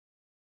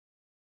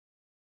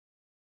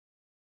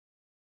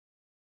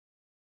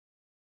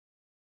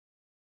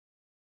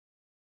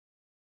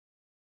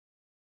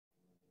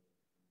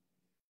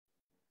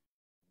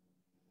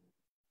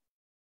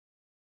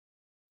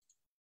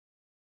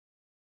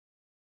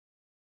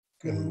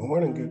Good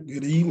morning,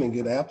 good evening,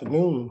 good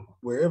afternoon,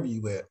 wherever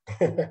you at.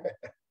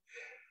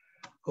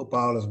 Hope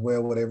all is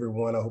well with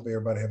everyone. I hope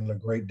everybody having a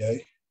great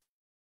day.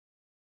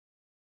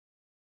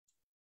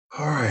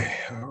 All right.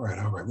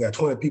 We got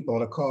 20 people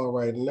on the call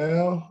right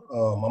now.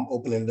 I'm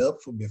opening it up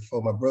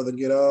before my brother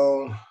get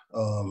on.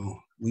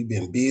 We've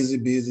been busy.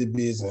 And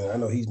I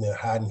know he's been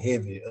hot and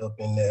heavy up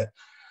in that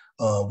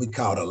we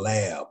call it a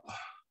lab,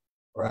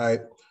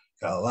 right?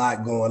 Got a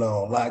lot going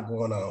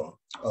on.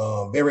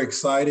 Very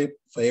excited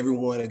for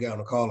everyone that got on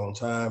the call on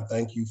time.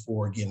 Thank you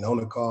for getting on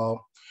the call.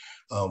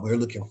 We're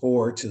looking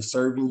forward to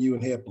serving you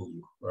and helping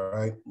you,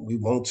 right? We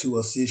want to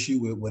assist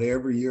you with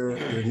whatever your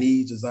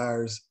needs,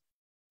 desires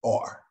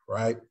are,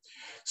 right?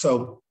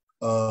 So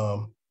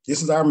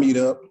this is our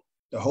meetup.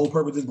 The whole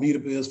purpose of this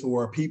meetup is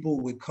for people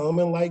with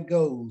common like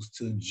goals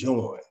to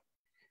join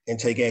and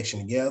take action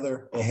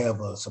together and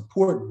have a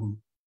support group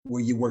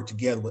where you work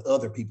together with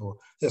other people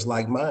that's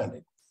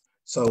like-minded.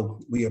 So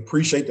we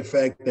appreciate the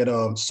fact that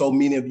so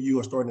many of you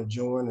are starting to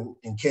join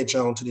and catch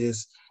on to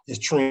this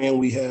trend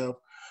we have.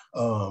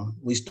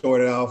 We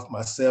started off,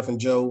 myself and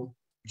Joe,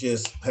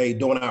 just,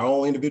 doing our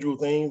own individual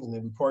things, and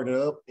then we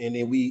partnered up, and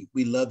then we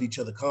loved each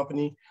other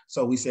company.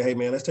 So we said, hey,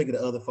 man, let's take it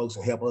to other folks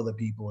and help other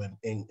people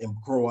and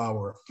grow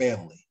our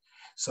family.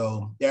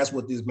 So that's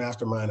what this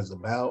mastermind is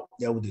about.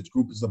 That's what this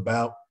group is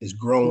about, is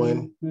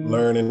growing,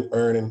 learning,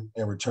 earning,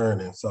 and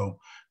returning. So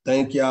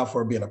thank y'all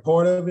for being a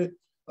part of it.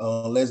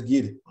 Let's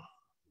get it.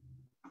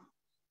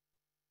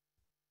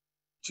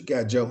 What you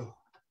got, Joe?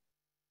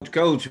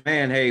 Coach,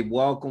 man, hey,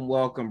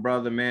 welcome,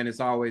 brother, man.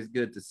 It's always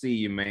good to see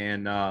you,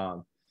 man.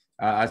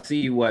 I see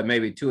you,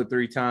 maybe 2 or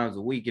 3 times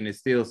a week, and it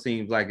still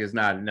seems like it's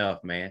not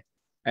enough, man.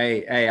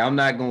 Hey, I'm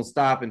not going to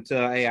stop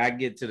until, I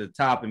get to the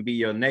top and be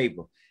your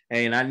neighbor.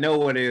 Hey, and I know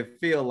what it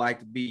feels like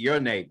to be your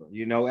neighbor.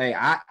 You know,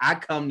 I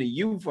come to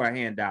you for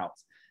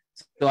handouts.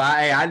 So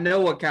I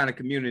know what kind of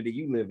community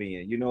you live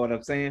in. You know what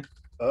I'm saying?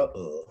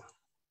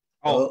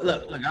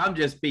 Look, I'm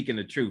just speaking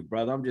the truth,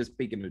 brother. I'm just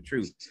speaking the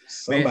truth.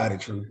 Somebody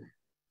true.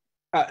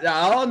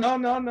 No,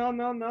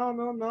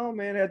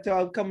 man. That's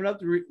I'm coming up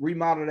to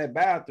remodel that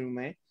bathroom,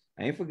 man.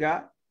 I ain't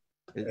forgot.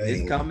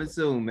 It's coming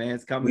soon, man.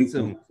 It's coming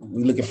soon.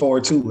 We looking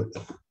forward to it.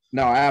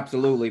 No,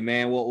 absolutely,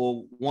 man.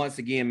 Well, once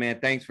again, man,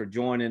 thanks for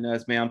joining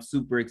us, man. I'm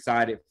super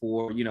excited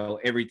for,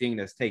 everything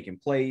that's taking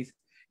place.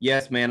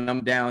 Yes, man,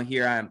 I'm down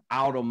here. I'm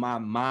out of my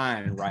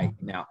mind right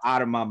now.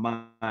 Right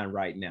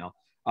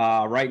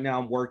now,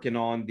 I'm working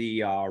on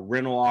the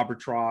rental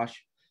arbitrage.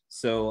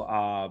 So,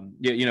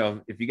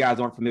 if you guys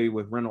aren't familiar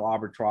with rental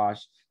arbitrage,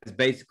 it's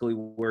basically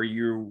where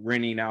you're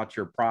renting out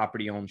your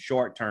property on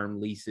short-term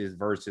leases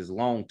versus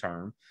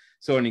long-term.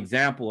 So an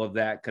example of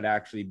that could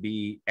actually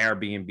be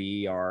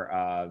Airbnb or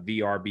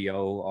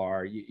VRBO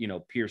or,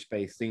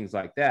 PeerSpace, things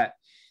like that.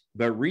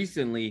 But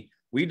recently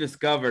we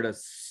discovered a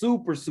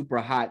super, super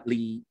hot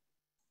lead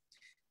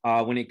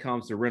when it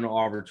comes to rental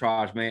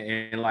arbitrage,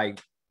 man. And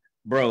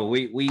bro,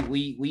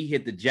 we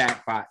hit the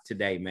jackpot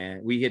today,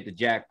 man. We hit the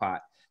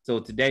jackpot. So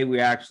today we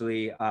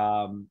actually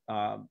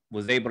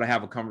was able to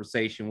have a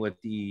conversation with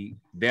the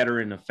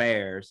Veteran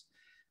Affairs.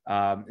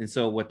 And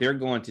so what they're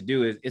going to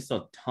do is, it's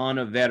a ton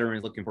of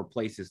veterans looking for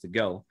places to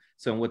go.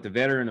 So what the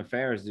Veteran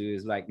Affairs do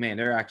is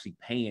they're actually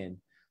paying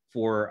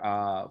for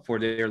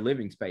their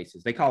living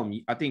spaces. They call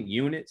them, I think,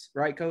 units,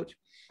 right, Coach?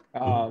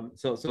 So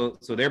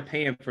they're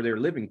paying for their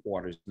living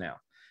quarters now.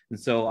 And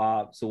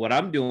so what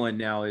I'm doing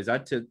now is I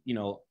took,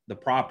 the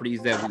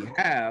properties that we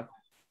have,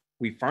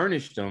 we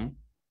furnished them,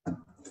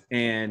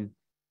 and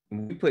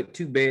we put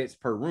 2 beds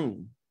per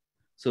room.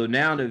 So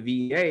now the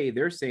VA,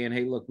 they're saying,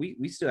 hey, look,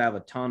 we still have a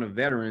ton of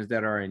veterans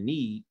that are in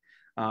need.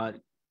 I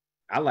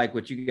like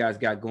what you guys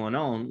got going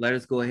on. Let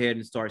us go ahead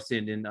and start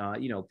sending,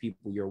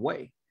 people your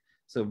way.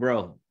 So,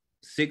 bro,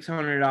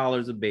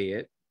 $600 a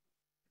bed.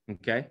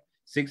 Okay.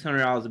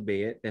 $600 a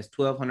bed. That's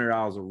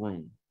 $1,200 a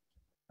room.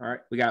 All right.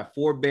 We got a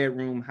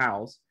 4-bedroom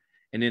house.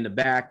 And in the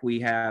back, we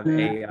have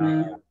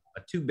a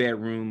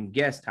 2-bedroom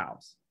guest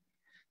house.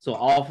 So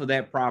off of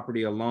that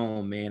property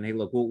alone, man, hey,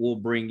 look,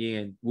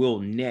 we'll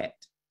net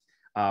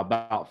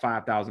about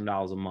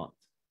 $5,000 a month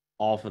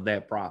off of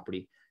that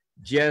property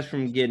just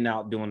from getting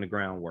out doing the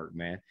groundwork,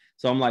 man.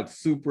 So I'm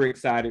super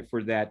excited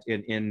for that.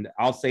 And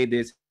I'll say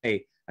this,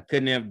 hey, I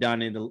couldn't have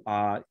done it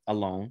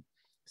alone.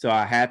 So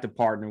I had to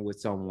partner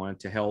with someone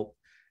to help,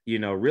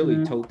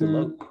 really tote the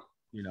load.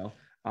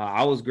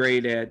 I was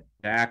great at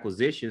the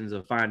acquisitions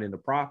of finding the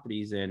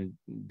properties and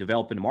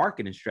developing the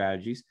marketing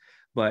strategies.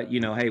 But,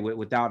 hey,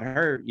 without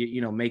her,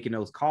 making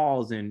those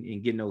calls and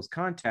getting those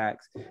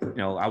contacts,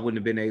 I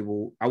wouldn't be in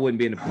the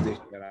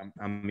position that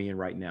I'm in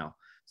right now.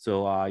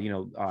 So,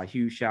 a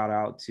huge shout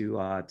out to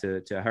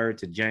her,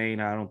 to Jane.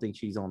 I don't think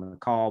she's on the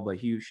call, but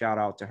huge shout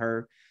out to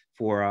her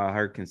for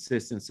her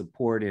consistent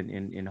support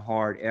and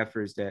hard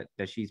efforts that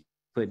she's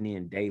putting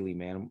in daily,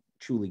 man. I'm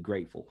truly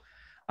grateful.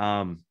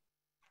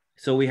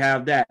 So we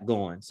have that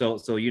going. So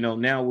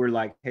now we're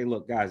like, hey,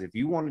 look, guys, if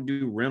you want to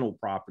do rental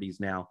properties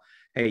now,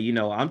 hey, you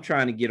know, I'm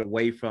trying to get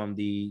away from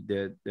the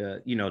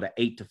you know, the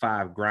 8 to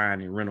 5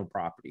 grind in rental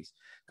properties,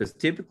 because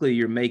typically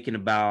you're making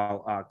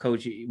about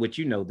coach, what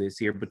you know this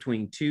here,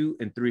 between $200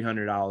 and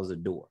 $300 a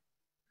door.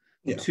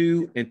 Yeah.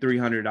 $200 and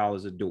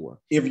 $300 a door.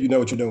 If you know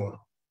what you're doing.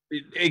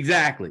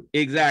 Exactly.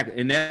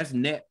 And that's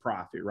net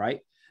profit, right?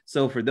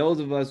 So for those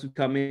of us who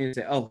come in and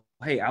say, oh,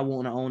 hey, I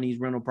want to own these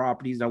rental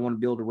properties, I want to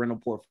build a rental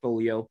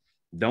portfolio,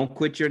 don't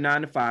quit your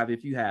 9 to 5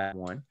 if you have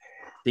one,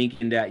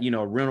 thinking that, you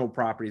know, rental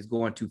property is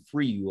going to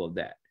free you of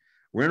that.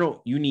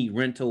 You need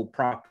rental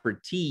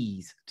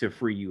properties to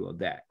free you of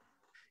that.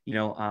 You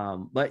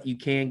know, but you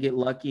can get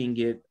lucky and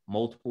get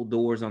multiple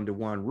doors under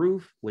one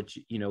roof, which,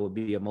 you know, would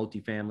be a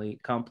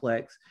multifamily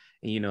complex.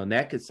 And, you know, and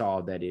that could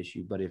solve that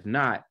issue. But if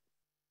not,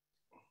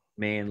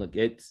 man, look,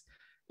 it's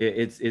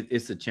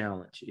a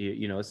challenge.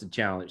 You know, it's a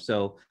challenge.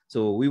 So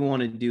what we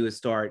want to do is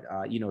start,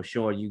 you know,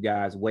 showing you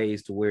guys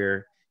ways to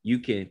where you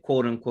can,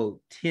 quote unquote,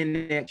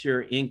 10x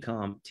your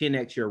income,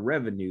 10x your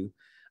revenue,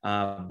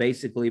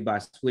 basically by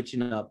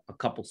switching up a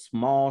couple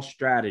small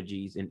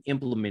strategies and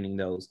implementing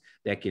those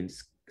that can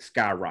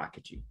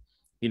skyrocket you.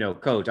 You know,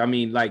 coach, I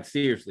mean, like,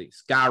 seriously,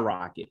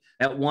 skyrocket.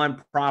 That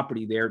one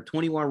property there,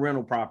 21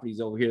 rental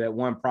properties over here, that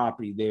one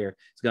property there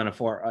is going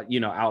to, you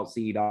know,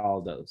 outseed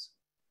all those.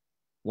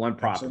 One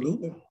property.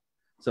 Absolutely.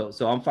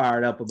 So I'm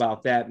fired up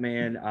about that,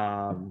 man.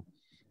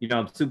 You know,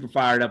 I'm super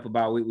fired up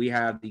about we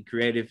have the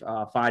creative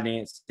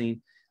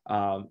financing,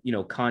 you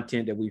know,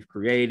 content that we've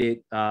created.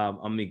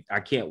 I mean, I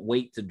can't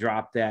wait to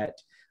drop that.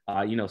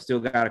 You know, still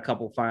got a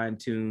couple fine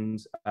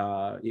tunes,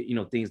 you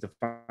know, things to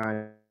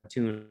fine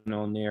tune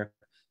on there.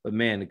 But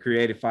man, the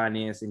creative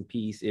financing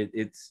piece,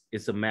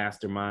 it's a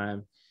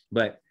mastermind.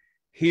 But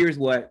here's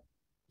what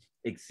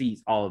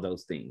exceeds all of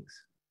those things.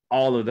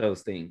 All of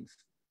those things.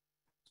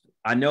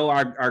 I know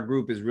our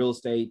group is real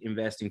estate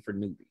investing for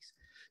newbies.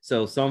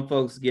 So some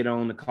folks get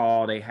on the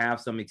call, they have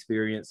some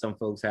experience. Some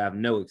folks have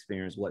no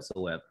experience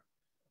whatsoever,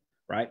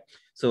 right?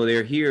 So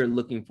they're here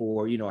looking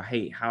for, you know,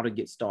 hey, how to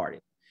get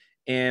started.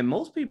 And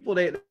most people,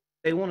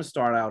 they want to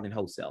start out in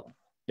wholesaling.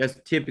 That's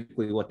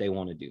typically what they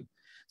want to do.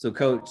 So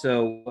coach,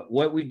 so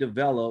what we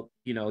developed,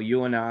 you know,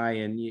 you and I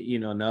and, you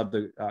know, and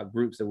other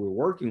groups that we're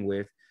working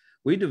with,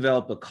 we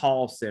developed a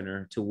call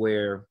center to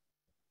where,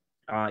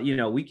 you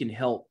know, we can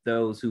help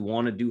those who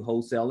want to do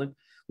wholesaling.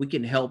 We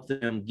can help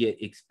them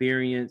get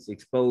experience,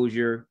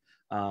 exposure,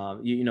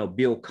 you know,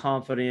 build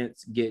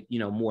confidence, get, you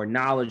know, more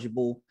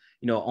knowledgeable,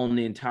 you know, on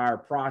the entire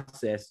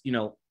process, you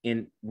know,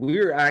 and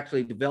we're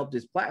actually developed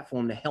this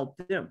platform to help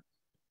them,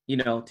 you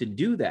know, to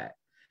do that.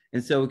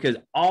 And so, because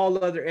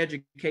all other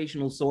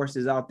educational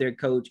sources out there,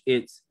 coach,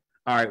 it's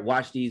all right,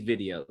 watch these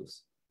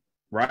videos,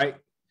 right?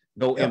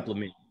 Go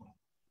implement.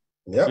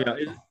 Yep. You know,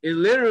 it's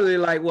literally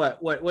like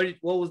what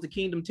was the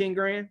Kingdom 10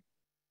 grand?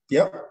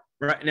 Yep.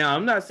 Right now,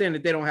 I'm not saying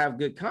that they don't have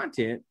good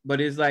content, but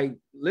it's like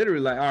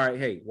literally like, all right,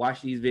 hey,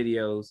 watch these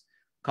videos,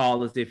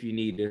 call us if you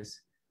need us,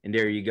 and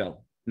there you go.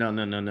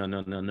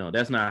 No.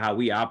 That's not how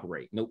we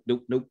operate. Nope.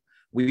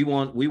 We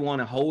want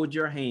to hold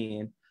your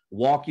hand,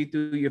 walk you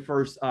through your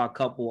first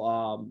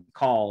couple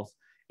calls,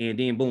 and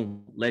then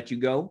boom, let you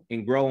go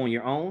and grow on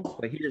your own.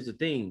 But here's the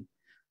thing,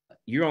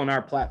 you're on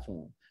our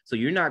platform. So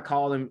you're not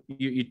calling,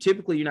 you're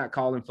typically not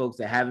calling folks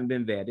that haven't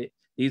been vetted.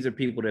 These are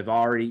people that have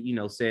already, you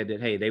know, said that,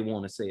 hey, they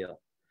want to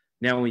sell.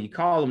 Now, when you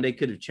call them, they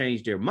could have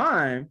changed their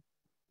mind.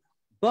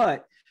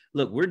 But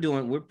look,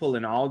 we're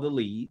pulling all the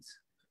leads.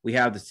 We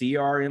have the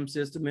CRM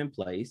system in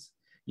place,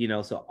 you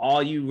know, so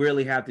all you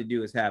really have to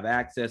do is have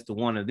access to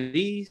one of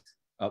these.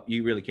 Oh,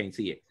 you really can't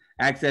see it.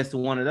 Access to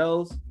one of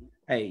those.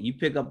 Hey, you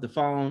pick up the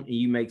phone and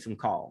you make some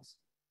calls.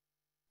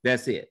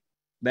 That's it.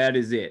 That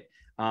is it.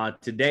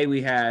 Today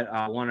we had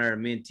one of our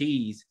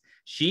mentees.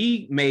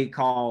 She made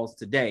calls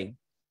today,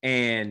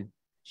 and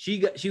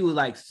she was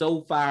like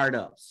so fired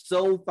up.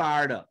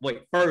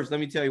 Wait, first, let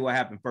me tell you what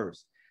happened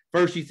first.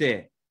 First, she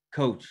said,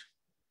 Coach,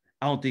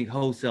 I don't think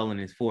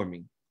wholesaling is for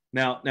me.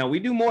 Now we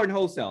do more than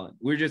wholesaling.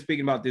 We're just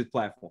speaking about this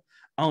platform.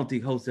 I don't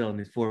think wholesaling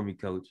is for me,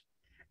 Coach.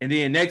 And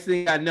then next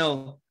thing I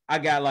know, I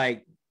got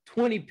like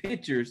 20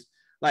 pictures,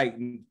 like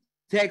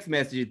text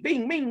messages,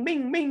 bing, bing,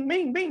 bing, bing,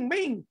 bing, bing,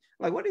 bing.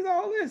 Like, what is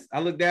all this? I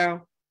look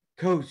down,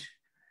 Coach,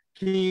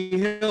 can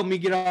you help me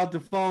get off the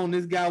phone?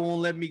 This guy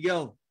won't let me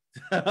go.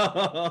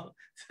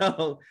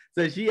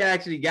 So she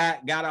actually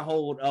got a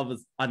hold of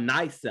a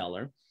nice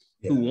seller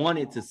who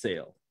wanted to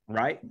sell,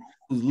 right?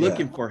 Who's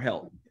looking for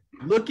help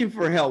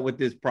with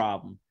this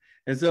problem.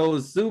 And so it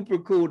was super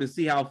cool to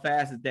see how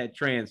fast that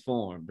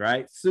transformed,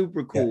 right?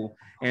 Super cool.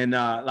 And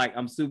like,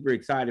 I'm super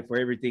excited for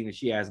everything that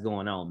she has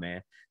going on,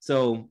 man.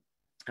 So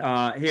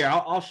here,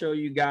 I'll show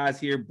you guys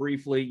here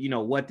briefly, you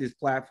know, what this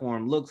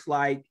platform looks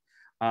like.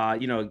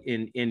 You know,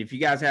 and if you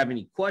guys have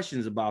any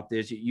questions about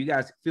this, you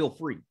guys feel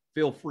free.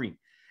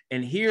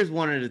 And here's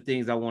one of the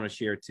things I want to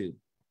share too,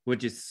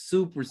 which is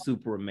super,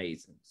 super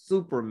amazing.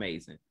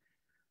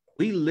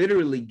 We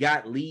literally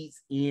got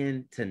leads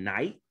in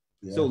tonight.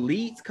 Yeah. So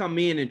leads come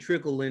in and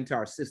trickle into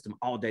our system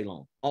all day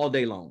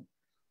long.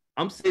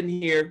 I'm sitting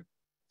here,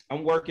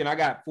 I'm working. I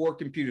got 4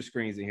 computer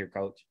screens in here,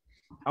 Coach.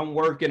 I'm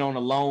working on a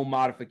loan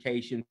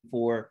modification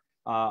for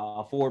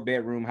a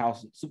 4-bedroom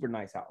house, super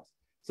nice house.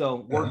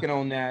 So working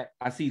on that,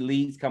 I see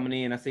leads coming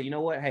in. I say, you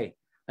know what? Hey,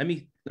 let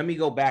me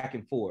go back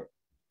and forth.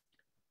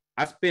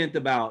 I spent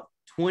about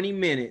 20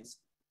 minutes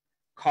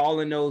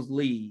calling those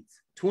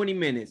leads. 20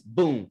 minutes,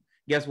 boom.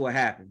 Guess what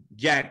happened?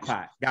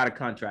 Jackpot, got a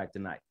contract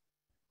tonight.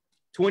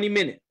 20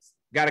 minutes,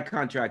 got a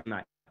contract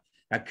tonight.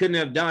 I couldn't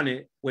have done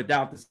it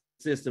without the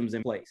systems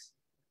in place,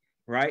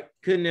 right?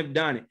 Couldn't have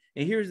done it.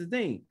 And here's the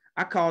thing.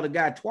 I called a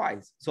guy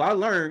twice. So I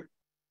learned,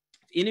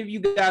 if any of you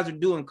guys are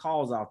doing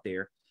calls out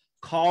there,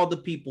 call the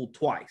people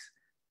twice,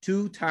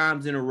 2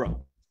 times in a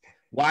row.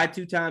 Why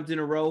 2 times in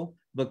a row?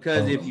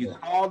 Because if you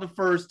call the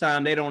first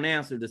time, they don't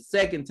answer. The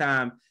second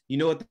time, you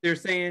know what they're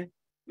saying?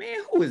 Man,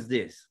 who is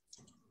this?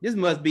 This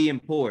must be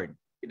important.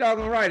 You're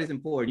doggone right, it's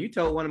important. You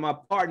told one of my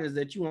partners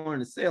that you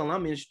wanted to sell, and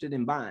I'm interested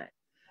in buying.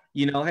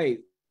 You know, hey,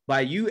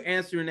 by you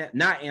answering that,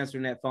 not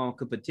answering that phone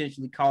could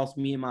potentially cost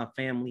me and my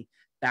family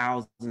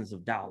thousands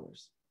of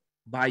dollars.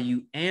 By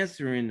you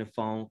answering the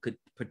phone could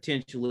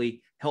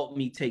potentially help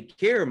me take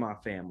care of my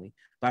family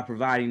by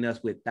providing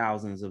us with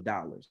thousands of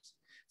dollars.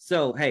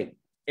 So, hey,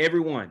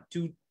 everyone,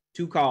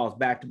 two calls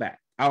back to back.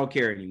 I don't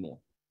care anymore.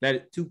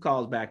 That 2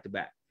 calls back to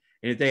back.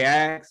 And if they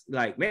ask,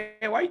 like, man,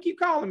 why you keep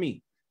calling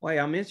me? Well, hey,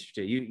 I'm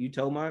interested. You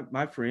told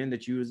my friend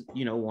that you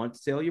want to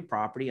sell your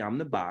property. I'm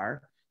the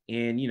buyer,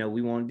 and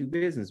we want to do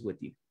business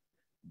with you.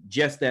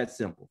 Just that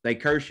simple. They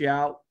curse you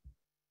out,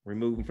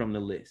 remove them from the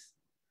list.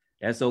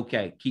 That's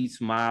okay. Keep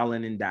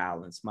smiling and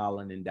dialing,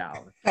 smiling and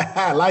dialing.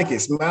 I like it,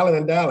 smiling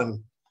and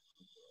dialing.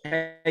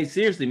 Hey,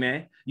 seriously,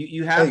 man,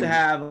 you have to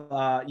have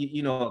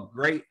a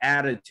great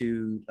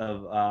attitude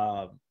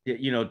of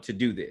to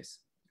do this,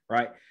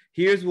 right?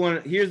 Here's one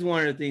of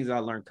the things I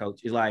learned,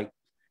 Coach, is like,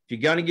 if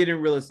you're gonna get in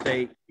real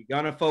estate, you're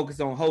gonna focus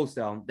on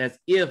wholesaling.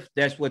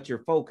 That's what your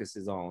focus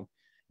is on.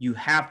 You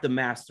have to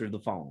master the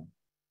phone.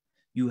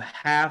 You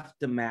have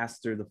to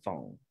master the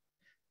phone.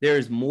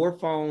 There's more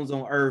phones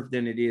on earth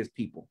than it is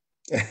people.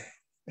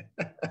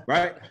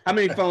 Right? How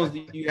many phones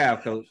do you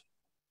have, Coach?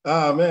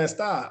 Oh man,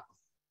 stop.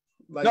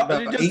 Like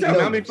no, just tell me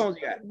how many phones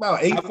you got.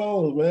 About 8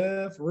 phones,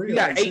 man. For real. You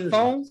got 8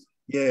 phones?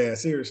 Yeah,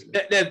 seriously.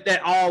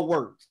 That all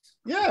works.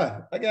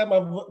 Yeah, I got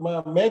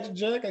my Magic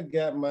Jack. I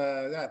got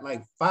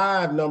like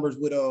 5 numbers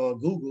with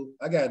Google.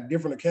 I got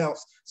different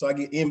accounts, so I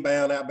get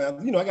inbound,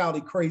 outbound. I got all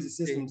these crazy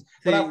systems.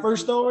 When I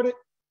first started,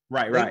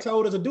 they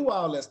told us to do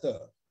all that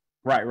stuff.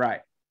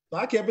 Right. So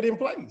I kept it in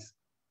place.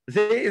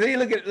 See,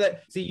 look at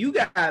that. See, you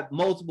got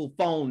multiple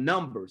phone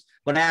numbers,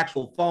 but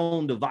actual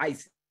phone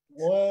devices.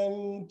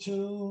 1,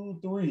 2,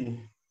 3.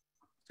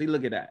 See,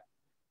 look at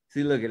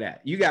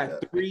that. You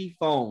got 3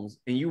 phones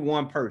and you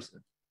one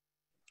person.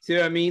 See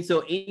what I mean?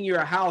 So in your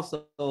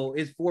household,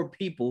 it's 4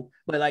 people,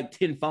 but like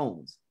 10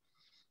 phones.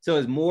 So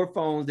it's more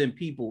phones than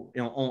people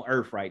on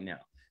earth right now.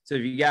 So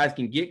if you guys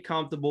can get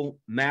comfortable,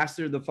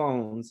 master the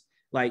phones,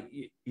 like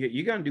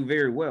you're going to do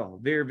very well,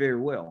 very, very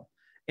well.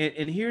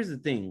 And here's the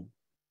thing.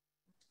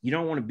 You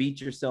don't want to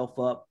beat yourself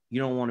up. You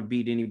don't want to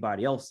beat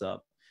anybody else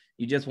up.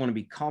 You just want to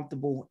be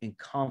comfortable and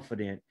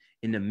confident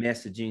in the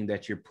messaging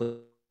that you're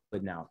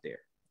putting out there,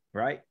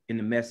 right? In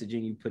the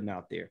messaging you're putting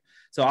out there.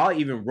 So I'll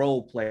even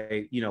role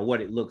play,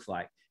 what it looks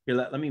like. Here,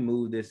 let me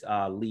move this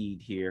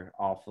lead here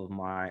off of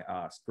my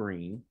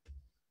screen.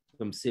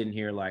 I'm sitting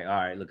here like, all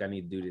right, look, I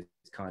need to do this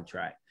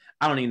contract.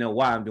 I don't even know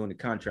why I'm doing the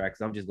contract,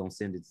 because I'm just going to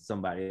send it to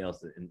somebody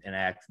else and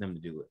ask them to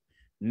do it.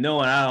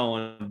 Knowing I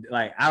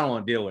don't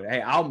want to deal with it.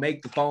 Hey, I'll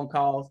make the phone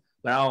calls,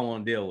 but I don't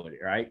want to deal with it,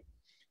 right?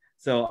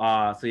 So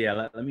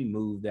yeah, let me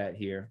move that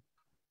here.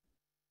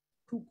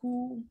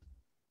 Cool.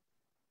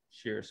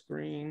 Share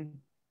screen.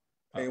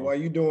 Hey, while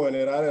you doing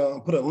it, I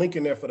put a link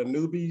in there for the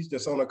newbies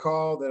that's on the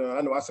call. That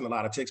I know I sent a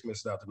lot of text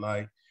messages out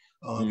tonight.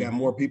 Got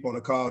more people on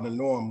the call than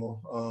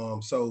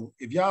normal. So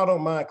if y'all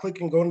don't mind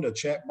go into the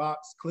chat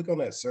box, click on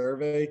that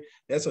survey.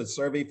 That's a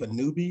survey for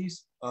newbies.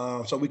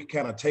 So we can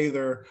kind of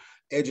tailor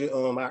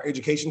our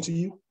education to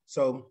you.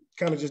 So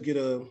kind of just get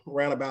a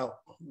roundabout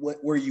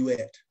where you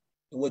at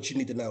and what you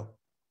need to know.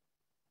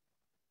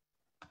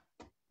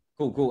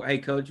 Cool. Hey,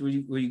 Coach, will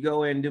you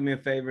go ahead and do me a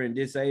favor and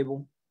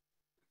disable?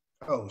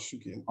 Oh,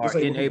 shoot. Or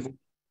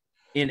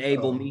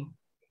enable me.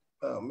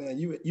 Oh man,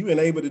 you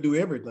enable to do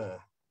everything.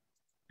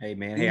 Hey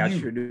man, hey, I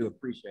sure do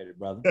appreciate it,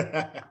 brother.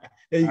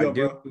 There you go,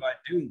 bro. I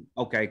do.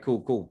 Okay,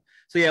 cool.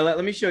 So yeah,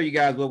 let me show you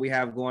guys what we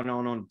have going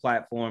on the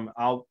platform.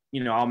 I'll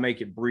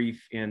make it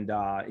brief, and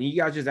you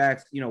guys just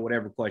ask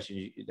whatever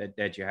questions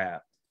that you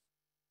have.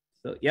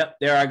 So yep,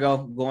 there I go,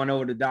 going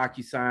over to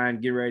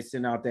DocuSign, get ready to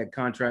send out that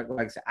contract.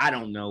 Like I said, I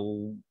don't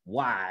know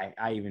why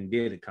I even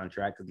did a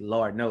contract, because the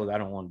Lord knows I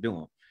don't want to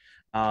do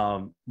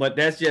them. But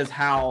that's just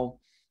how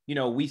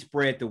we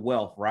spread the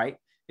wealth, right?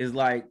 It's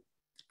like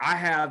I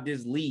have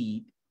this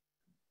lead.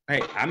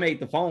 Hey, I made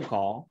the phone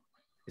call.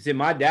 It's in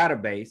my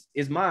database.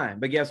 It's mine.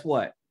 But guess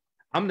what?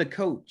 I'm the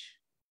coach.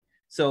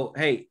 So,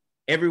 hey,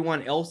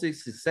 everyone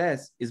else's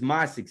success is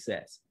my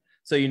success.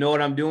 So you know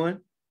what I'm doing?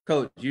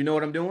 Coach, you know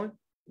what I'm doing?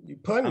 You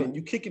punting,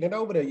 you kicking it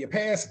over there, you're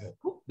passing it.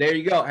 There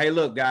you go. Hey,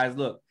 look, guys,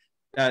 look.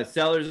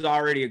 Sellers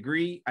already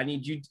agreed. I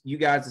need you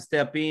guys to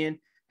step in,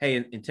 hey,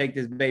 and take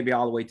this baby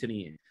all the way to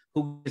the end.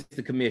 Who gets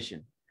the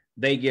commission?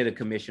 They get a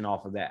commission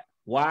off of that.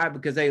 Why?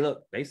 Because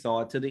they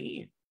saw it to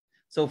the end.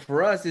 So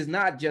for us, it's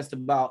not just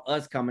about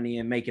us coming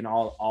in making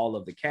all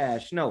of the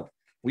cash. No,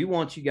 we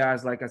want you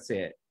guys, like I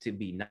said, to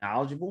be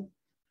knowledgeable,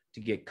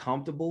 to get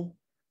comfortable,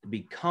 to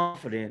be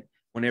confident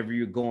whenever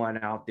you're going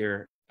out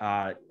there,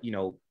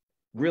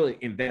 really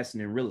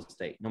investing in real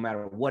estate, no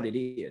matter what it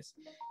is.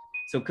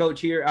 So,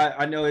 Coach, here,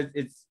 I know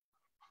it's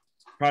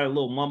probably a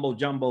little mumbo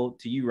jumbo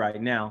to you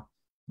right now,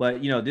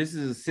 but this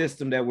is a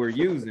system that we're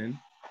using.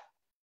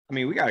 I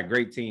mean, we got a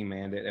great team,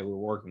 man, that we're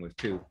working with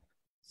too.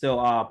 So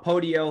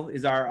Podio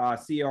is our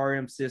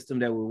CRM system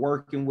that we're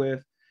working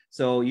with.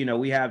 So,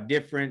 we have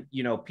different,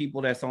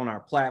 people that's on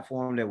our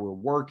platform that we're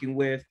working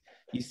with.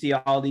 You see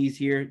all these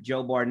here,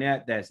 Joe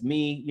Barnett, that's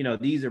me.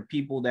 These are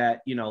people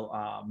that,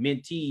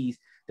 mentees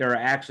that are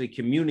actually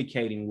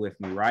communicating with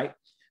me, right?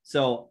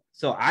 So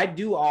I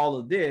do all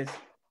of this,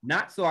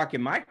 not so I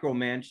can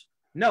micromanage,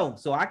 no,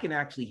 so I can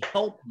actually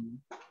help you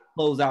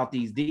close out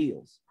these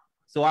deals.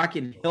 So I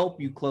can help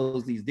you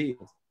close these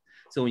deals.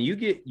 So when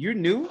you're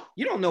new,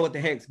 you don't know what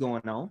the heck's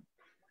going on.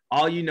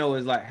 All you know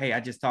is like, hey, I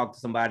just talked to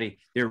somebody.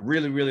 They're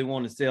really, really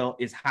want to sell.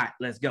 It's hot.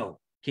 Let's go.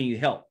 Can you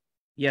help?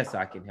 Yes,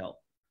 I can help.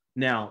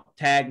 Now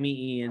tag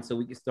me in so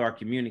we can start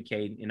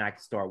communicating and I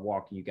can start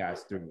walking you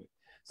guys through it.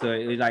 So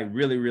it like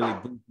really, really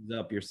boosts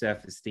up your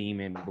self-esteem.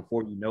 And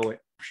before you know it,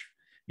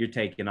 you're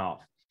taking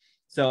off.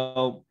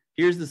 So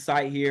here's the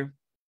site here.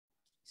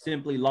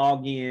 Simply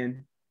log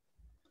in.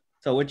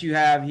 So what you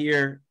have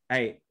here,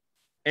 hey,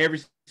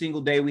 every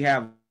single day we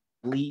have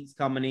leads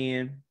coming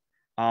in.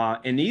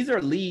 And these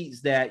are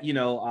leads that,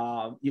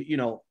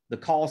 the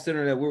call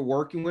center that we're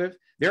working with,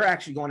 they're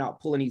actually going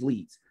out pulling these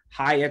leads,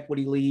 high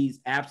equity leads,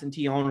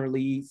 absentee owner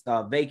leads,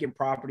 vacant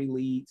property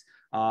leads.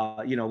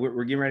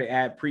 We're getting ready to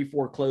add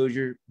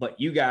pre-foreclosure, but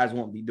you guys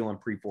won't be doing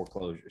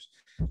pre-foreclosures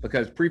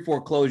because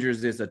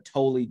pre-foreclosures is a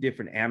totally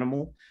different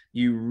animal.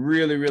 You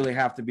really, really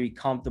have to be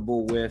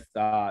comfortable with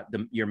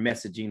your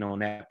messaging on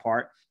that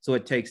part. So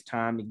it takes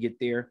time to get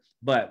there,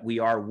 but we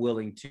are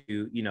willing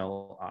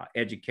to,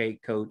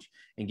 educate, coach,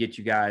 and get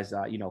you guys,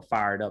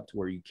 fired up to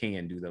where you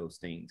can do those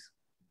things.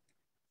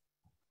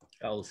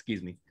 Oh,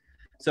 excuse me.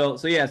 So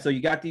you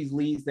got these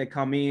leads that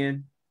come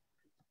in,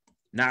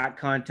 not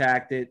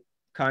contacted,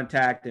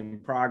 contact in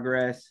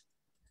progress,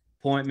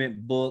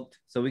 appointment booked.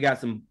 So we got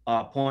some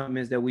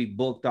appointments that we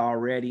booked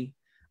already,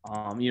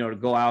 to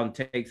go out and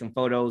take some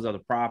photos of the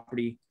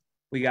property.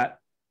 We got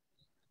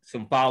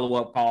some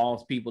follow-up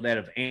calls, people that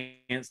have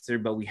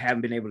answered, but we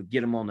haven't been able to get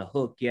them on the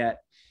hook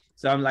yet.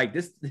 So I'm like,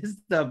 this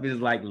stuff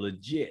is like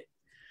legit.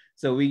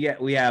 So we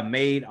have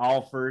made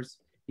offers,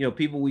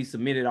 people we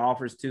submitted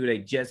offers to, they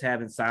just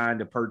haven't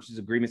signed the purchase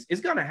agreements.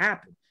 It's going to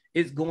happen.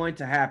 It's going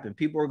to happen.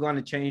 People are going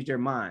to change their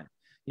mind.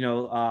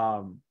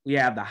 We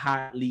have the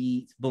hot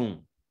leads,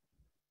 boom,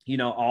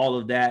 all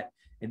of that.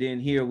 And then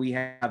here we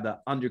have the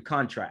under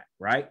contract,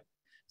 right?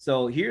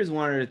 So here's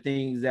one of the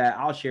things that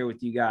I'll share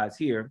with you guys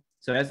here.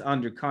 So that's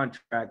under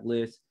contract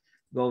list.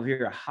 Go over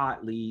here,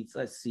 hot leads.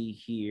 Let's see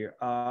here.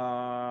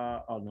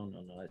 No.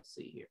 Let's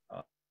see here.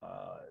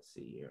 Let's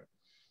see here.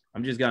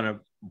 I'm just going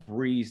to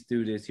breeze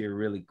through this here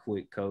really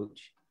quick,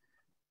 coach.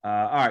 All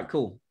right,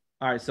 cool.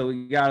 All right, so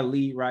we got a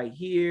lead right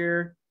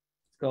here.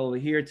 Let's go over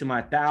here to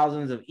my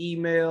thousands of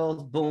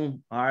emails.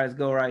 Boom. All right, let's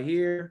go right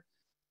here.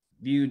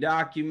 View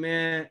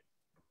document.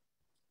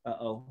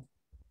 Uh-oh.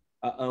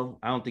 I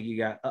don't think you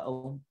got,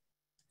 Let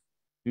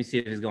me see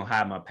if it's going to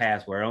hide my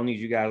password. I don't need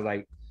you guys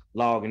like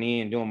logging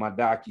in, doing my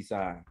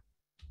DocuSign.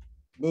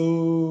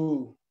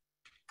 Boo.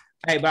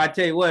 Hey, but I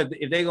tell you what,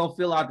 if they're going to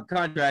fill out the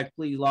contract,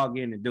 please log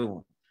in and do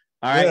them.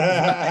 All right.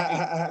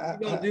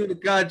 If you're going to do the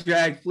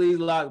contract, please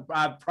log.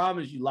 I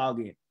promise you log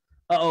in.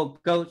 Uh-oh,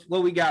 coach,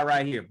 what we got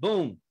right here?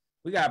 Boom.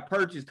 We got a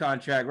purchase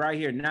contract right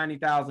here,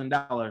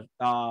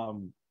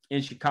 $90,000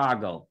 in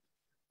Chicago.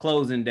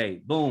 Closing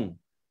date. Boom.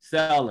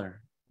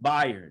 Seller,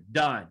 buyer,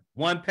 done.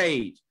 One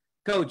page.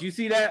 Coach, you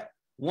see that?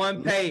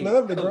 One page.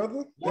 Lovely,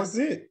 brother. That's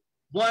it.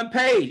 One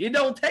page. It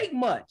don't take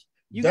much.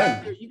 You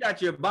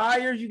got your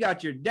buyers, you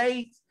got your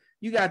dates,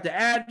 you got the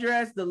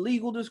address, the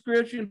legal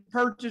description,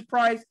 purchase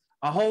price,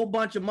 a whole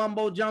bunch of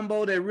mumbo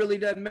jumbo that really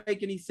doesn't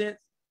make any sense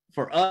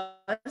for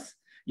us,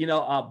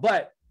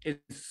 but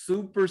it's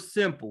super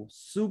simple,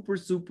 super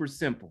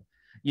simple,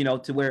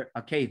 to where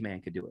a caveman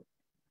could do it.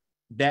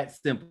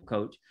 That's simple,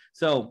 coach.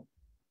 So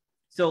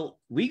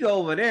we go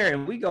over there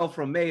and we go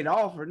from made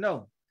offer.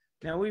 No,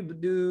 now we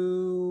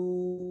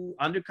do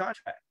under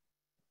contract.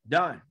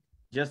 Done.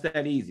 Just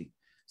that easy.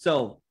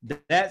 So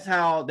that's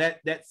how that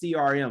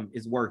CRM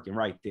is working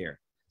right there.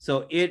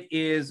 So it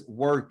is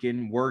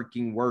working,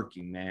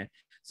 man.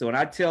 So when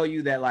I tell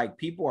you that like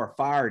people are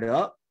fired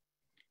up,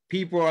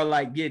 people are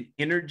like getting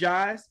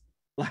energized,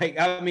 like,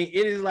 I mean,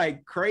 it is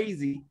like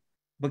crazy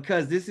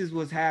because this is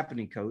what's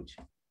happening, coach.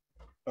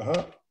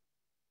 Uh-huh.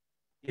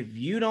 If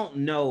you don't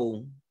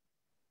know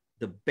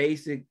the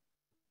basic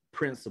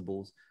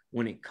principles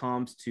when it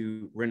comes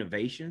to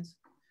renovations,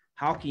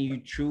 how can you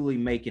truly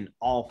make an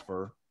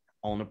offer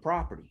on a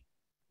property?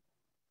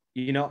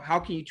 You know, how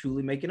can you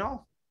truly make an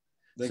offer?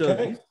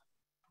 So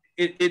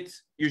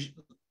if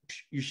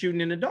you're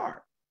shooting in the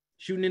dark,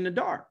 shooting in the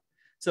dark.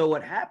 So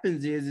what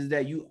happens is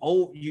that you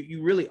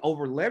really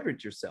over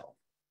leverage yourself,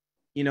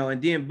 you know,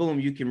 and then boom,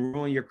 you can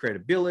ruin your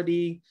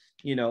credibility,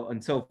 you know.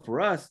 And so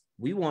for us,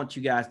 we want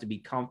you guys to be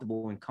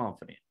comfortable and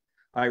confident.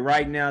 All right,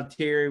 right now,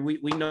 Terry,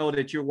 we know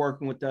that you're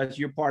working with us.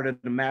 You're part of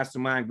the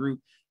mastermind group.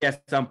 Yes,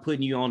 I'm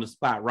putting you on the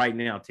spot right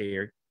now,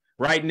 Terry.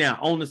 Right now,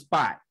 on the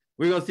spot.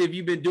 We're going to see if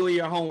you've been doing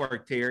your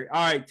homework, Terry.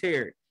 All right,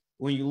 Terry,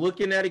 when you're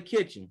looking at a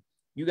kitchen,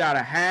 you got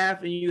a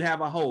half and you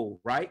have a whole,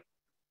 right?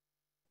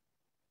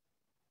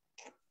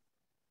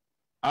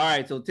 All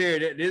right, so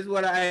Terry, this is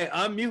what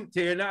unmute,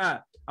 Terry. Nah,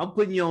 I'm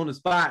putting you on the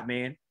spot,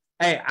 man.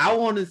 Hey, I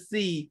want to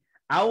see,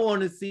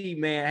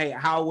 man, hey,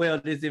 how well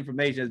this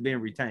information has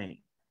been retained.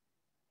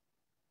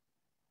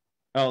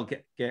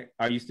 Okay.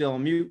 Are you still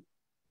on mute?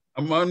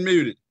 I'm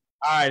unmuted.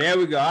 All right, there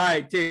we go. All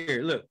right,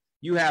 Terry, look,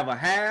 you have a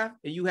half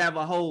and you have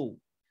a whole.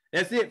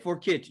 That's it for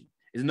kitchen.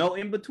 There's no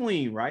in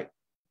between, right?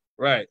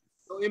 Right.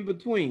 So in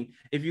between,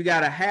 if you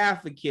got a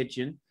half a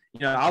kitchen,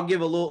 you know, I'll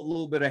give a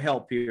little bit of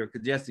help here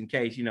because just in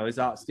case, you know, it's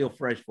all still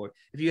fresh for you.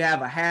 If you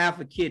have a half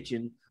a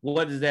kitchen,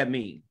 what does that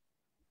mean?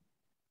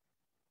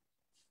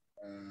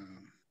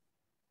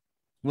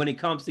 When it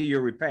comes to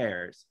your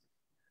repairs,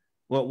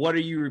 what are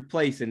you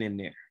replacing in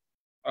there?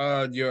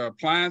 Your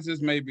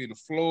appliances, maybe the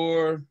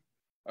floor.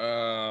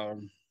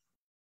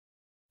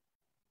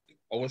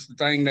 What's the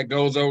thing that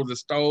goes over the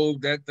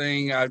stove? That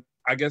thing, I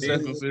guess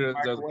that's considered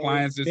the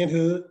appliances. Vent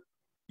hood.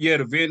 Yeah,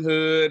 the vent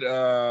hood.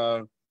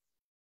 I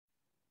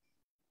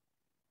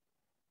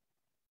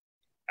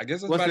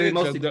guess that's about it.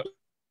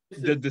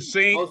 The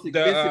sink,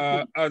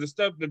 the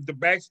stuff, the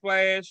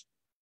backsplash.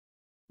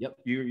 Yep,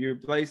 you're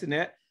replacing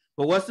that.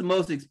 But what's the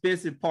most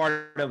expensive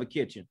part of a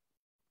kitchen?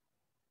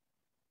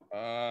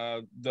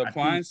 The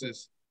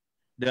appliances.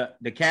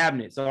 The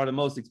cabinets are the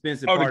most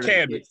expensive part. Oh, the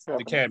cabinets.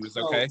 The cabinets,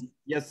 okay. So,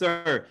 yes,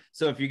 sir.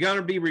 So if you're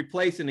gonna be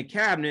replacing the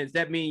cabinets,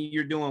 that means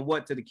you're doing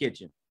what to the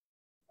kitchen?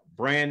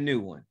 Brand new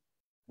one.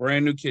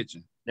 Brand new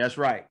kitchen. That's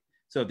right.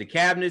 So if the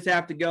cabinets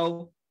have to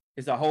go,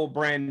 it's a whole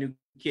brand new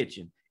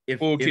kitchen.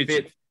 Full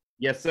kitchen.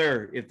 Yes,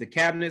 sir. If the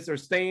cabinets are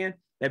staying,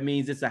 that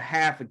means it's a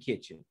half a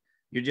kitchen.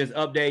 You're just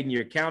updating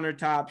your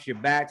countertops, your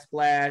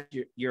backsplash,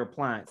 your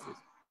appliances.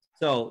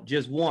 So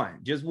just one.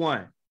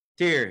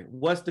 Terry,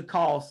 what's the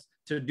cost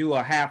to do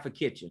a half a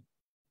kitchen?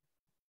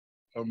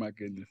 Oh my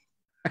goodness.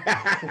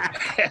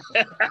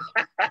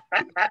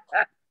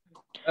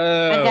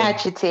 I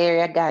got you, Terry.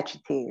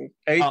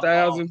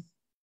 8,000.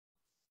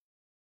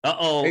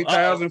 Uh-oh.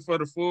 8,000 for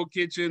the full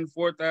kitchen,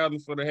 4,000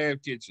 for the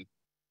half kitchen.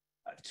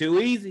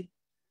 Too easy.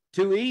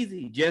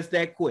 Just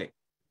that quick.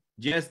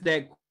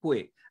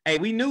 Hey,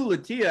 we knew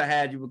Latia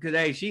had you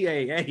because she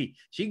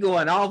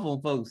going off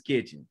on folks'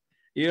 kitchen.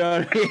 You know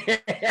what I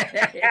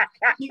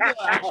mean?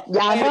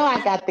 Y'all know I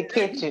got the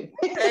kitchen.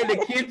 Hey, the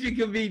kitchen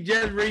could be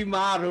just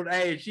remodeled.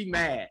 Hey, she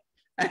mad.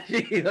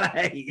 She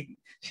like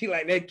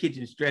that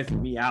kitchen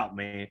stressing me out,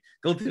 man.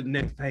 Go to the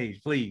next page,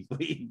 please.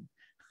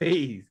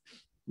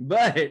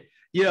 But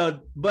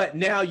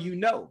now you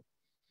know.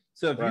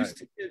 So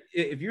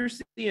if you're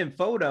seeing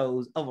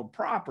photos of a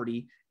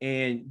property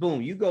and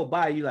boom, you go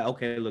by, you like,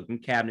 okay, look, them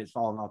cabinets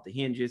falling off the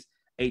hinges,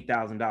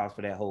 $8,000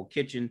 for that whole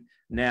kitchen.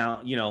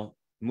 Now, you know,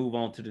 move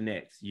on to the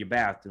next, your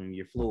bathroom,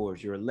 your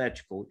floors, your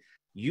electrical.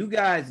 You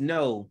guys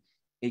know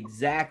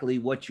exactly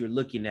what you're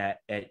looking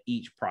at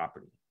each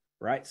property,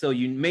 right? So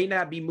you may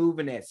not be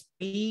moving at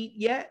speed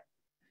yet,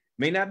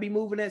 but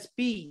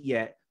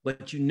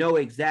you know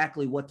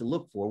exactly what to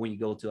look for when you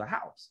go to a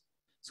house.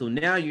 So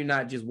now you're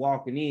not just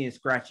walking in,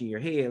 scratching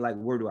your head, like,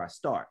 where do I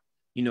start?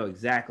 You know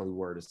exactly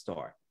where to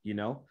start, you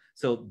know?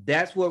 So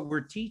that's what we're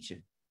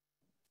teaching.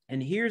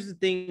 And here's the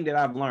thing that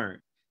I've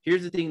learned.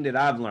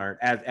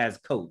 As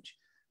coach.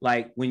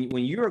 Like when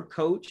you're a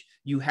coach,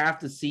 you have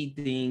to see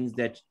things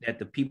that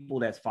the people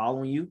that's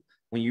following you,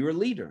 when you're a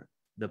leader,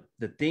 the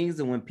things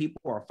that when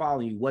people are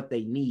following you, what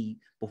they need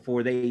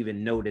before they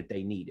even know that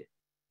they need it,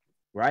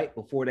 right?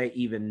 Before they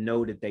even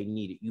know that they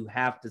need it. You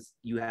have to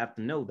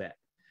know that.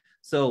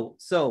 So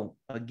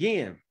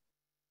again,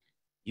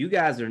 you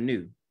guys are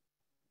new.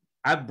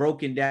 I've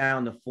broken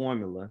down the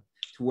formula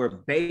to where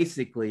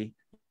basically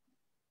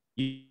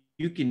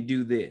you can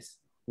do this.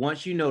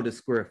 Once you know the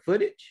square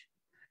footage,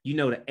 you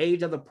know the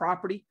age of the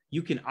property,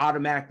 you can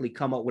automatically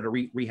come up with a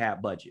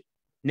rehab budget.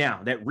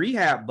 Now, that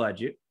rehab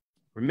budget,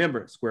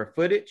 remember, square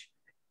footage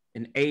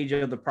and age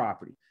of the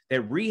property.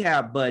 That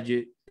rehab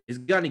budget is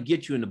going to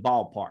get you in the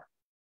ballpark.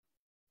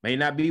 May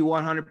not be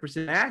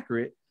 100%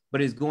 accurate,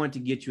 but it's going to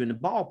get you in the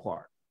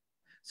ballpark.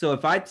 So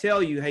if I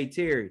tell you, hey,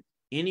 Terry,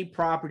 any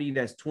property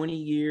that's 20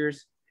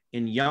 years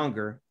and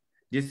younger,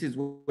 this is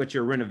what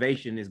your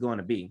renovation is going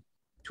to be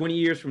 20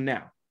 years from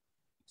now.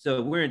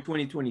 So we're in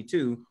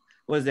 2022.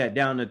 What is that,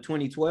 down to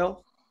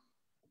 2012?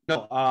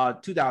 No,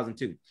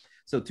 2002.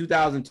 So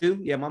 2002,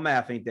 yeah, my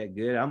math ain't that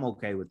good. I'm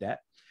okay with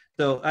that.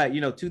 So,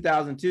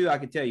 2002, I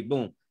can tell you,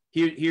 boom,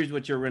 here's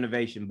what your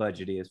renovation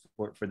budget is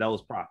for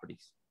those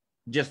properties,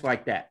 just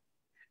like that.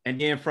 And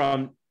then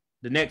from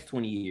the next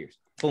 20 years,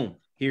 boom,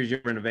 here's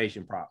your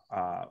renovation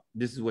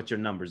this is what your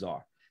numbers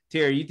are.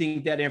 Terry, you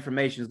think that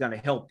information is going to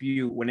help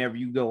you whenever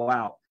you go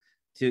out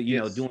to, you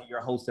know, doing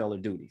your wholesaler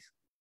duties?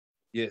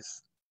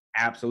 Yes.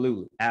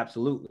 Absolutely.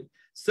 Absolutely.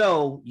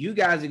 So you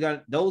guys are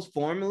going, those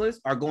formulas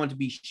are going to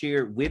be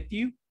shared with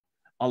you,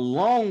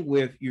 along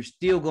with you're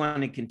still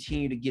going to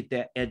continue to get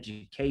that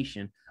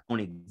education on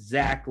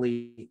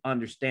exactly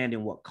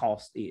understanding what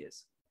cost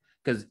is.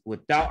 Because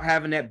without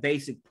having that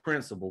basic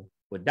principle,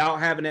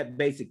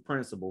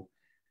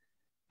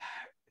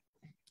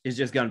 it's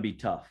just going to be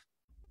tough.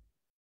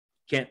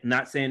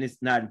 Not saying it's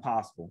not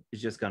impossible.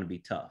 It's just going to be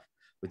tough.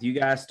 With you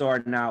guys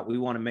starting out, we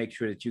want to make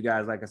sure that you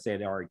guys, like I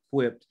said, are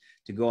equipped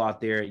to go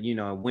out there, you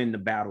know, and win the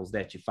battles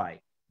that you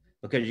fight,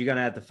 because you're going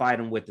to have to fight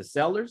them with the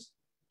sellers.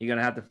 You're going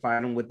to have to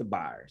fight them with the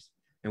buyers.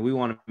 And we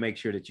want to make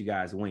sure that you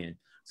guys win.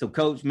 So,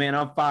 Coach, man,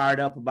 I'm fired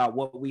up about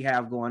what we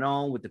have going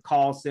on with the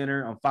call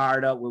center. I'm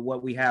fired up with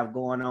what we have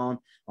going on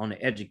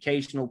the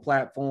educational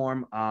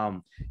platform.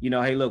 You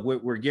know, hey, look,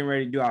 we're getting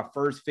ready to do our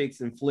first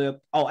fix and flip.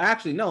 Oh,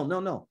 actually,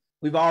 no.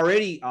 We've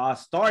already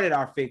started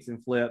our fix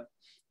and flip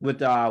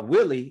with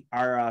Willie,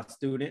 our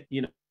student,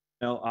 you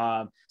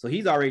know. So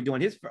he's already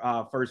doing his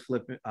first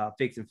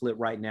fix and flip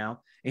right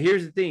now. And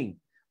here's the thing.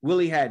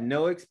 Willie had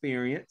no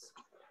experience,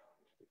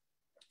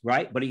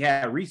 right? But he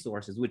had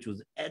resources, which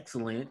was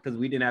excellent because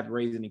we didn't have to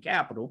raise any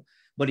capital,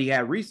 but he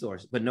had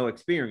resources, but no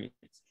experience.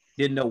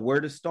 Didn't know where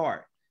to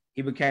start.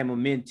 He became a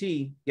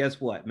mentee.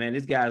 Guess what, man?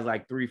 This guy's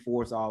like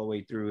 3/4 all the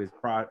way through his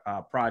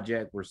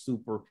project. We're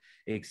super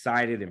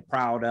excited and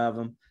proud of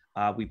him.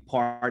 We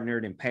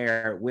partnered and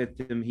paired with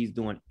him. He's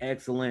doing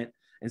excellent.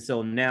 And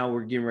so now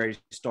we're getting ready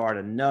to start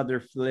another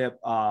flip.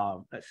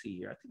 Let's see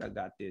here. I think I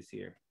got this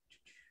here.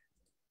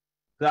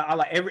 I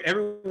like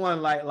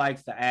everyone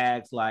likes to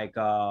ask, like,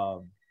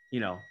 you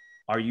know,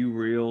 are you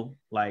real?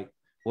 Like,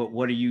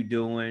 what are you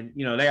doing?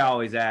 You know, they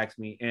always ask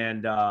me.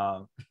 And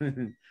I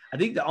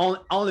think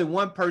the only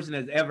one person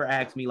has ever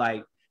asked me,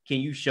 like, can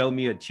you show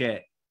me a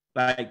check?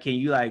 Like, can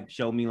you like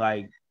show me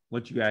like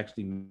what you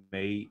actually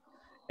made?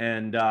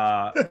 And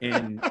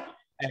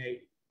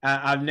hey,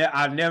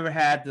 I've never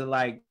had to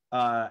like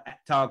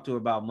talk to her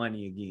about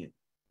money again.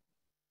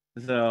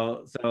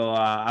 So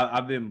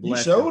I've been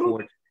blessed. You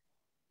showed her?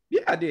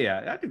 Yeah, I did.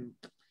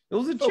 It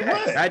was a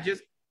check.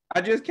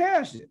 I just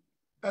cashed it.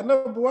 I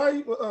know, but why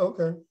you? Oh,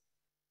 okay.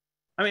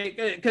 I mean,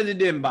 because it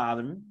didn't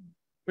bother me.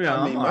 You know,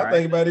 I mean, my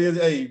thing about it is,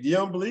 hey, you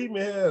don't believe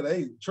me?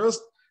 Hey,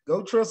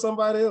 go trust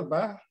somebody else.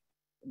 Bye,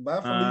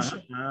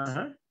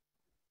 Felicia.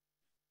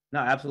 No,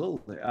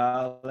 absolutely.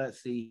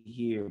 Let's see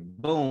here.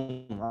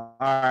 Boom. All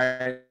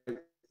right.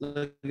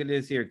 Look at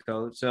this here,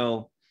 Coach.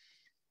 So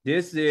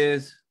this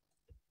is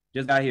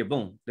just got here.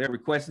 Boom. They're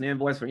requesting an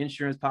invoice for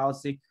insurance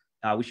policy.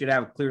 We should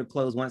have a clear to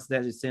close once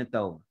that is sent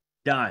over.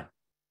 Done.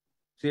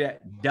 See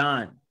that?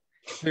 Done.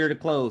 Clear to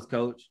close,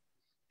 Coach.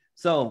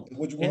 So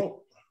what you want?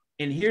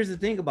 And here's the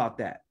thing about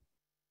that.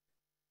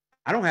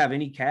 I don't have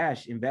any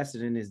cash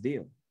invested in this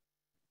deal.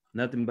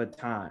 Nothing but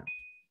time.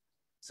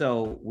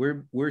 So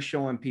we're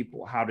showing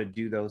people how to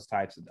do those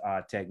types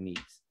of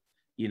techniques,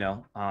 you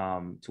know,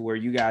 to where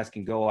you guys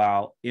can go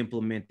out,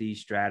 implement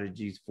these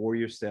strategies for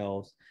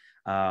yourselves,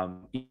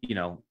 you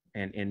know,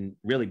 and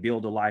really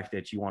build a life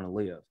that you want to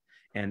live.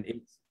 And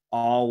it's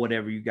all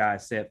whatever you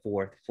guys set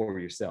forth for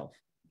yourself.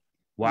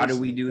 Why do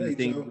we do the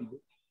thing?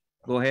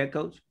 Go ahead,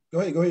 Coach. Go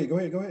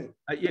ahead.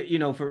 You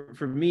know,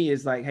 for me,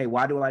 it's like, hey,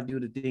 why do I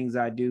do the things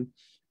I do?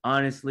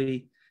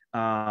 Honestly,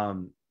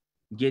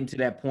 getting to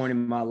that point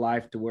in my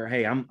life to where,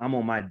 hey, I'm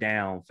on my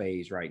down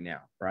phase right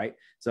now, right?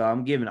 So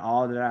I'm giving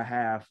all that I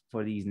have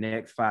for these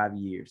next 5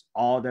 years,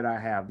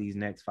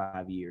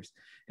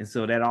 And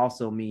so that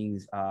also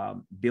means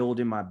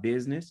building my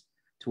business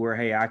to where,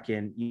 hey, I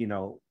can, you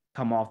know,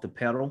 come off the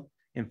pedal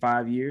in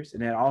 5 years.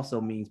 And that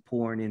also means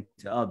pouring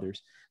into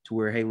others to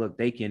where, hey, look,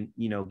 they can,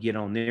 you know, get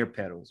on their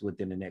pedals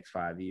within the next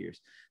 5 years.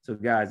 So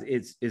guys,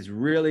 it's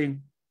really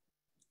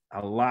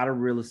a lot of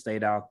real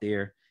estate out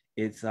there.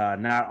 It's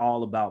not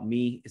all about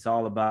me. It's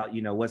all about,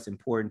 you know, what's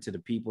important to the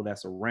people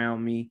that's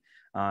around me,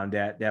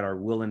 that are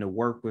willing to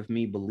work with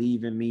me,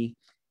 believe in me,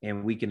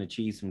 and we can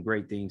achieve some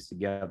great things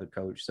together,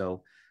 Coach.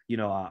 So, you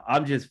know,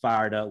 I'm just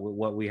fired up with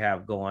what we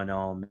have going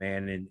on,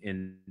 man.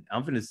 And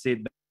I'm going to sit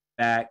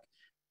back,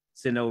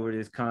 send over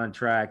this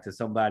contract to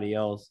somebody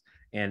else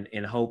and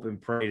hope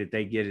and pray that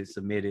they get it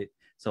submitted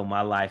so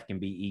my life can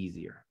be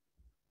easier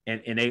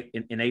and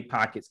they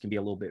pockets can be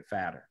a little bit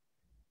fatter.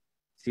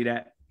 See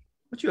that?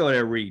 What you over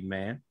there reading,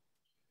 man?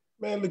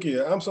 Man, look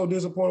here. I'm so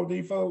disappointed with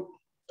these folks.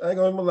 I ain't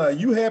gonna lie.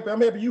 You happy?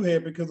 I'm happy you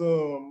happy because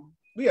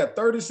we got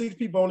 36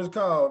 people on this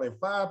call and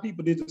 5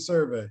 people did the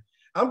survey.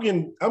 I'm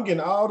getting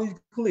all these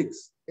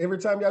clicks every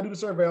time y'all do the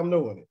survey. I'm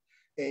knowing it.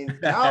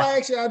 And all I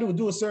actually I do is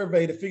do a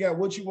survey to figure out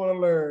what you want to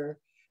learn.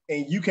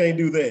 And you can't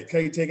do that.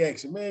 Can't take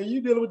action. Man,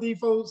 you dealing with these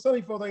folks. Some of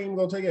these folks ain't even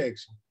gonna take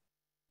action.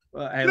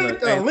 Well, hey,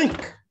 Click a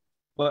link.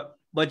 But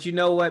But you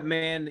know what,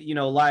 man,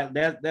 like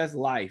that's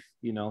life,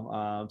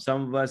 some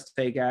of us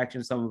take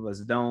action, some of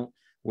us don't.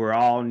 We're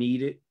all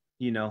needed,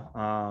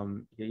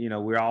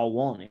 we're all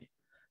wanted.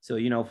 So,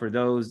 for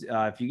those,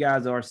 if you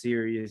guys are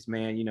serious,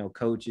 man,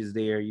 coach is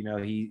there,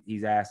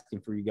 he's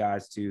asking for you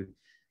guys to,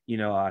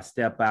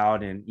 step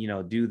out and,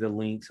 do the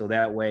link. So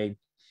that way,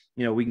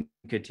 we can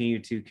continue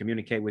to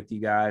communicate with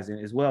you guys, and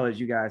as well as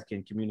you guys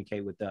can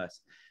communicate with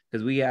us,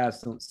 because we have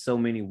so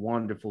many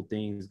wonderful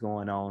things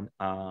going on.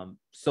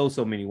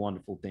 So many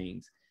wonderful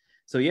things.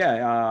 So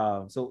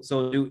yeah,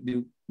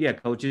 yeah,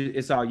 coach,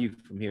 it's all you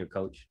from here,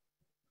 coach.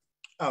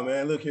 Oh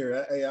man, look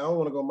here. I don't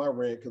want to go my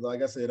rant because,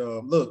 like I said,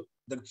 look,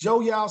 the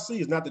Joe y'all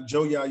see is not the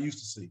Joe y'all used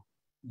to see.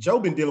 Joe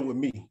been dealing with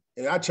me,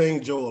 and I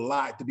changed Joe a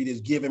lot to be this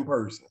giving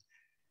person.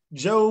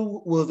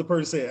 Joe was the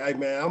person that said, "Hey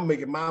man, I'm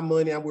making my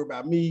money. I'm worried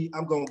about me.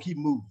 I'm gonna keep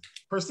moving."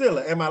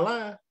 Priscilla, am I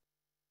lying?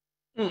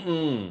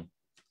 Come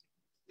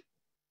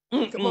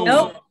on.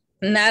 Nope,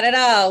 not at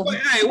all. Wait.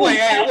 Maybe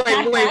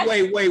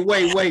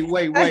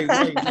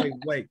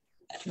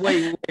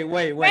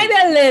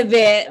a little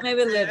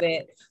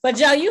bit. But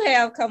Joe, you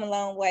have come a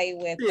long way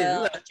with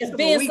just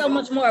being so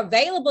much more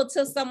available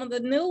to some of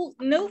the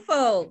new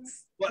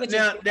folks.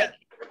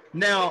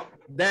 Now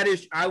that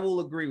is, I will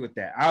agree with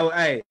that.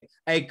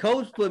 Hey,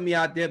 coach put me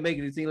out there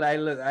making it seem like,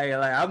 look, like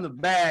I'm the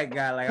bad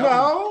guy. Like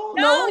no,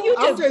 you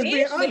I'm just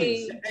being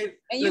honest.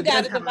 And you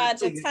got to divide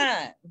your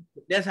time.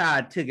 That's how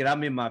I took it.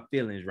 I'm in my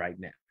feelings right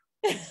now.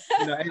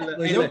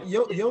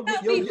 You'll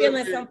be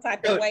feeling some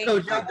type of way.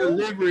 Coach, your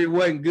delivery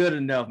wasn't good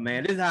enough,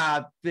 man. This is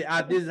how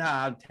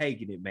I'm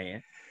taking it,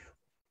 man.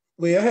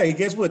 Well, hey,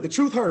 guess what? The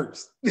truth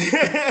hurts.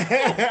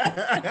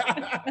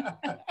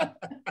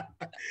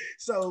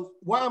 So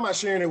why am I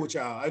sharing it with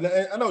y'all? I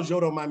know Joe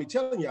don't mind me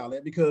telling y'all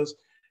that, because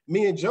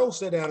me and Joe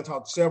sat down and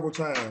talked several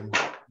times.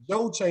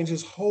 Joe changed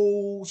his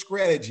whole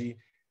strategy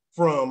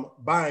from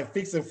buying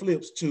fix and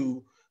flips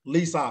to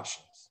lease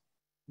options,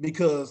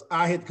 because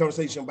I had the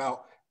conversation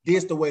about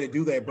this the way to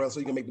do that, bro, so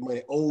you can make the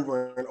money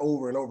over and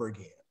over and over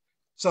again.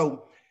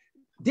 So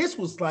this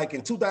was like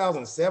in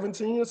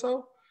 2017 or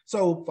so.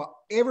 So for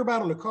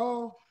everybody on the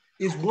call,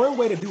 it's one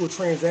way to do a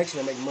transaction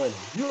and make money.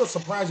 You'll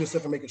surprise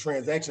yourself and make a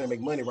transaction and make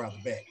money right off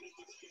the bat.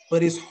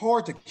 But it's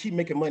hard to keep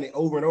making money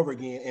over and over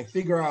again and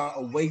figure out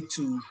a way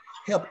to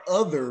help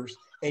others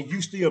and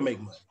you still make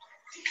money.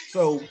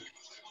 So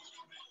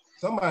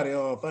somebody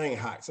thing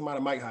hot,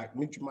 somebody mic hot,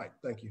 mute your mic,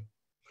 thank you.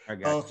 I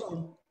got you.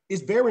 So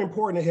it's very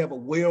important to have a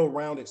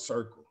well-rounded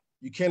circle.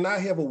 You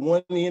cannot have a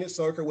one-ended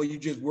circle where you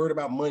just worried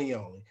about money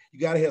only. You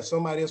got to have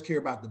somebody else care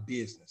about the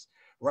business.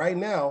 Right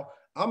now,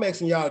 I'm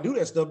asking y'all to do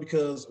that stuff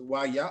because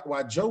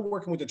while Joe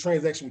working with the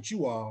transaction with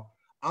you all,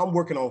 I'm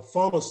working on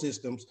funnel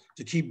systems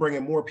to keep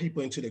bringing more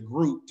people into the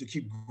group, to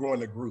keep growing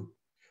the group.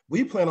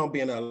 We plan on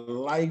being a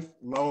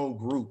lifelong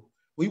group.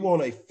 We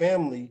want a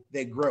family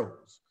that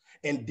grows.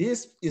 And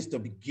this is the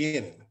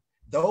beginning.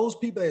 Those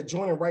people that are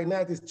joining right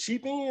now at this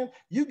cheap end,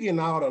 you getting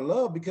all the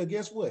love, because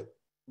guess what?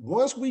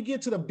 Once we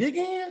get to the big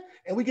end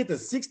and we get to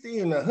 60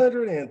 and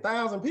 100 and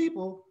 1,000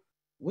 people,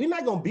 we're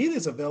not going to be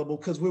this available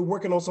because we're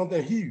working on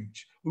something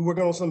huge. We're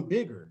working on something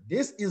bigger.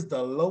 This is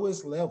the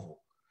lowest level.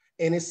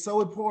 And it's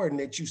so important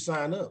that you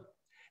sign up.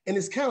 And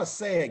it's kind of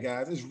sad,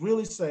 guys. It's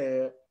really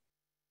sad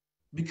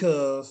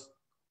because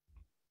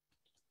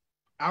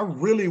I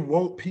really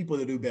want people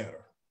to do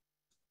better.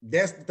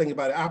 That's the thing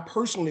about it. I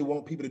personally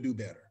want people to do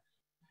better.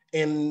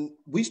 And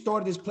we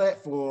started this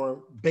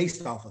platform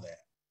based off of that.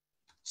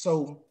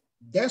 So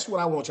that's what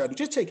I want y'all to do.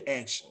 Just take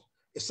action.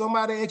 If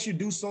somebody asks you to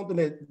do something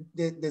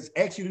that's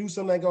asks you to do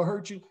something that's gonna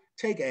hurt you,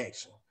 take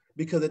action.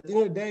 Because at the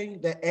end of the day,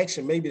 that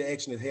action may be the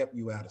action that helped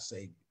you out to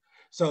save you.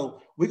 So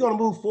we're gonna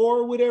move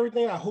forward with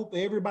everything. I hope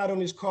everybody on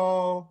this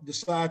call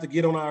decides to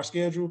get on our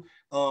schedule.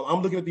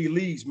 I'm looking at these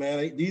leads,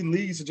 man. These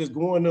leads are just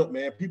going up,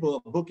 man. People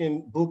are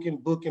booking.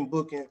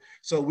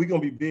 So we're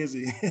gonna be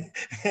busy.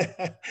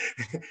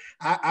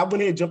 I went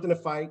ahead and jumped in the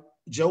fight.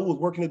 Joe was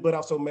working his butt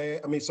out so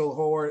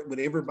hard with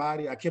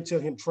everybody. I kept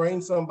telling him,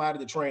 train somebody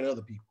to train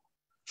other people.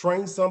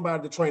 Train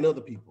somebody to train other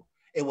people.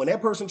 And when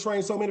that person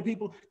trains so many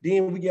people,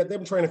 then we get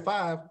them training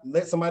 5,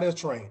 let somebody else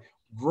train.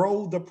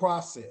 Grow the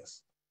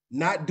process,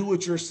 not do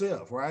it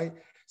yourself, right?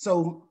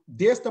 So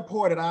that's the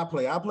part that I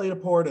play. I play the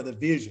part of the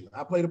vision.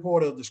 I play the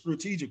part of the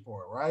strategic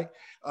part, right?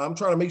 I'm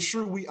trying to make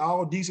sure we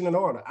all decent in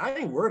order. I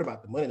ain't worried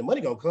about the money. The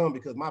money gonna come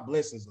because my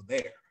blessings are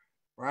there,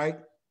 right?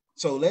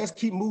 So let's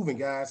keep moving,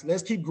 guys.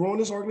 Let's keep growing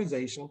this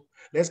organization.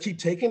 Let's keep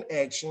taking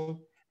action.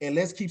 And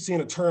let's keep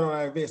seeing a turn on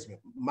our investment.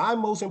 My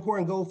most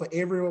important goal for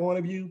every one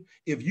of you,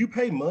 if you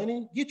pay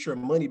money, get your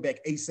money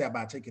back ASAP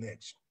by taking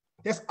action.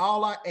 That's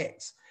all I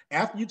ask.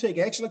 After you take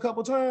action a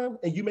couple of times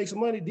and you make some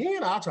money,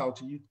 then I'll talk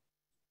to you.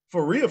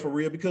 For real,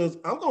 because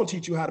I'm going to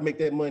teach you how to make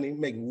that money,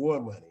 make more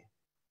money.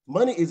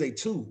 Money is a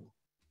tool.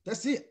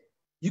 That's it.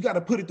 You got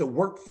to put it to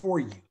work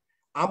for you.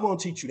 I'm going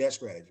to teach you that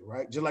strategy,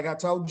 right? Just like I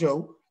told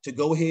Joe to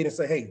go ahead and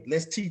say, hey,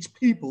 let's teach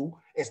people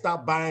and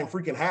stop buying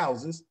freaking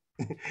houses.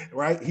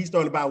 Right? He's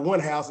starting to buy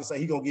one house and say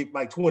he's gonna get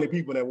like 20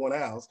 people in that one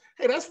house.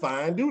 Hey, that's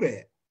fine. Do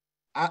that.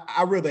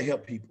 I rather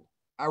help people.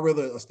 I'd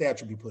rather a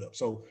statue be put up.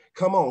 So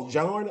come on,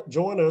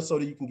 join us so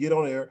that you can get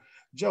on there.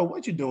 Joe,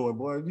 what you doing,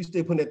 boy? You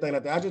still putting that thing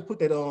out there? I just put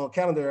that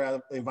calendar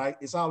out invite.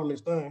 It's all on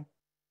this thing.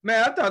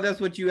 Man, I thought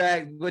that's what you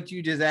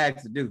just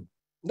asked to do.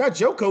 Not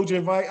your coach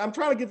invite. I'm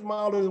trying to get them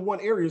all in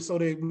one area so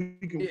that we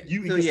can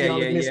see all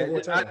this at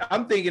one time.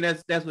 I'm thinking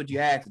that's what you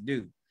asked to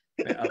do.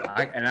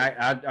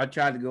 I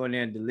tried to go in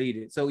there and delete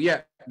it. So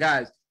yeah,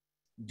 guys,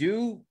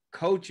 do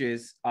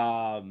coaches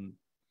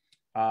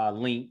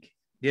link,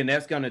 then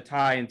that's going to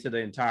tie into the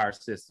entire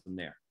system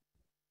there.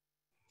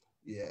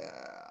 Yeah.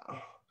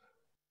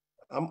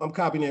 I'm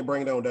copying and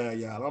bringing it on down,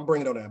 y'all. I'm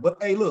bringing it on down.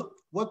 But hey, look,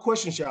 what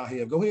questions y'all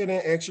have? Go ahead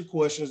and ask your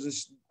questions.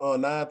 It's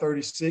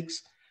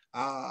 9:36.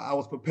 I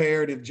was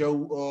prepared if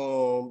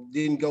Joe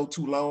didn't go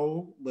too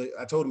long, but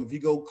I told him if you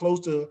go close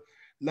to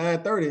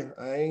 9:30,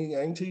 I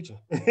ain't teaching.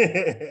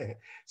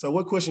 So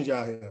what questions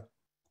y'all have?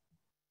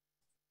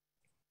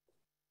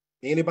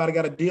 Anybody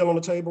got a deal on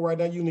the table right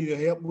now you need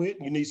help with?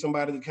 You need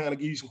somebody to kind of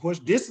give you some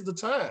questions? This is the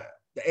time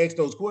to ask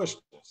those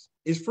questions.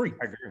 It's free.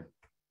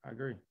 I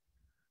agree.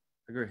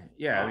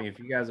 Yeah, I mean, if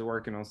you guys are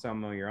working on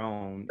something on your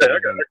own. Hey, I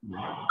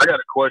got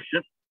a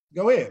question.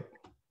 Go ahead.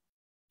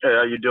 Hey,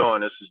 how you doing?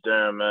 This is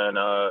Darren, man.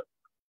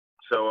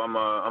 So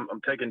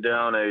I'm taking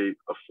down a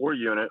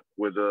 4-unit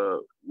with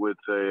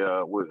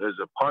as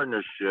a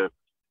partnership,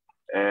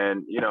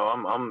 and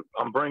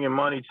I'm bringing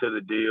money to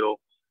the deal,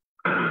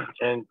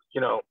 and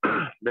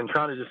been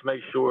trying to just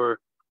make sure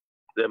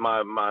that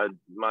my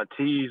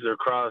T's are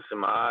crossed and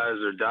my I's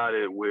are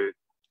dotted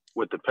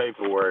with the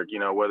paperwork.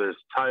 Whether it's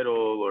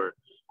title or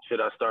should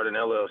I start an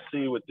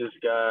LLC with this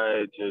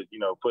guy to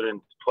put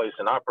in place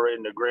an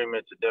operating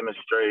agreement to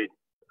demonstrate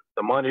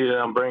the money that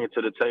I'm bringing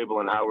to the table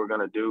and how we're going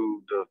to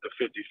do the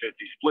 50-50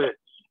 split.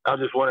 I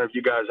was just wondering if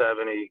you guys have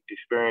any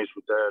experience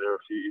with that, or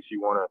if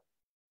you want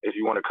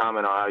to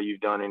comment on how you've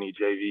done any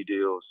JV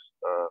deals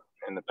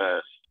in the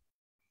past.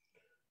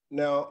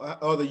 Now,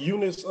 are the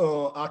units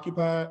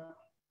occupied?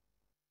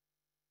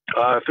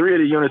 3 of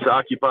the units are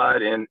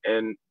occupied, and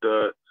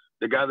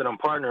the guy that I'm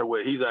partnered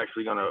with, he's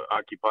actually going to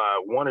occupy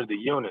one of the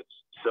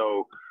units.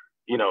 So,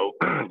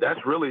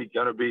 that's really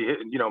going to be,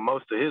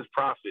 most of his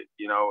profit,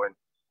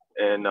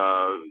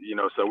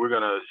 so we're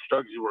going to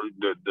structure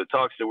the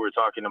talks that we're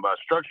talking about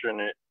structuring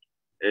it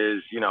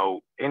is,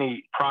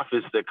 any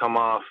profits that come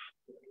off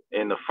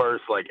in the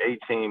first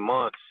 18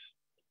 months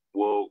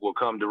will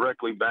come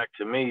directly back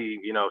to me,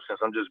 since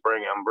I'm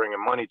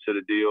bringing money to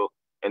the deal.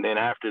 And then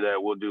after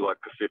that, we'll do a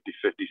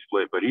 50-50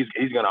 split, but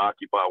he's going to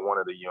occupy one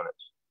of the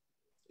units.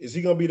 Is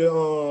he going to be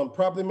the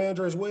property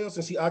manager as well,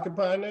 since he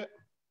occupying that?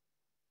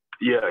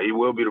 Yeah, he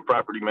will be the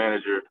property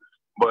manager.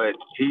 But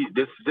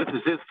this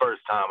is his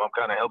first time. I'm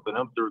kind of helping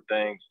him through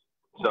things,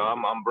 so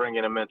I'm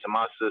bringing him into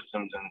my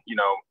systems, and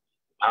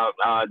how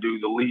I do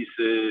the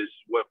leases,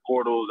 what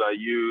portals I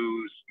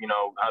use,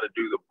 how to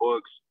do the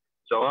books.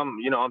 So I'm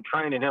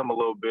training him a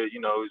little bit.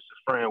 He's a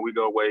friend. We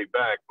go way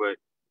back, but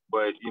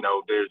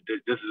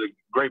this is a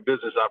great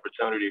business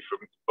opportunity for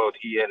both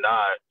he and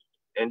I.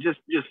 And just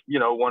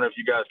wonder if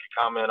you guys could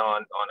comment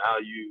on how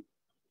you.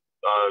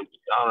 I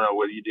don't know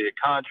whether you did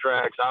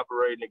contracts,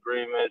 operating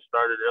agreements,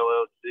 started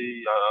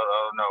LLC.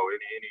 I don't know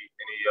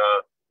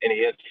any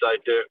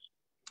insight there.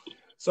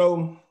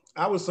 So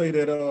I would say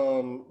that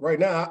right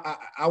now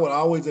I would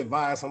always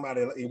advise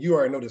somebody, and you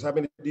already know this. How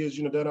many deals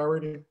you done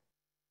already?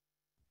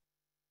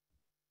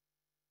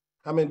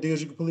 How many deals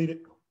you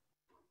completed?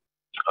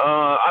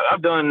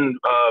 I've done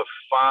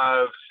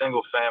 5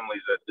 single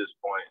families at this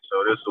point.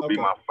 So this will be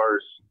my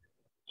first,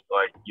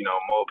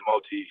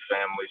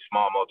 multi-family,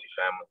 small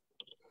multi-family.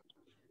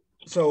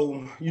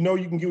 So you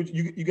can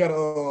you got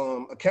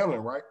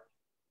accountant, right?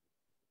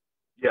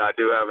 Yeah, I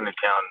do have an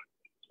accountant.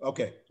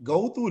 Okay,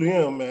 go through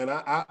them, man.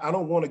 I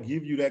don't want to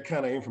give you that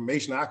kind of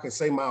information. I can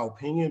say my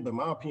opinion, but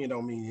my opinion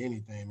don't mean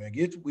anything, man.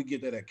 We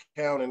get that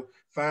accountant,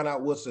 find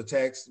out what's the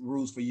tax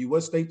rules for you.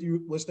 What state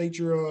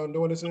you're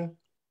doing this in?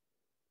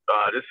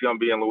 This is gonna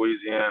be in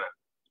Louisiana.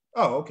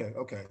 Oh, okay.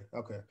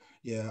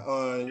 Yeah.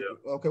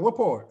 Okay, what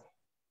part?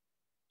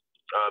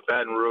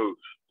 Baton Rouge.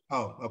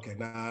 Oh, okay.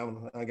 Nah,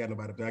 I got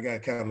nobody there. I got a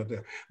accountant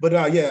there. But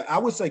yeah, I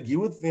would say get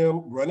with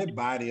them, run it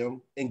by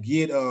them, and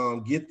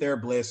get their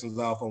blessings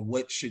off on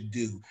what should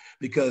do.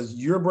 Because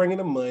you're bringing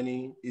the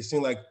money. It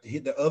seems like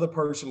the other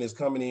person is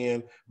coming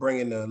in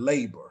bringing the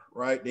labor,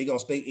 right? They're gonna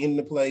stay in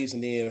the place,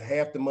 and then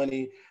half the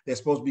money that's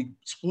supposed to be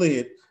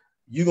split,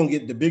 you're gonna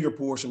get the bigger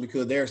portion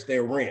because there's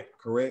their rent,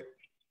 correct?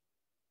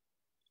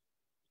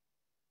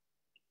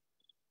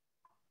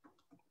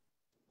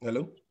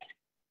 Hello?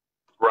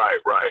 Right.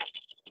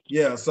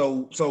 Yeah,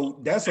 so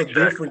that's a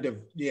different.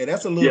 Yeah,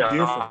 that's a little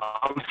different.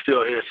 I'm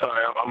still here.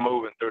 Sorry, I'm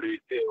moving through these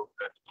deals.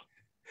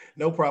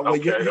 No problem.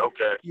 Okay.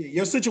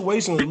 Your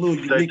situation is a little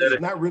unique. It's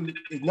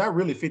not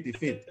really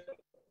 50-50.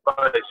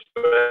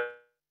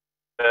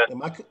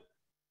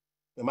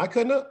 Am I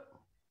cutting up?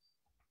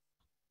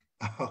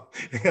 Oh,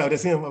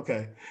 that's him.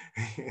 Okay.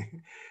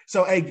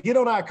 So, hey, get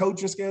on our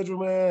coaching schedule,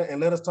 man, and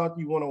let us talk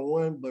to you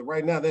one-on-one. But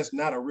right now, that's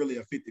not really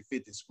a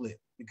 50-50 split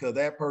because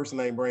that person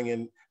ain't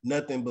bringing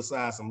nothing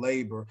besides some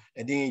labor,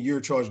 and then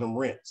you're charging them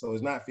rent. So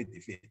it's not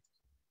 50-50.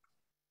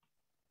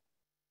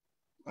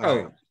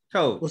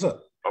 Coach, what's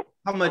up?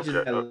 How much is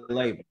that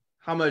labor?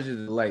 How much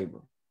is the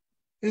labor?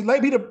 It may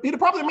be the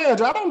property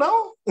manager. I don't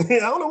know. I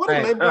don't know what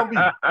the labor gonna be.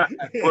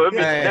 Well, it'd be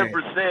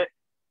 10%.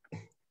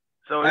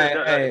 So,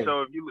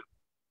 so if you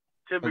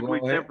typically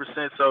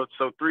 10%, so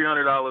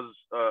 $300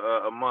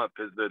 a month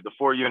is the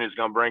 4 units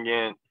gonna bring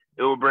in.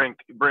 It will bring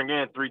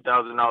in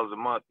 $3,000 a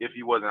month if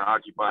he wasn't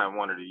occupying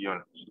one of the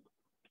units.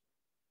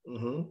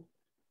 Mm-hmm.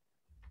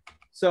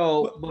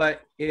 So,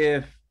 but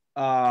if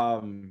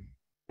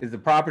is the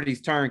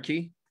property's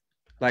turnkey,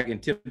 like in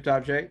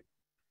tip-top shape?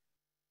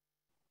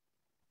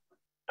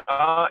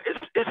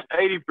 It's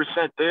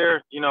 80%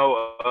 there. You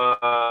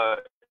know,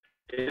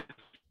 it's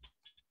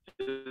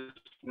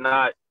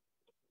not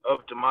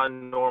up to my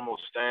normal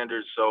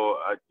standards. So,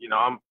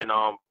 I'm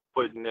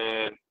putting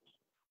in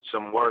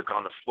some work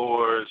on the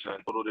floors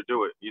and able to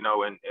do it. You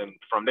know, and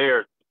from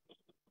there,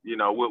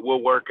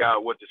 we'll work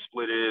out what the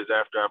split is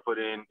after I put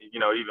in,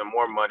 even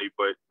more money.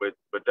 But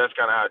that's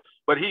kind of how.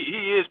 But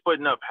he is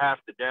putting up half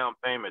the down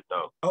payment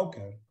though.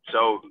 Okay.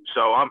 So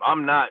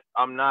I'm not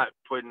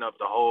putting up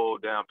the whole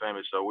down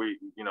payment. So we're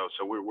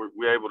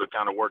able to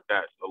kind of work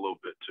that a little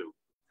bit too.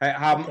 Hey,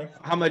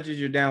 how much is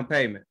your down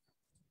payment?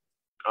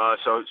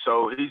 So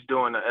he's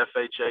doing the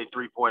FHA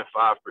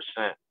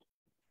 3.5%.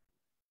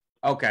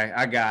 Okay,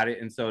 I got it.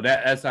 And so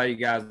that's how you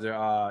guys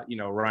are,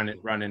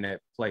 running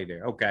that play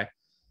there. Okay.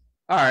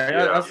 All right.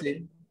 Yeah.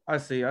 I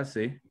see.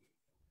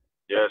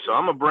 Yeah. So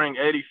I'm gonna bring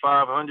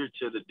 8,500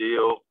 to the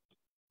deal,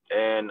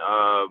 and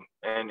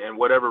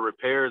whatever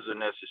repairs are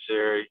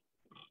necessary,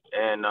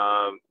 and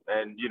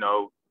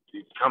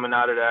coming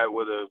out of that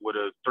with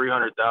a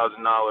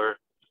 $300,000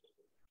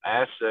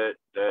 asset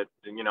that's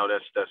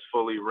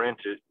fully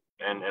rented,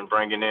 and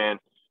bringing in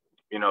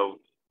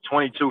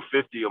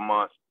 $2,250 a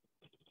month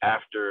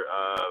after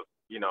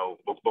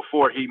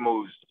before he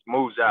moves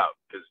out,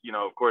 because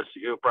of course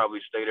he'll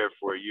probably stay there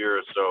for a year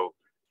or so,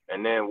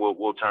 and then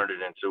we'll turn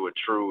it into a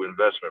true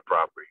investment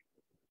property.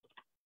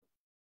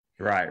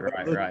 Right.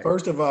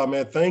 First of all,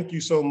 man, thank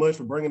you so much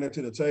for bringing it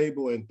to the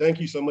table, and thank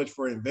you so much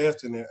for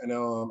investing and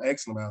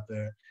asking about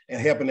that and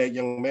helping that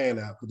young man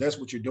out, because that's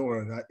what you're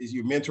doing. Is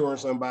you're mentoring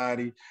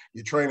somebody,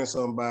 you're training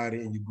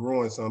somebody, and you're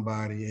growing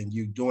somebody, and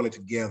you're doing it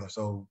together.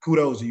 So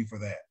kudos to you for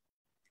that.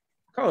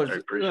 Coach,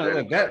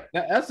 look,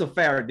 that's a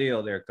fair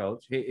deal there,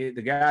 Coach. The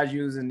guy's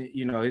using,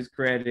 his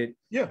credit,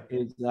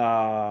 his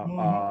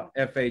FHA,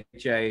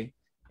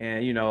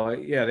 and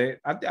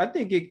I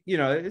think it,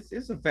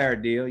 it's a fair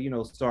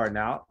deal. Starting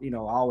out,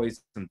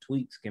 always some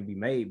tweaks can be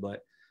made,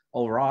 but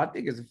overall, I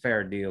think it's a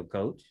fair deal,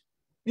 Coach.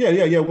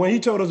 Yeah. When he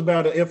told us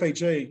about the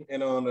FHA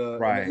and on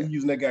right,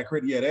 using that guy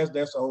credit,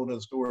 that's a whole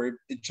other story.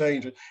 It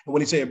changed. And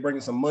when he said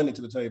bringing some money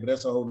to the table,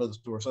 that's a whole other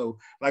story. So,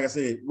 like I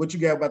said, what you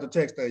got about the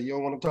text thing? You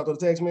don't want to talk to the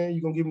text man?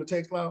 You gonna give him the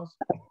text clause?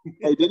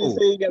 Hey, did he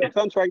say he got a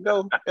contract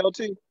though,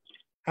 LT?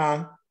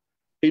 Huh?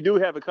 He do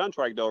have a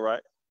contract though,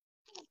 right?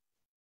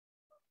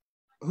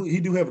 He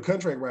do have a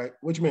contract, right?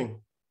 What you mean?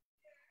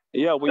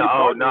 Yeah, when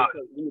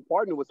you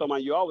partner with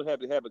somebody, you always have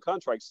to have a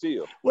contract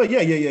still. Well, yeah.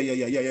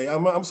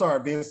 I'm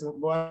sorry, Vincent.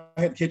 Boy, I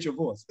had to catch your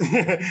voice.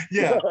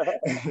 Yeah.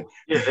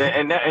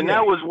 And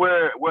that was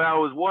where I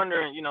was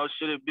wondering,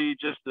 should it be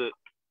just a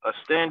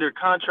standard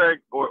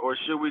contract, or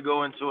should we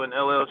go into an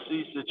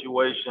LLC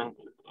situation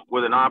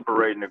with an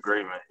operating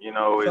agreement?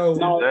 No,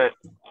 LLC.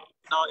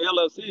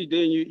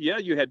 Then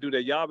you had to do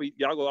that. Y'all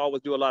go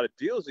always do a lot of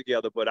deals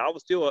together, but I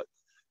would still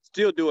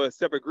do a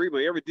separate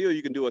agreement. Every deal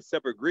you can do a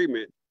separate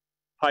agreement.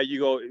 How you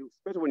go,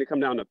 especially when it come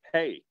down to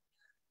pay,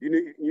 you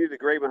need to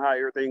agreement how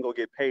everything gonna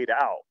get paid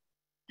out.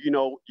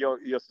 Your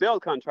sales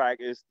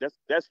contract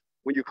that's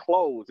when you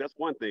close. That's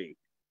one thing,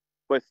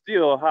 but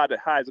still, how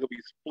it's gonna be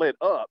split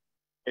up,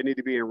 it need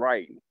to be in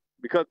writing,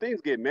 because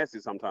things get messy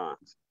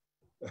sometimes.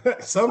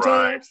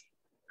 Sometimes.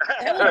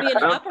 That would be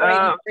an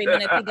operating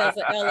agreement if he does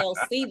an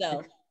LLC,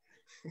 though.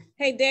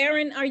 Hey,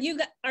 Darren,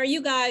 are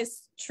you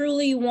guys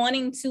truly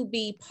wanting to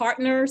be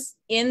partners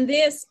in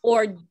this,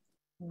 or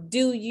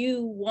do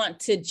you want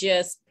to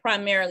just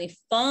primarily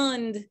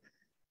fund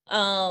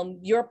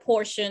your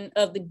portion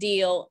of the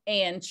deal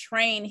and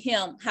train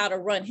him how to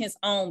run his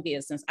own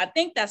business? I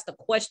think that's the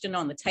question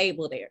on the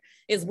table there,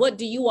 is what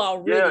do you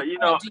all really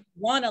want? Do you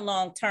want a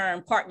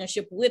long-term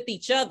partnership with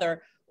each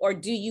other, or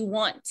do you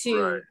want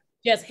to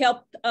just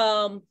help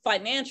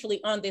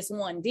financially on this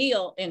one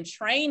deal and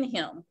train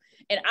him?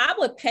 And I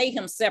would pay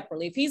him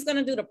separately. If he's going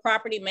to do the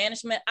property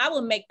management, I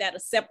would make that a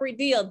separate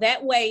deal.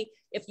 That way,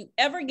 if you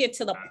ever get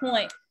to the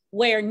point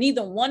where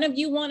neither one of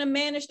you want to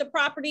manage the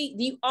property,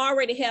 you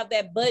already have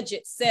that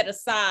budget set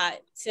aside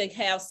to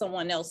have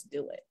someone else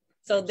do it.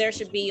 So there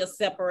should be a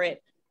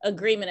separate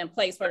agreement in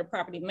place for the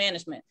property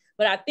management.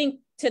 But I think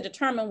to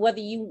determine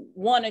whether you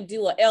want to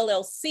do a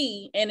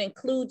LLC and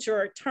include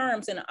your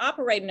terms in an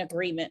operating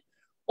agreement,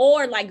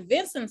 Or like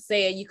Vincent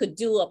said, you could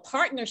do a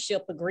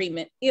partnership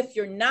agreement if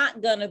you're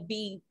not gonna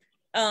be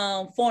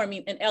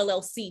forming an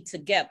LLC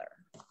together.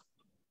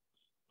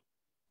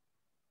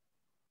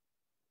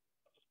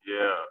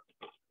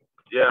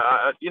 Yeah,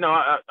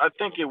 I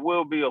think it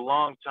will be a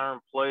long-term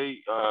play.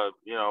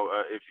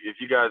 If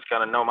you guys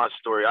kind of know my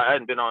story, I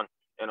hadn't been on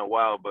in a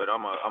while, but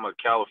I'm a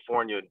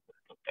Californian,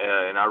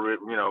 and I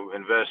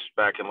invest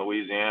back in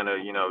Louisiana.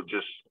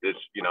 It's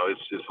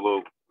a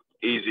little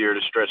easier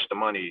to stretch the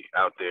money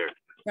out there.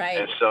 Right.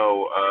 And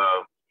so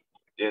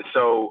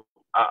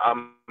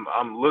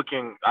I'm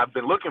looking. I've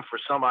been looking for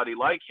somebody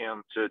like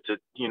him to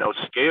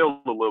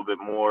scale a little bit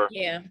more.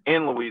 Yeah.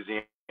 In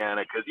Louisiana,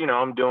 because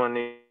I'm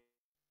doing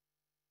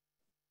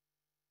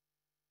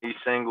these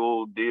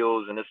single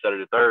deals and this, that, or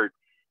the third.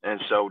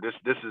 And so this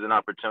is an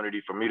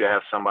opportunity for me to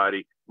have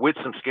somebody with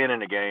some skin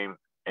in the game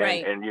and,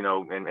 right.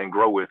 and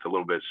grow with a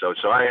little bit. So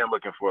I am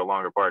looking for a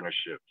longer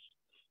partnership.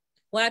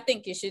 Well, I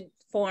think you should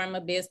form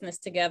a business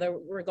together,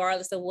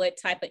 regardless of what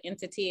type of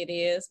entity it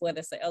is, whether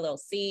it's an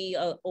LLC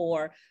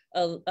or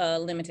a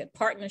limited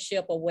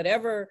partnership or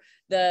whatever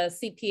the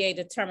CPA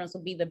determines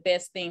will be the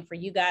best thing for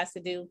you guys to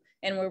do.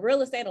 And with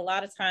real estate, a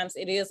lot of times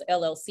it is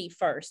LLC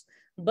first.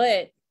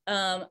 But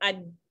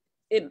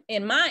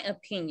in my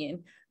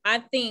opinion, I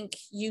think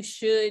you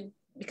should,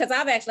 because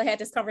I've actually had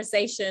this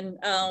conversation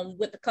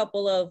with a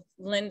couple of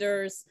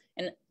lenders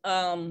and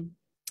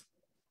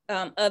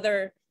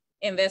other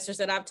investors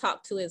that I've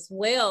talked to as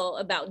well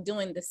about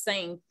doing the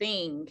same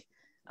thing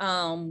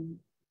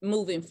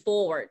moving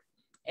forward.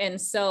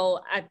 And so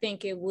I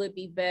think it would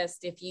be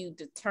best if you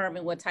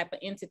determine what type of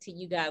entity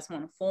you guys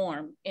want to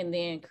form and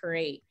then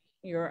create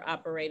your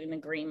operating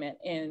agreement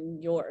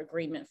and your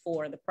agreement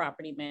for the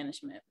property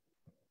management.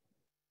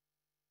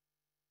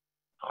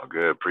 Oh,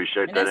 good.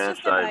 Appreciate that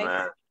insight,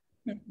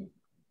 man.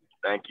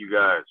 Thank you,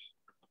 guys.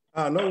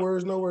 No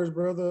worries,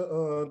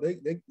 brother.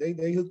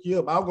 They hook you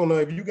up. I don't know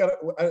if you got.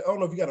 I don't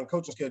know if you got a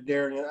coaching skill,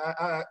 Darian.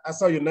 I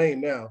saw your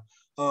name now.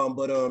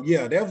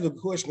 Yeah, that was the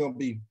question gonna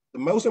be. The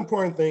most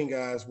important thing,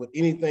 guys, with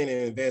anything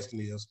in investing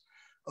is,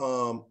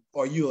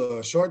 are you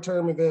a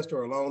short-term investor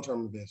or a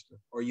long-term investor?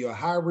 Are you a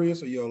high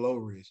risk or you're a low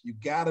risk? You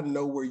got to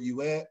know where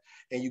you at,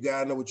 and you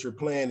got to know what your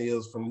plan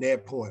is from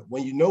that point.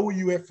 When you know where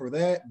you at for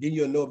that, then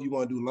you'll know if you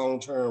want to do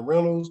long-term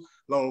rentals,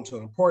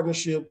 long-term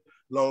partnership,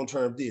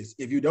 long-term this.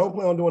 If you don't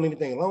plan on doing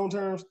anything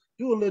long-terms,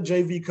 do a little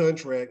JV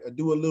contract or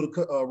do a little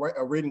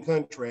a written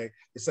contract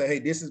and say, hey,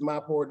 this is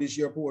my part, this is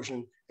your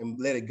portion, and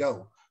let it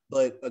go.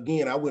 But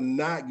again, I would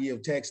not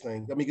give tax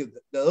things. I mean,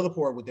 the other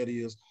part with that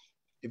is,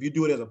 if you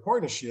do it as a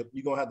partnership,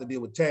 you're going to have to deal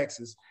with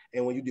taxes.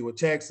 And when you deal with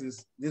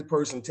taxes, this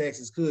person's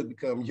taxes could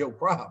become your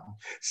problem.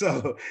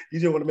 So you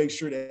just want to make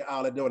sure that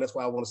all they're doing, that's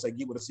why I want to say,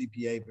 get with a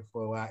CPA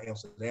before I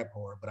answer that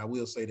part. But I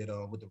will say that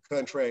with the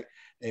contract,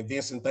 and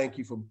Vincent, thank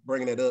you for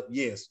bringing that up.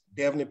 Yes,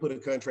 definitely put a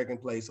contract in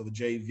place of a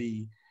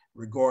JV,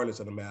 regardless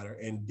of the matter.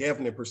 And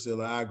definitely,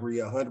 Priscilla, I agree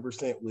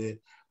 100% with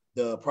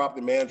the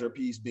property manager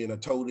piece being a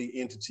totally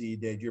entity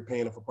that you're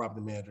paying for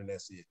property manager, and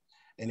that's it.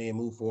 And then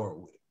move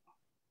forward with it.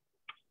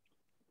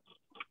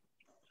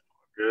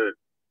 Good.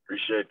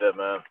 Appreciate that,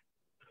 man.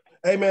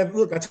 Hey, man,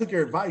 look, I took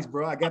your advice,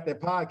 bro. I got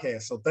that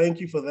podcast. So thank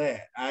you for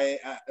that.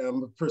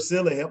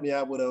 Priscilla helped me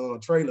out with a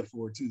trailer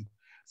for it too.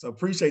 So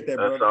appreciate that,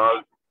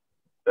 bro.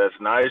 That's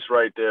nice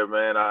right there,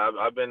 man.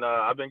 I've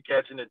been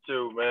catching it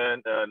too,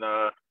 man. And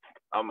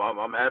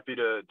I'm happy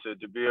to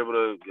be able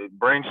to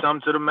bring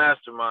something to the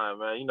mastermind,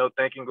 man.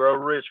 Think and Grow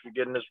Rich. We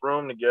get in this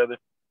room together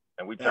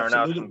and we turn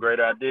out some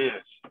great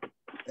ideas.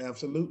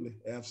 Absolutely.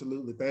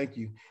 Thank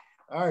you.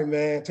 All right,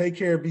 man. Take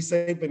care. Be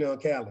safe in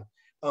Cali.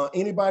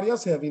 Anybody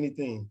else have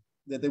anything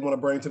that they want to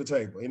bring to the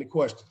table? Any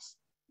questions?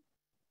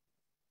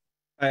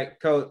 Hey,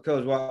 Coach,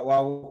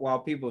 while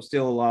people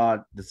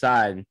still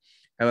deciding,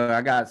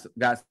 I got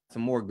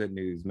some more good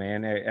news,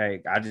 man.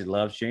 Hey, I just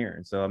love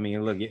sharing. So, I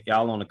mean, look,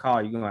 y'all on the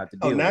call, you're going to have to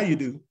deal with it. Now you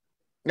do.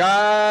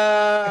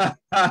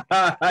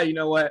 You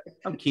know what?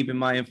 I'm keeping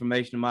my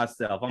information to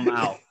myself. I'm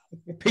out.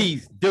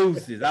 Peace,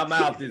 deuces. I'm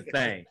out this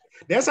thing.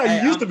 That's how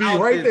you used to be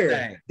right there.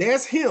 Thing.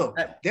 That's him.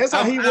 That's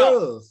how he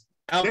was.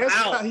 That's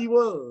how he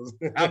was.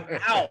 I'm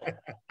out.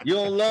 You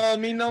don't love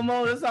me no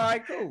more? That's all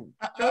right, cool.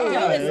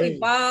 It's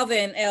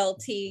evolving,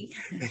 LT.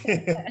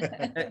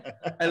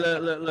 Hey,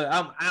 look,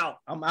 I'm out.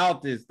 I'm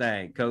out this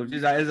thing, Coach.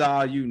 It's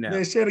all you now.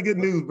 Man, share the good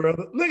news,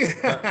 brother. Look.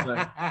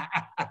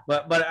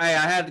 but hey,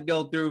 I had to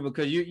go through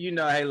because you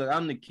know, hey, look,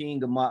 I'm the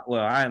king of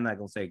I am not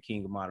gonna say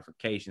king of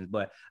modifications,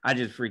 but I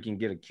just freaking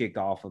get a kick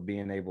off of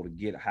being able to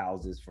get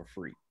houses for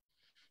free.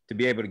 To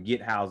be able to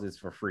get houses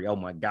for free. Oh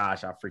my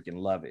gosh, I freaking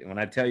love it. When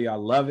I tell you I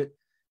love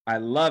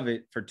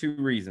it for two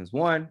reasons.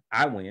 One,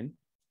 I win.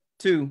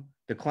 Two,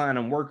 the client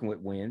I'm working with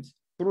wins.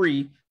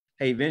 Three,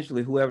 hey,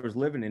 eventually whoever's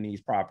living in these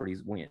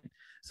properties win.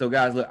 So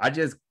guys, look, I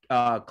just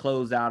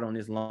closed out on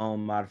this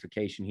loan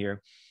modification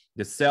here.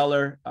 The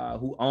seller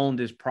who owned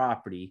this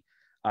property,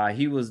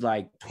 he was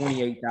like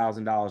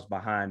 $28,000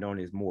 behind on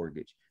his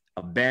mortgage,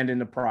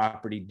 abandoned the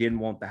property, didn't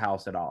want the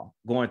house at all,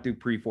 going through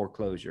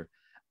pre-foreclosure.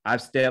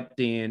 I've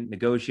stepped in,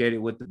 negotiated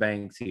with the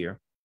banks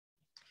here,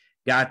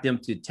 got them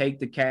to take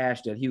the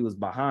cash that he was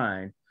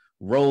behind,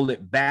 roll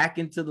it back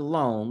into the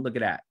loan. Look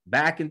at that,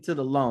 back into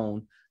the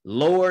loan,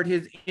 lowered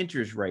his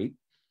interest rate.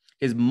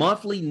 His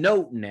monthly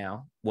note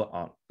now,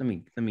 well, let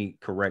me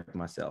correct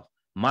myself.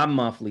 My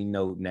monthly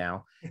note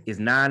now is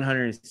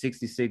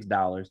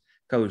 $966.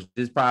 Coach,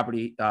 this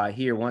property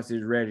here, once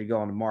it's ready to go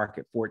on the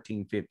market,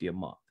 $1,450 a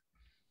month.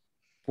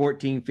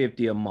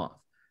 $1,450 a month.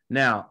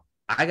 Now,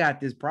 I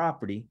got this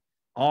property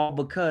all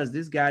because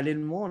this guy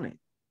didn't want it.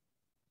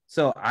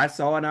 So I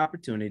saw an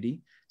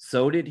opportunity.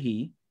 So did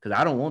he, because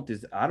I don't want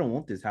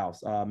this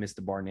house,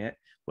 Mr. Barnett.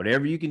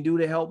 Whatever you can do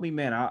to help me,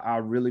 man,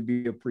 I'll really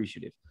be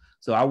appreciative.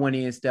 So I went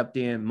in, stepped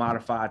in,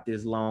 modified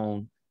this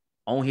loan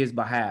on his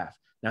behalf.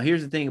 Now,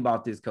 here's the thing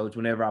about this, Coach.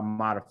 Whenever I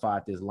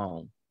modified this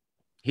loan,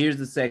 here's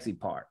the sexy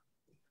part.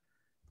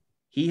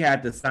 He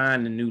had to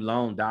sign the new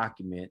loan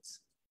documents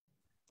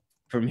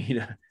for me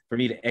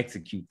to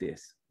execute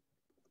this.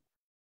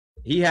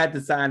 He had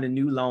to sign the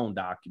new loan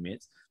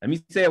documents. Let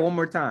me say it one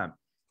more time.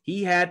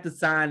 He had to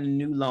sign the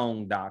new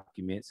loan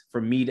documents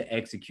for me to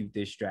execute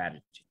this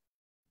strategy.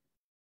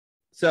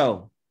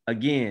 So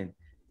again,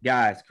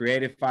 guys,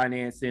 creative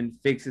financing,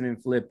 fixing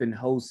and flipping,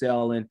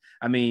 wholesaling.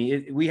 I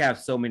mean, we have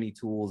so many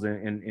tools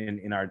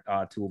in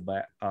our tool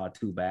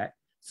bag.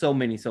 So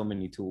many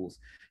tools.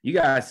 You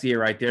guys see it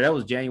right there. That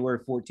was January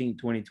 14,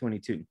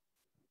 2022,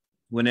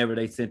 whenever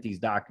they sent these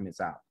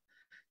documents out.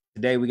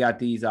 Today, we got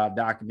these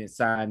documents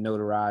signed,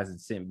 notarized, and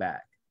sent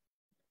back.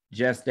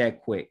 Just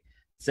that quick.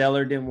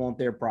 Seller didn't want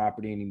their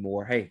property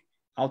anymore. Hey,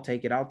 I'll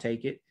take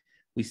it.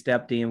 We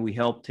stepped in, we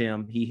helped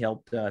him, he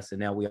helped us, and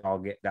now we all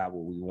got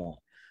what we want.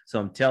 So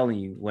I'm telling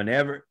you,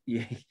 whenever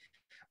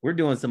we're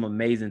doing some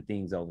amazing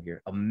things over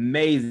here,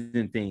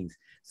 amazing things.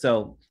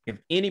 So if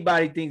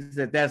anybody thinks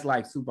that that's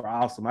like super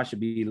awesome, I should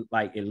be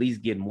like at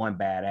least getting one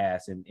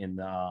badass in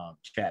the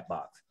chat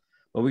box.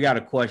 But we got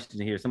a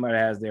question here. Somebody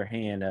has their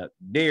hand up.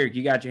 Derek,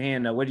 you got your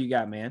hand up. What do you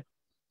got, man?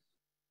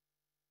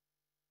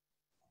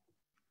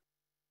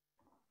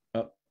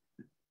 Oh.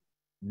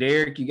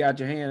 Derek, you got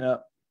your hand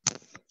up.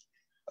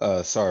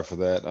 Sorry for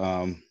that.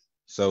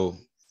 So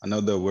I know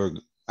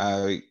that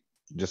I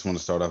just want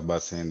to start off by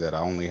saying that I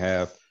only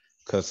have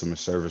customer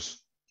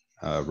service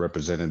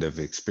representative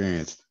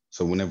experience.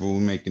 So whenever we're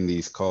making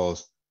these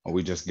calls, are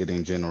we just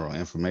getting general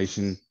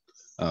information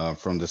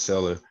from the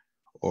seller,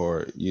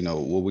 or,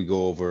 will we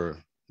go over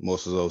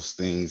most of those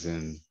things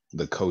in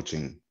the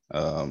coaching?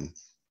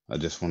 I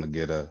just want to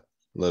get a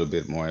little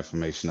bit more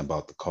information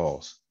about the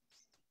calls.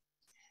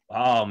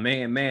 Oh,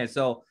 man.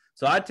 So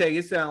I take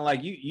it sound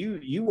like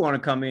you want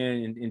to come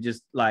in and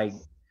just like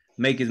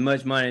make as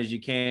much money as you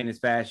can, as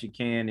fast as you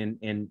can,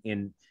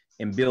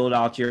 and build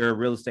out your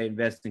real estate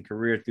investing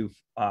career through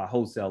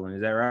wholesaling.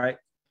 Is that right?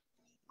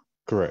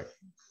 Correct.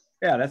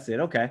 Yeah, that's it.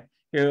 Okay.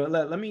 Here,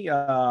 let me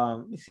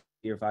see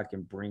here if I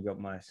can bring up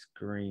my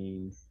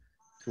screen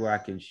to where I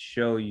can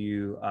show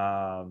you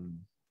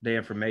the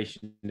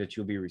information that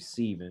you'll be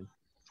receiving.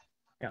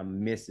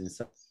 I'm missing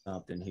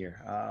something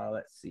here.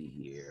 Let's see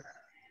here.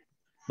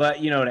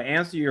 But, to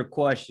answer your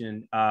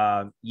question,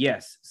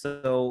 yes.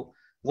 So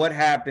what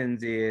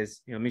happens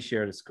is, let me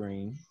share the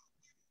screen.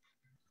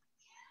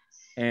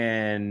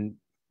 And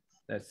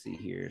let's see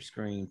here,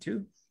 screen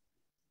 2.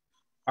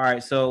 All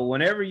right, so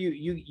whenever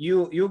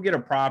you'll get a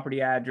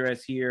property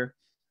address here,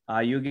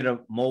 you'll get a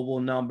mobile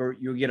number,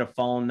 you'll get a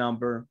phone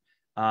number,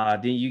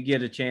 then you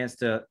get a chance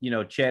to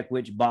check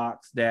which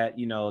box that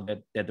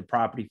that the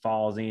property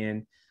falls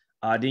in.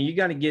 Then you're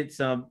gonna get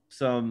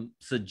some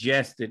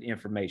suggested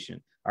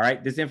information. All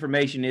right, this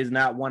information is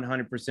not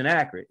 100%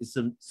 accurate. It's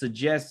some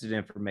suggested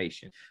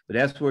information, but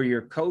that's where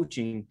your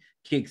coaching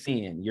kicks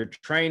in, your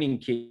training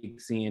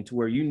kicks in to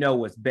where you know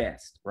what's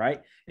best,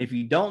 right? If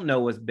you don't know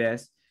what's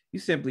best, you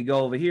simply go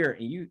over here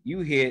and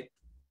you hit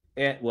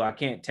at, well, I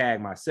can't tag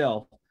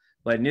myself,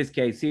 but in this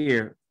case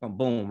here,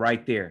 boom,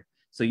 right there.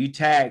 So you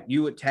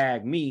would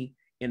tag me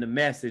in the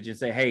message and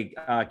say, hey,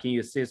 can you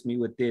assist me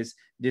with this?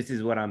 This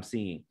is what I'm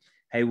seeing.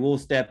 Hey, we'll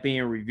step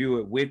in and review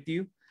it with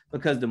you.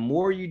 Because the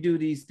more you do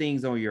these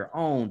things on your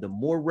own, the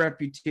more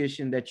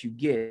repetition that you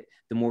get,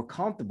 the more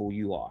comfortable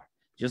you are.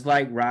 Just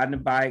like riding a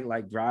bike,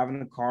 like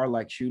driving a car,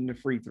 like shooting a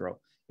free throw.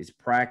 It's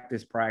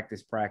practice,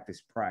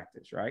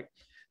 right?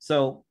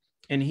 So,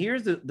 and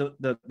here's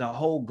the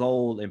whole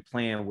goal and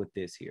plan with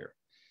this here.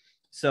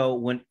 So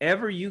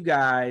whenever you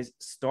guys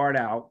start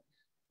out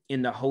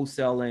in the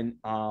wholesaling,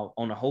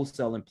 on a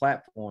wholesaling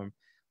platform,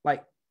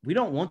 like, we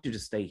don't want you to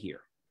stay here.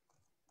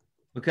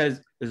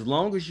 Because as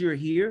long as you're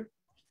here,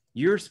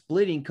 you're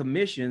splitting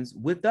commissions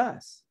with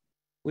us,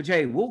 which,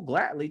 hey, we'll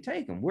gladly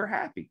take them. We're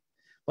happy.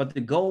 But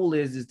the goal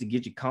is to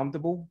get you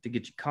comfortable, to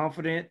get you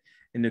confident,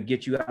 and to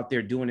get you out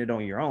there doing it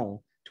on your own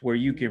to where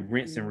you can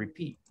rinse and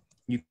repeat.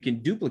 You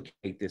can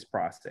duplicate this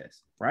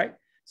process, right?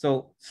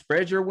 So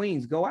spread your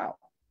wings, go out.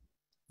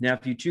 Now,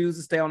 if you choose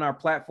to stay on our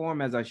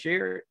platform, as I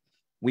shared,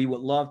 we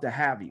would love to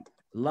have you.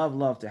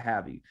 Love to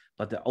have you.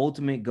 But the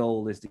ultimate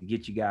goal is to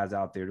get you guys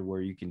out there to where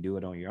you can do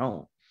it on your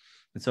own.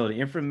 And so the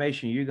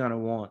information you're going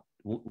to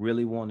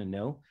really want to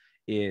know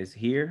is,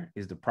 here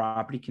is the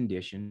property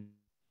condition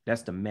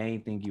That's the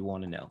main thing you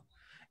want to know.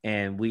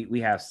 And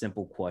we have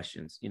simple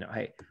questions.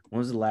 Hey, when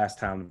was the last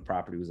time the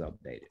property was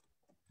updated?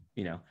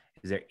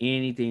 Is there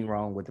anything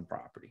wrong with the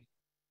property?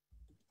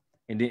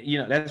 And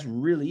then, that's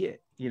really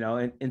it.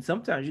 And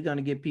sometimes you're going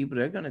to get people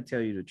that are going to tell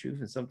you the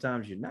truth, and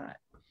sometimes you're not.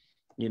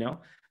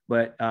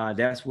 But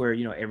that's where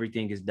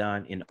everything is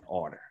done in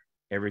order.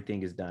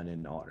 Everything is done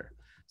in order.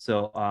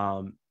 So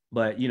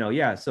but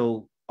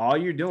so all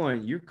you're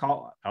doing,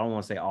 I don't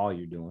want to say all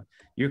you're doing,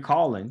 you're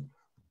calling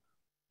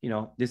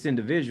this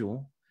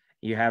individual,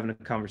 you're having a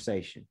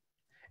conversation.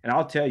 And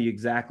I'll tell you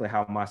exactly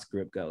how my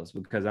script goes,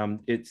 because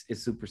it's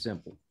super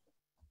simple.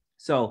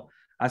 So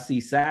I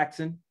see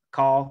Saxon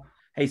call.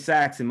 Hey,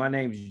 Saxon, my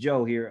name's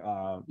Joe here.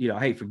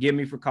 Hey, forgive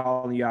me for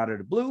calling you out of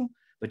the blue,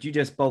 but you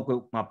just spoke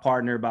with my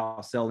partner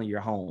about selling your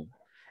home.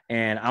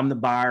 And I'm the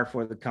buyer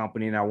for the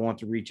company, and I want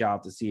to reach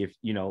out to see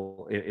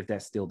if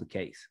that's still the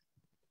case.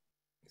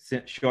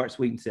 Short,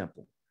 sweet, and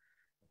simple.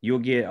 You'll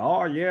get,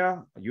 oh yeah,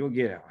 you'll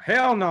get,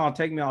 hell no,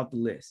 take me off the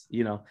list.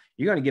 You're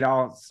going to get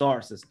all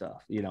sorts of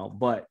stuff,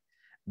 but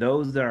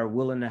those that are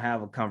willing to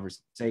have a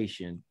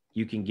conversation,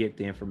 you can get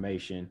the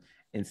information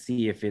and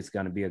see if it's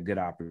going to be a good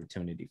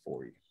opportunity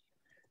for you.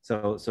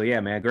 So yeah,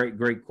 man,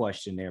 great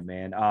question there,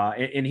 man.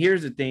 And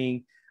here's the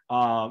thing,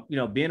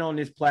 being on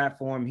this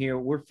platform here,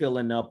 we're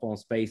filling up on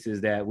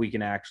spaces that we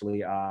can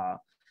actually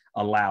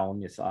allow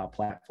on this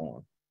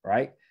platform,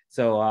 right?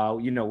 So,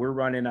 we're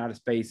running out of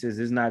spaces.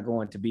 It's not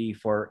going to be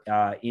for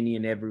any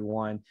and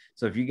everyone.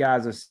 So if you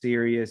guys are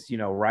serious,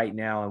 right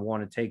now and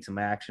want to take some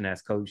action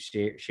as Coach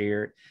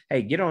shared,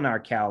 hey, get on our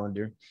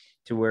calendar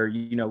to where,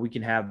 we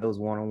can have those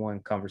one-on-one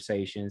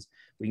conversations.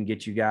 We can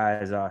get you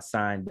guys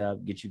signed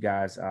up, get you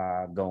guys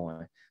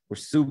going. We're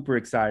super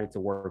excited to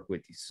work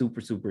with you.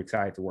 Super, super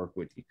excited to work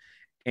with you.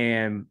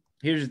 And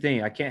here's the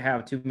thing. I can't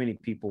have too many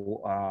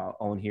people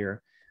on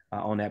here.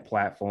 On that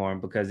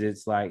platform, because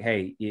it's like,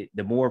 hey,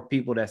 the more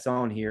people that's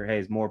on here, hey,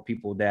 it's more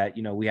people that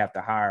we have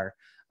to hire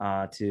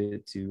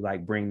to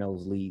like bring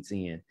those leads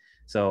in.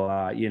 So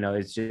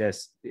it's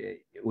just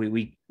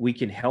we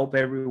can help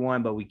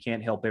everyone, but we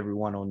can't help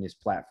everyone on this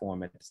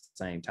platform at the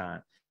same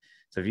time.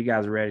 So if you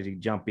guys are ready to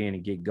jump in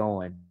and get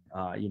going,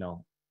 get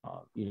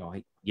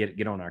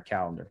on our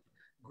calendar.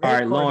 Grant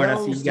All right, Lauren,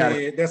 Cardone I see you got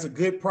said that's a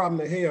good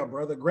problem to have,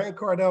 brother. Grant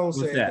Cardone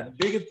said that? The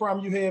biggest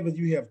problem you have is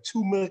you have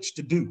too much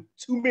to do.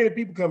 Too many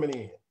people coming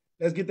in.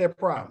 Let's get that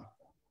problem.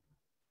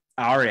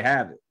 I already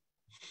have it.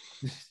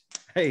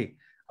 Hey,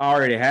 I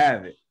already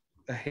have it.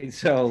 Hey,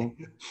 so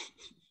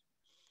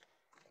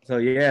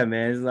yeah,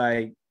 man. It's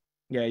like,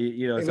 yeah,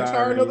 Hey, let's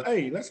hire another.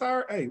 Hey, let's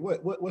hire. Hey,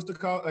 what's the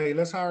call? Hey,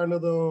 let's hire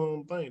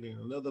another thing then,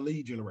 another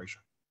lead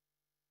generation.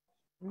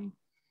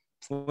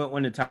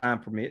 When the time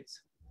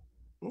permits.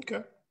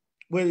 Okay.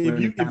 Well, if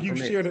you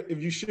share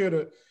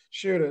the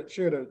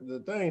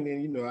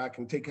thing, then I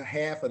can take a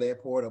half of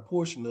that part, a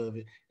portion of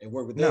it, and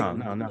work with that.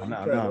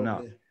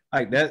 No.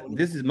 Like that.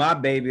 This is my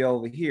baby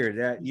over here.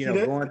 That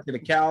going to the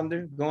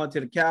calendar,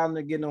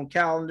 getting on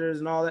calendars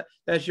and all that.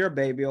 That's your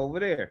baby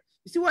over there.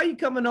 You see why you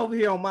coming over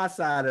here on my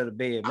side of the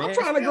bed, man? I'm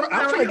trying to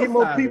get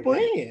more people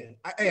in.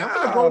 I'm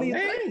gonna grow these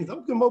things. I'm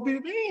gonna get more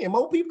people in.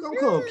 More people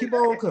gonna come. Keep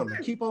on coming.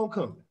 Keep on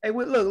coming. Hey,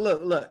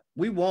 look.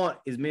 We want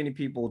as many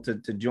people to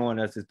join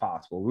us as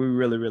possible. We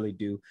really, really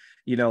do.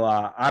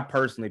 I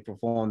personally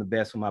perform the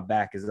best when my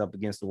back is up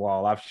against the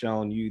wall. I've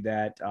shown you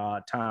that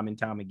time and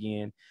time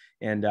again.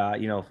 And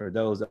for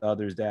those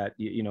others that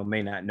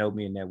may not know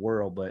me in that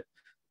world, but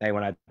hey,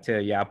 when I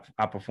tell you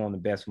I perform the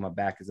best when my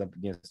back is up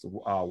against the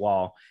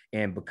wall.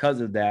 And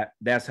because of that,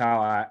 that's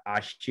how I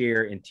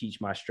share and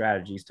teach my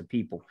strategies to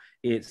people.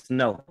 It's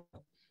no,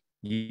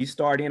 you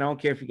start in, I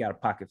don't care if you got a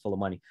pocket full of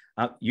money.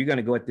 You're going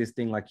to go at this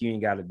thing like you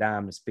ain't got a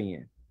dime to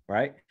spend,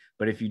 right?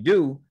 But if you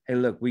do, hey,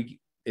 look,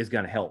 it's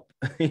going to help.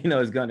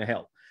 It's going to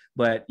help.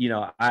 But,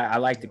 I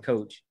like to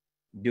coach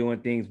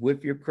doing things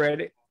with your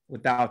credit,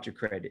 without your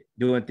credit,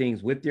 doing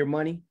things with your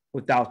money,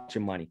 without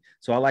your money.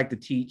 So I like to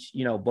teach,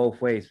 both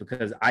ways,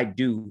 because I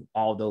do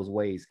all those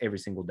ways every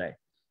single day.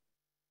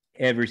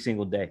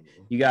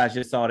 You guys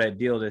just saw that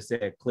deal that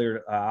said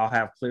clear. I'll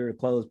have clear to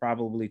close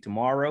probably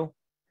tomorrow.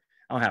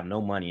 I don't have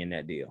no money in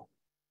that deal.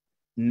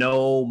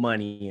 No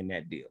money in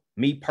that deal.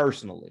 Me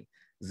personally,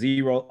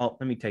 zero. Oh,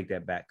 let me take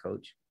that back,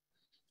 Coach.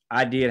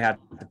 I did have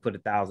to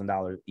put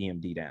 $1,000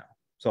 EMD down.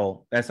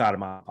 So that's out of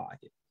my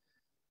pocket.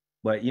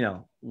 But,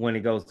 when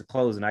it goes to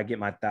closing, I get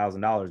my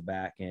 $1,000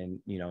 back, and,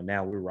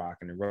 now we're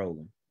rocking and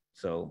rolling.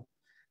 So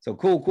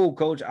cool,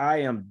 Coach. I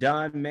am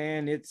done,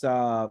 man. It's,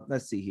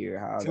 let's see here.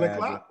 How 10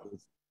 o'clock.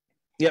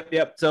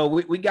 Yep. So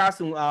we got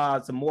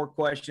some more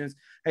questions.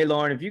 Hey,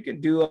 Lauren, if you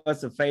can do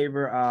us a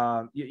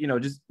favor,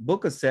 just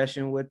book a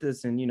session with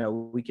us, and,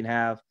 we can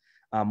have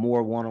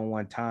more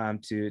one-on-one time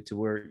to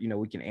where,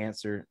 we can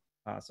answer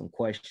some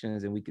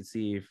questions, and we can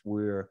see if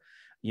we're,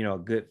 a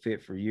good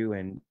fit for you,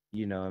 and,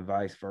 and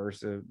vice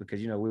versa,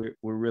 because, we're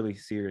really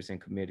serious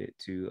and committed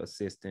to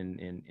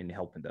assisting in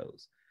helping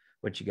those.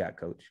 What you got,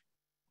 Coach?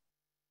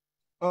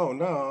 Oh,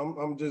 no,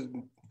 I'm just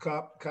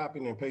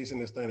copying and pasting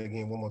this thing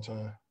again one more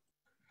time.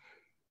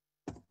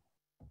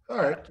 All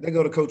right, they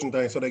go to coaching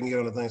thing so they can get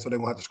on the thing so they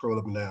won't have to scroll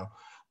up and down.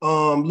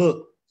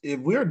 Look, if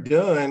we're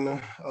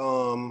done,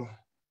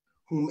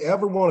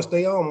 whomever want to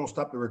stay on, I'm gonna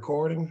stop the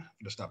recording.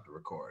 Let's stop the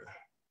recording.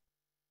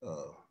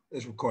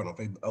 It's recording on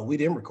Facebook. Oh, we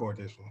didn't record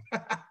this one.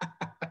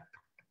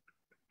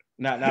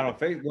 Not on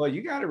Facebook. Well,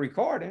 you got it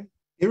recording.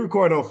 It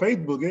recording on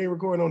Facebook. It ain't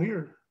recording on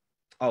here.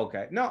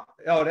 Okay. No.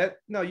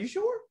 No. You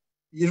sure?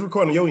 It's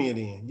recording on your end.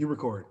 Then you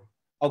recording.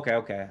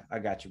 Okay. I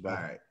got you, bro. All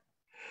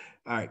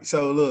right.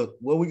 So look,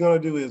 what we're gonna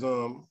do is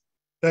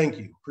thank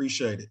you,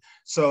 appreciate it.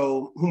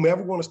 So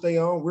whomever want to stay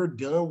on, we're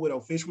done with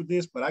official with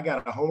this, but I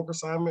got a homework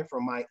assignment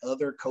from my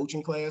other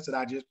coaching class that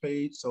I just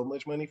paid so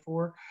much money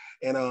for,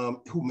 and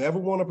whomever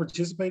want to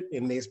participate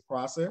in this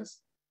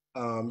process,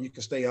 you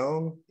can stay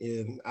on,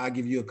 and I'll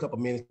give you a couple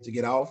minutes to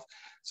get off,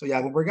 so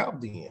y'all can break out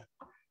then.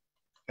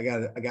 I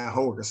got a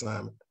homework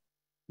assignment.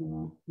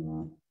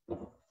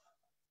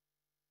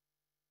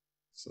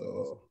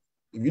 So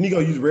if you need to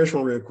go use the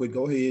restroom real quick,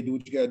 go ahead, do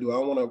what you gotta do. I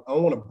don't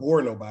want to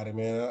bore nobody,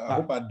 man. I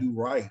hope I do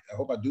right. I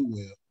hope I do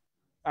well.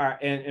 All right,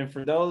 and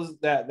for those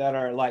that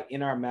are like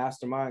in our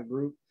mastermind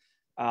group,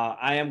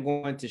 I am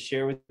going to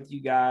share with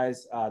you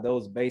guys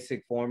those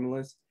basic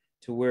formulas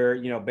to where,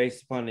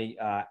 based upon the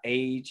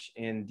age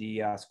and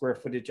the square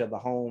footage of the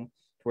home,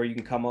 where you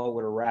can come up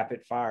with a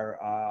rapid fire,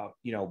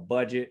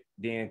 budget,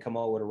 then come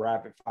up with a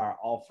rapid fire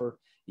offer.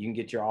 You can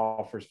get your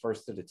offers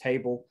first to the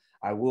table.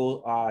 I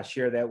will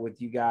share that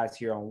with you guys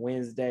here on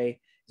Wednesday,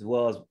 as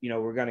well as,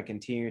 we're going to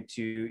continue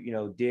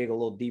to, dig a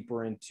little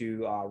deeper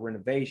into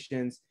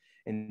renovations,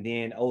 and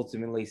then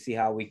ultimately see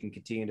how we can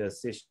continue to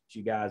assist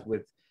you guys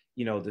with,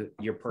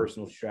 your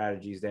personal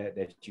strategies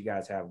that you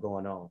guys have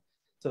going on.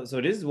 So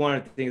this is one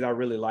of the things I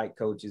really like,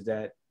 Coach, is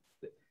that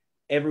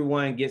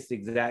everyone gets the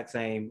exact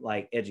same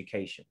like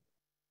education,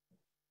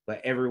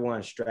 but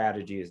everyone's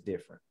strategy is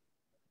different.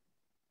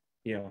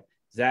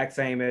 Exact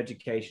same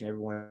education,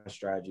 everyone's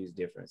strategy is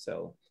different.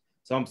 So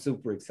I'm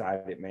super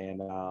excited, man.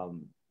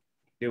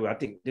 I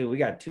think we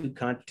got two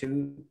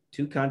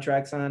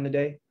contracts signed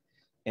today,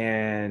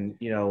 and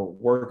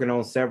working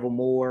on several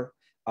more.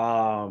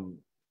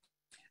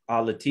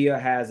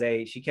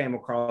 Latia she came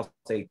across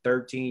a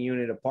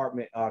 13-unit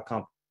apartment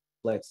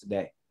complex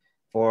today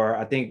for,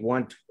 I think,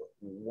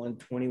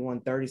 120,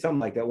 130, something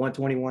like that,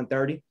 120,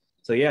 130.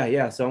 So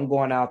yeah. So I'm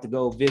going out to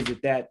go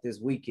visit that this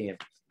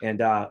weekend.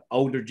 And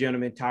older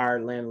gentleman,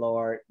 tired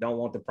landlord, don't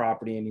want the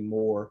property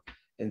anymore.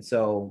 And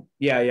so,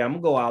 yeah, I'm gonna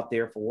go out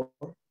there for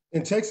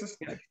in Texas.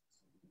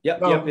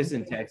 Yep, it's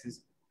in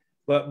Texas.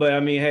 But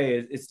I mean, hey,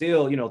 it's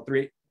still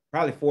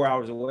probably 4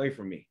 hours away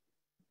from me.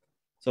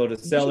 So the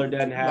seller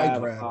doesn't have.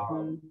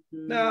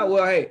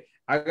 Hey,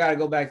 I gotta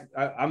go back.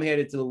 I'm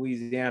headed to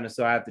Louisiana,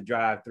 so I have to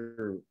drive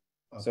through.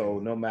 Okay. So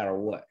no matter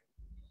what,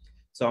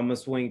 so I'm gonna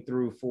swing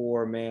through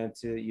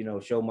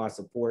to show my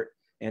support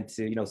and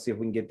to see if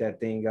we can get that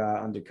thing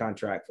under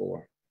contract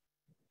for.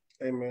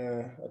 Hey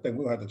man, I think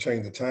we'll have to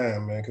change the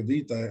time, man, because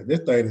this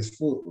thing is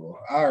full.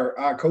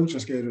 Our coaching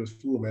schedule is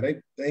full,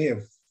 man. They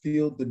have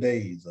filled the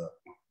days up.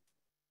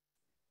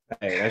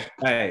 Hey,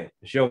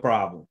 it's your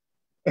problem.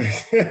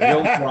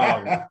 Your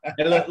problem.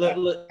 Hey,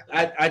 look.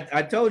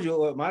 I told you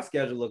what my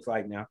schedule looks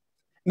like now.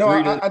 No,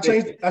 I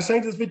changed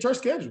this with your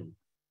schedule.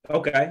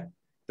 Okay.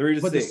 3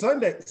 to 6.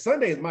 The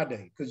Sunday is my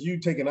day because you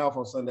taking off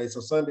on Sunday. So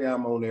Sunday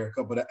I'm on there a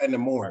couple in the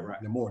morning. Right.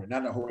 In the morning,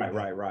 not the whole day.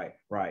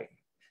 Right.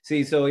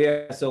 See, so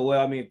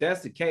well, I mean, if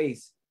that's the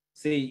case,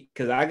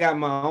 because I got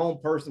my own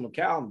personal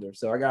calendar,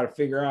 so I got to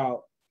figure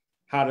out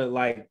how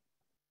to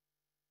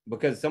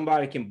because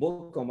somebody can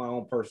book on my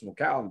own personal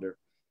calendar,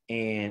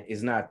 and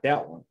it's not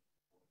that one.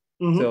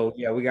 Mm-hmm. So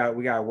yeah, we got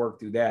to work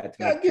through that.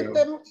 I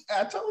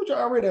told you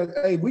already.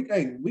 Hey, we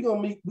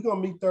gonna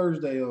meet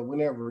Thursday or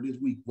whenever this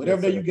week,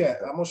 whatever day you got.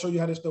 I'm gonna show you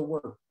how this stuff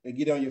works and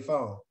get on your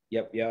phone.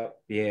 Yep.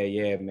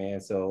 Yeah,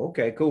 man. So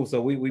okay, cool. So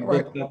we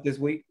booked up this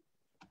week.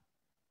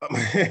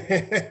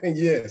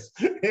 Yes,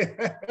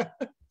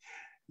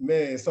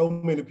 man. So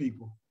many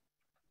people,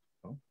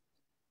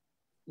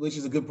 which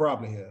is a good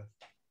problem here.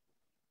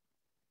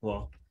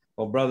 Well,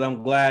 brother,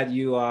 I'm glad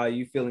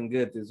you feeling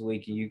good this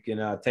week, and you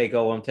can take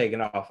over. I'm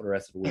taking off for the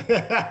rest of the week.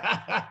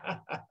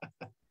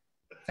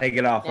 Take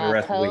it off for the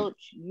rest of the week.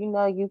 Coach,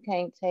 you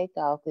can't take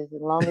off as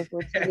long as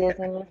we're 2 years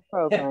in this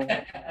program.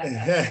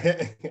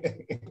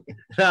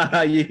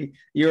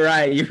 You're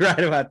right. You're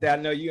right about that.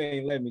 No, you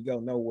ain't letting me go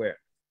nowhere.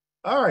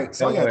 All right.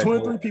 So I got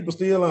 23 people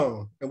still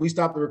on, and we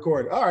stopped the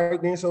recording. All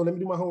right, then. So let me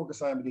do my homework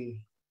assignment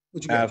then.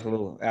 What you got?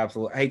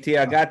 Absolutely. Hey, T,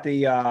 I got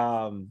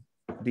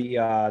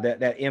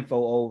that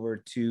info over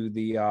to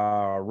the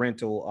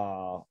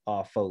rental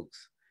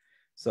folks.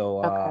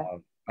 So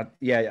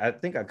I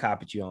think I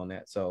copied you on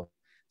that. So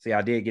see,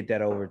 I did get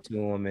that over to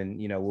them, and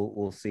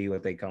we'll see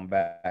what they come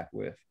back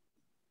with.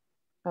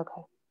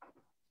 Okay.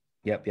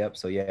 Yep.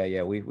 So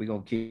yeah, we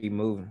gonna keep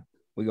moving.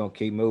 We're gonna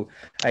keep moving.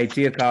 Hey,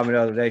 Tia called me the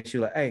other day. She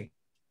was like, hey,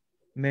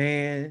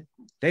 man,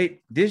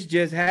 this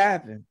just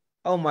happened.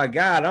 Oh my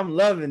God, I'm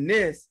loving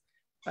this.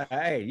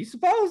 Hey, you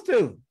supposed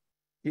to.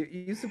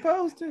 You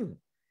supposed to.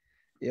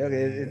 Yeah,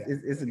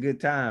 it's a good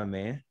time,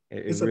 man.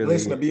 It's a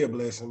blessing to be a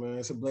blessing, man.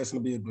 It's a blessing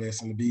to be a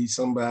blessing, to be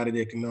somebody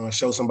that can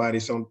show somebody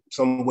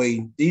some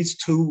way. These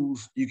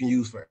tools you can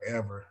use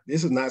forever.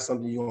 This is not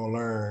something you're gonna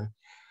learn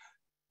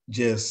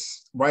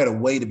just right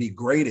away to be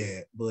great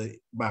at, but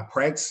by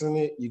practicing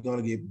it, you're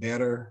gonna get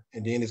better,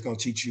 and then it's gonna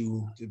teach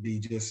you to be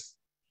just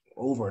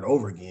over and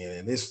over again.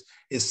 And it's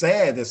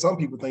sad that some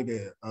people think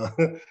that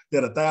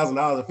that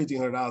 $1,000 or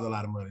 $1,500 is a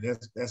lot of money.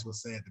 That's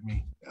what's sad to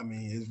me. I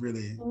mean, it's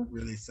really,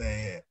 really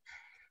sad.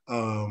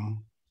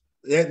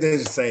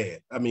 That's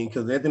sad. I mean,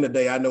 because at the end of the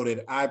day, I know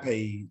that I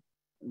paid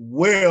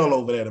well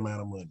over that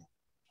amount of money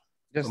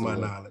Just for my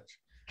little. knowledge.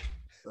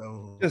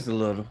 So Just a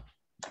little.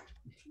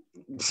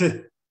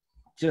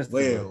 Just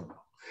well, a little.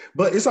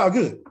 but it's all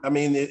good. I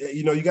mean,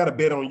 you got to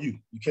bet on you.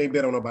 You can't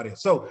bet on nobody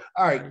else. So,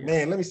 all right,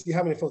 man, let me see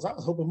how many folks. I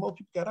was hoping more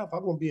people got up.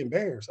 I'm going to be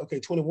embarrassed. Okay,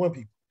 21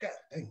 people. God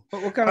dang.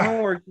 What kind of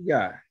homework you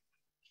got?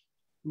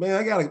 Man,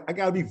 I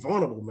gotta be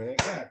vulnerable, man.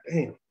 God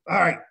damn. All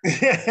right.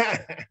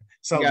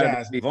 So, you gotta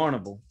guys, be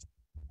vulnerable.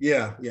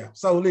 Yeah.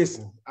 So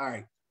listen, all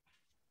right.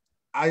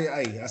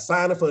 I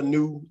signed up for a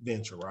new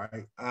venture,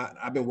 right?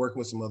 I've been working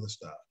with some other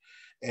stuff.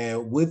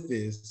 And with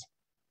this,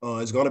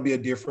 it's going to be a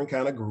different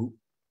kind of group,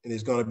 and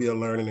it's going to be a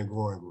learning and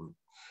growing group.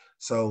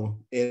 So,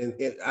 and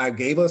I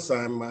gave an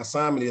assignment. My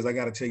assignment is I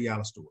got to tell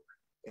y'all a story.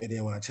 And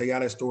then when I tell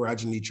y'all that story, I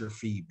just need your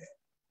feedback.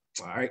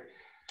 All right.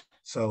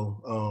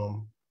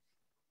 So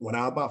when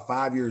I was about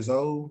 5 years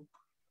old,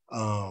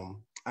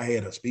 I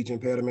had a speech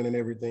impediment and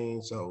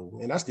everything. So,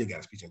 and I still got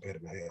a speech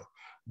impediment here.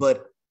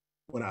 But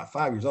when I was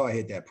 5 years old, I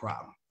had that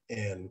problem.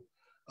 And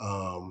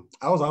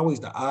I was always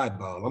the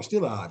oddball. I'm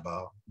still an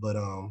oddball. But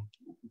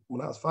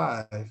when I was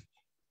 5,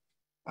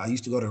 I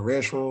used to go to the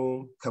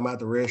restroom, come out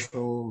the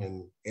restroom,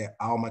 and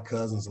all my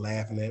cousins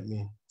laughing at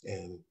me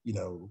and,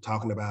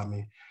 talking about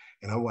me.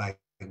 And I'm like,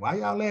 why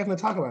y'all laughing and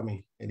talking about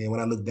me? And then when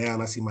I look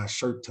down, I see my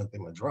shirt tucked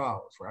in my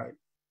drawers, right?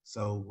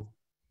 So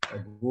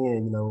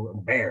again,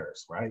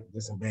 embarrassed, right?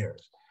 Just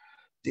embarrassed.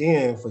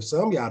 Then for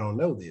some of y'all don't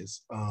know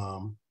this,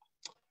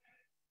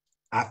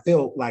 I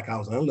felt like I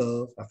was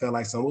unloved. I felt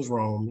like something was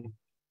wrong with me,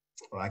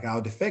 like I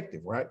was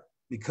defective, right?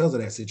 Because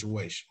of that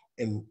situation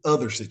and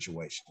other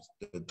situations,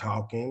 the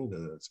talking,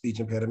 the speech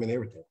impediment,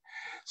 everything.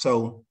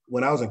 So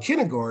when I was in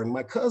kindergarten,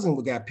 my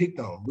cousin got picked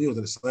on. We was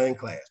in the same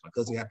class. My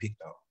cousin got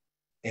picked on.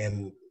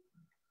 And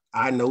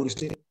I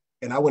noticed it.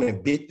 And I went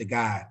and bit the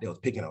guy that was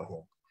picking on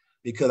him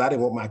because I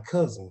didn't want my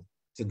cousin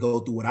to go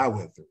through what I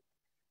went through,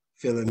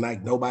 feeling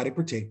like nobody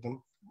protect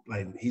him,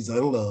 like he's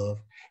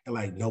unloved, and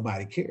like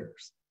nobody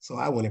cares. So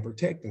I went and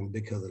protect him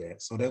because of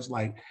that. So that's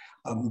like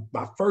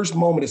my first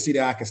moment to see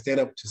that I can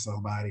stand up to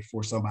somebody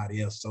for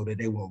somebody else so that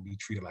they won't be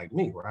treated like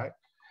me, right?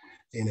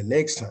 And the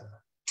next time,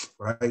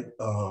 right,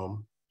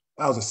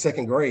 I was in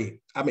second grade.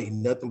 I made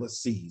nothing but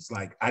C's.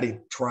 Like I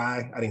didn't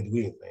try, I didn't do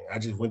anything. I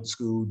just went to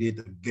school, did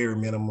the very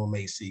minimum,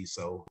 made C's.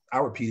 So I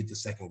repeated the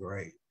second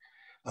grade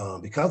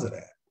because of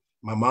that.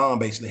 My mom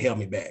basically held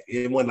me back.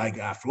 It wasn't like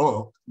I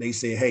flunked. They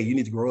said, hey, you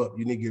need to grow up.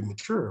 You need to get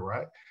mature,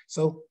 right?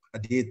 So I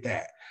did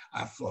that.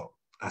 I flunked.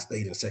 I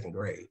stayed in second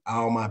grade.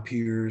 All my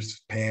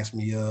peers passed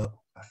me up.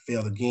 I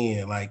failed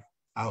again. Like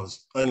I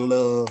was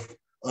unloved,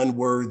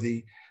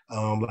 unworthy,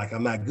 like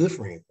I'm not good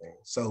for anything.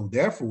 So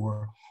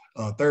therefore,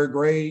 third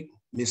grade,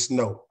 Miss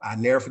Snow. I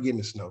never forget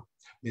Miss Snow.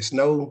 Miss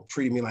Snow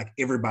treated me like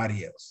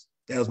everybody else.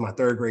 That was my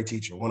third grade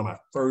teacher, one of my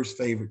first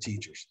favorite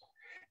teachers.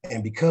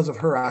 And because of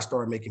her, I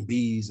started making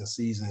B's and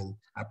C's, and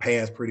I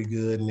passed pretty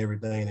good and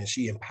everything. And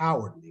she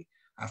empowered me.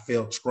 I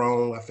felt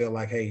strong. I felt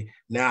like, hey,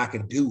 now I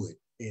can do it.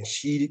 And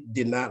she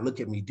did not look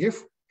at me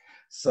different.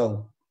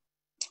 So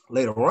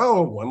later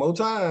on, one more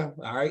time,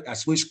 all right, I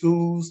switched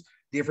schools,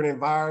 different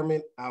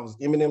environment. I was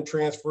M&M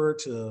transferred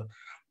to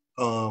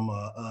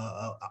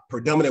a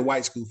predominant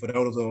white school. For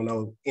those who don't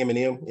know,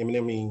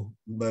 M&M means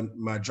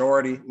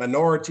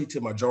minority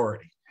to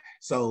majority.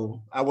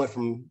 So I went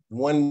from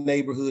one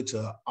neighborhood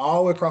to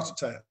all across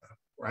the town,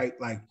 right?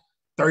 Like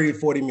 30 to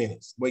 40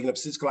 minutes, waking up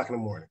 6 o'clock in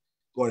the morning,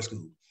 going to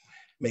school.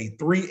 Made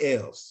 3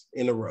 L's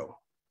in a row.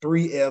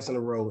 3 F's in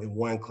a row in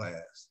one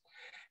class.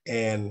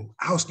 And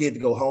I was scared to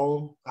go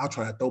home. I was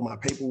trying to throw my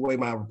paper away,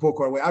 my report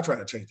card away. I tried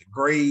to change the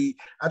grade.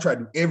 I tried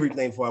to do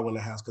everything before I went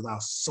to the house because I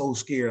was so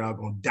scared I was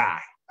going to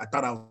die. I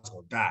thought I was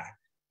going to die.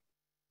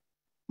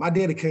 My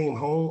daddy came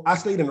home. I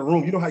stayed in the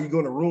room. You know how you go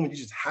in the room and you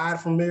just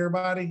hide from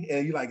everybody?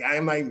 And you're like, I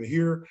am not even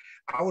here.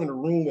 I went in the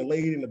room and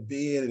laid in the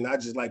bed and I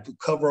just like put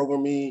cover over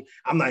me.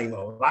 I'm not even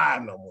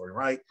alive no more,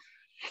 right?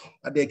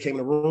 My dad came in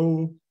the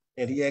room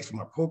and he asked for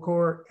my report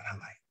card. And I'm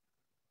like,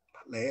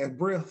 last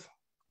breath,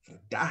 I'm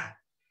gonna die.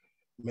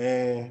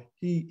 Man,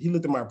 he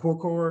looked at my report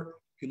card.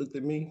 He looked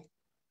at me.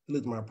 He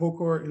looked at my report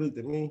card. He looked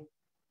at me.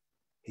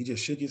 He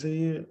just shook his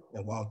head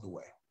and walked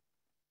away.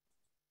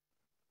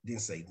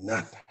 Didn't say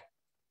nothing.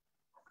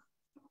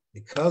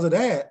 Because of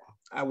that,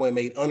 I went and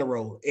made honor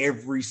roll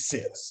ever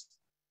since.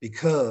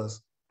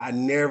 Because I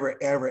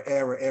never, ever,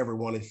 ever, ever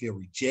wanted to feel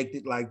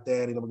rejected like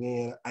that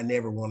again. I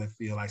never wanted to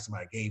feel like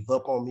somebody gave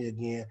up on me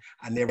again.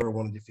 I never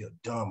wanted to feel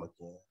dumb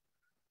again.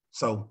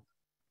 So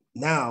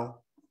now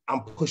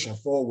I'm pushing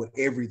forward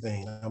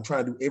everything. I'm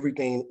trying to do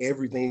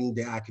everything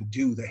that I can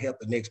do to help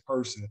the next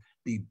person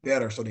be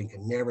better so they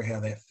can never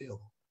have that feeling.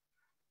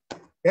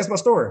 That's my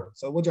story.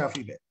 So what y'all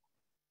feedback?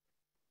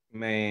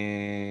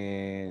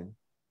 Man.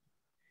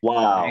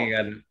 Wow.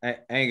 I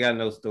ain't got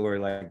no story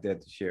like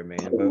that to share, man.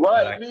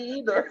 But me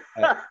either.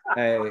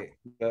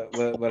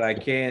 but I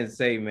can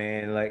say,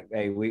 man, like,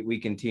 hey, we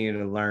continue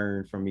to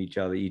learn from each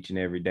other each and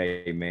every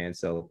day, man.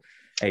 So,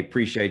 hey,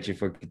 appreciate you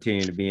for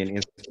continuing to be an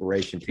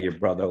inspiration to your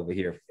brother over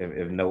here,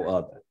 if no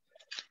other.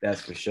 That's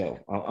for sure.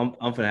 I'm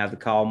gonna have to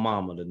call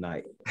Mama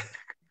tonight.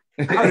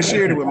 I already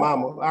shared it with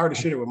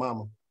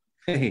Mama.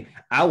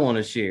 I want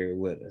to share it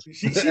with her.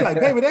 She like,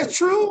 baby, that's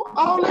true?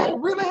 All that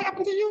really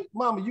happened to you?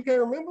 Mama, you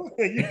can't remember?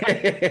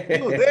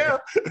 you were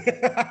there.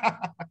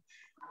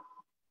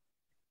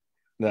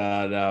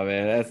 No,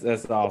 man.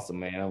 That's awesome,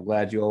 man. I'm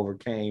glad you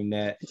overcame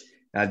that.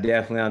 I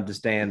definitely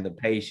understand the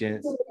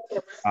patience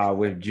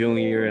with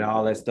Junior and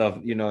all that stuff.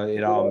 You know,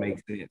 it all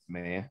makes sense,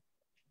 man.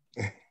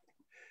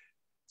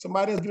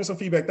 Somebody else give me some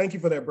feedback. Thank you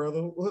for that,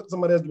 brother.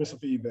 Somebody else give me some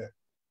feedback.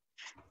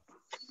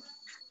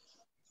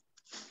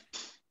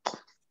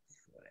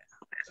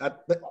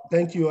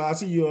 Thank you. I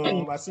see you.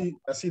 I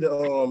see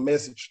the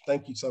message.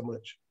 Thank you so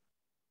much.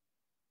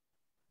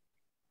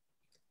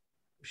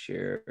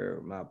 Share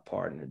my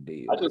partner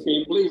deal. I just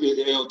can't believe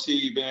it,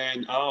 LT,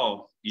 man.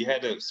 Oh, you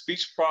had a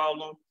speech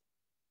problem.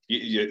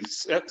 Your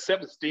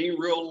self-esteem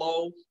real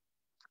low.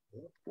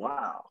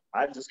 Wow,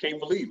 I just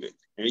can't believe it.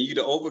 And you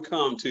to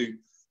overcome to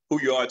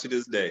who you are to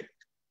this day.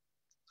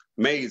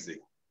 Amazing.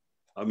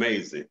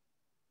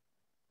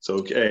 So,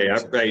 okay,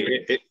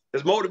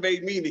 it's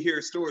motivated me to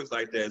hear stories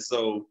like that.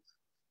 So,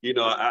 you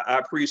know, I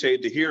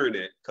appreciate the hearing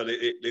it because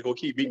they're going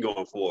to keep me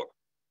going forward.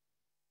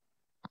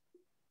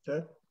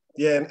 Okay.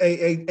 Yeah, and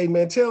hey,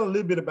 man, tell a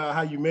little bit about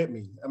how you met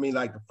me. I mean,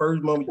 like the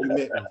first moment you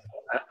met me.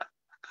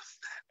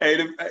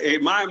 Hey,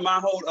 my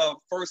whole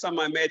first time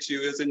I met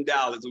you is in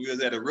Dallas. We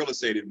was at a real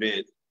estate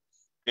event.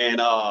 And,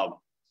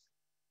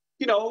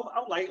 you know, I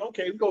was like,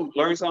 okay, we're going to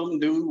learn something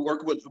new,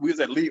 we was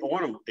at Lee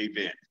Ornum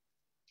event.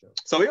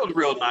 So it was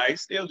real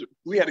nice.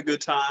 We had a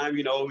good time,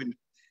 you know,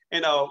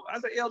 and I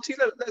said, LT,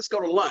 let's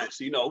go to lunch.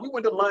 You know, we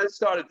went to lunch,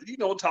 started, you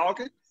know,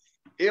 talking.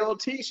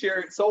 LT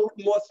shared so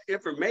much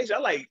information. I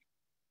like,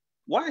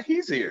 why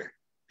he's here?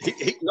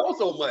 He knows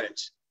so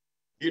much.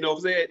 You know what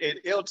I'm saying? And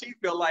LT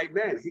felt like,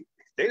 man,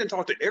 they didn't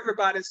talk to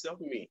everybody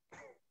except me.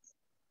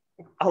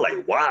 I was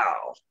like,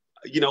 wow.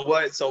 You know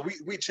what? So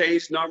we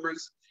changed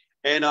numbers.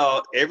 And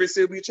ever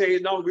since we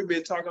changed numbers, we've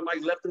been talking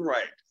like left and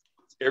right.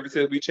 Ever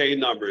since we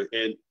changed numbers.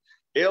 And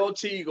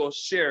LT gonna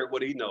share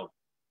what he know.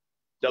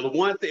 The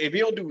one thing, if he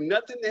don't do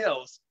nothing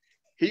else,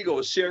 he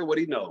gonna share what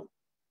he know.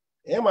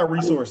 And my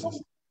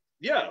resources.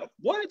 Yeah,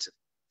 what?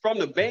 From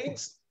the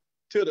banks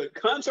to the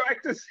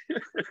contractors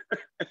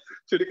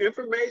to the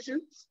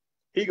information,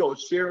 he gonna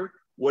share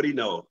what he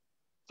know.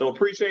 So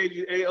appreciate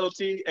you, ALT.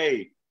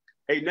 Hey,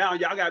 now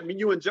y'all got me,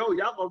 you and Joe,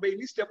 y'all gonna make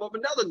me step up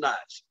another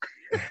notch.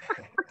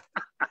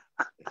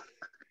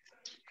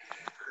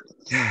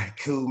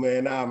 Cool,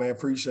 man. Nah, man,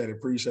 appreciate it.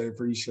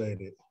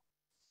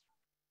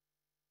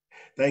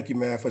 Thank you,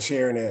 man, for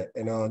sharing that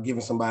and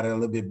giving somebody a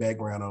little bit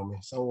background on me.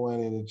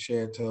 Someone in the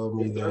chat told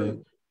me that.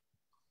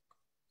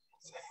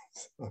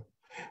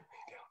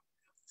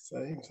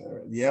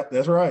 Yep,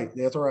 that's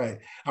right.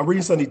 I'm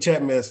reading some of the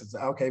chat messages.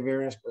 Okay,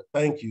 very interesting.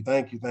 Thank you.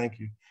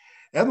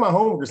 That's my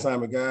homework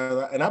assignment,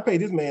 guys. And I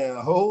paid this man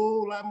a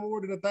whole lot more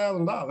than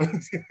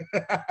 $1,000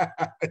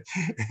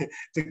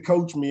 to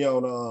coach me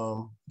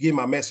on getting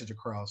my message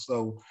across.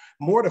 So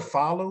more to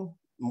follow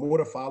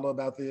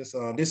about this.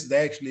 This is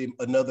actually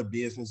another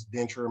business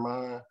venture of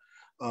mine.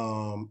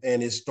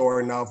 And it's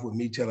starting off with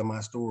me telling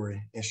my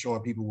story and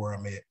showing people where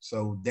I'm at.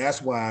 So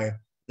that's why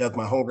that's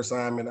my homework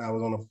assignment. I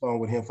was on the phone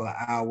with him for an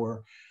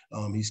hour.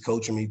 He's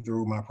coaching me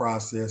through my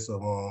process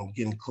of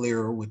getting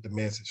clearer with the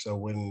message. So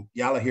when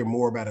y'all hear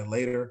more about it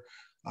later,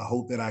 I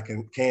hope that I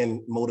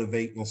can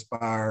motivate,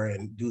 inspire,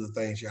 and do the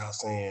things y'all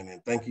saying.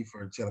 And thank you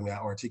for telling me I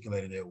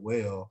articulated it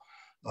well.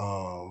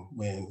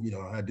 When you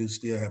know I do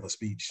still have a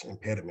speech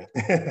impediment,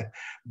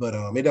 but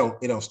it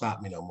don't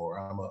stop me no more.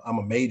 I'm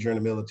a major in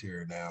the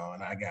military now,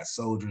 and I got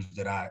soldiers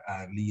that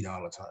I lead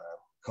all the time.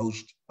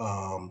 Coached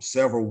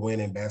several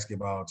winning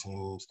basketball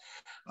teams,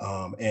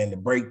 and the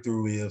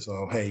breakthrough is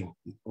hey,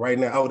 right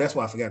now. Oh, that's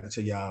why I forgot to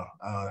tell y'all.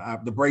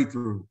 The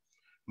breakthrough.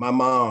 My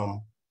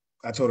mom,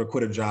 I told her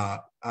quit a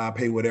job. I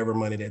pay whatever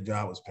money that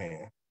job was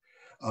paying.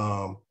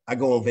 I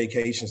go on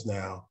vacations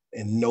now,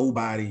 and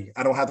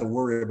I don't have to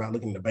worry about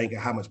looking at the bank and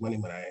how much money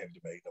I have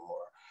to make no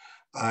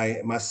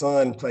more. My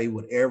son play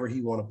whatever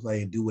he want to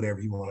play, do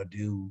whatever he want to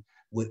do.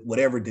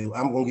 Whatever do,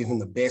 I'm going to give him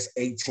the best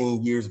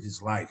 18 years of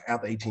his life.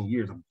 After 18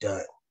 years, I'm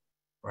done,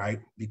 right?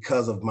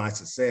 Because of my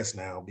success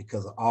now,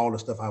 because of all the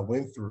stuff I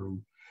went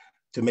through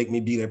to make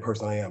me be that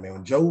person I am.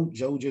 And Joe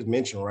just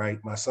mentioned, right,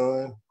 my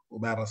son,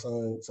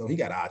 so he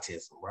got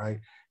autism, right?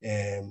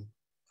 And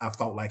I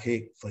fought like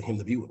heck for him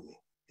to be with me.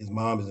 His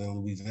mom is in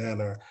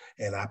Louisiana,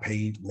 and I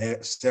paid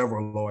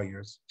several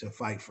lawyers to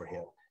fight for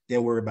him.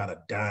 Didn't worry about a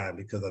dime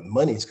because the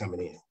money's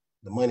coming in.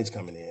 The money's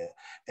coming in,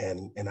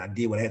 and I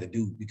did what I had to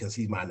do because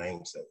he's my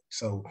namesake.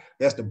 So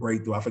that's the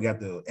breakthrough. I forgot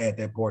to add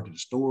that part to the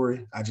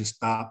story. I just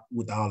stopped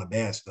with all the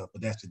bad stuff,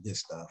 but that's the good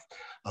stuff.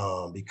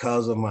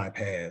 Because of my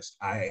past,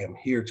 I am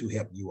here to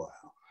help you out.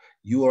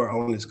 You are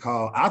on this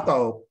call. I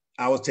thought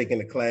I was taking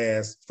the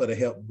class for to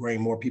help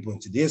bring more people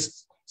into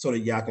this so that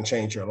y'all can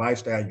change your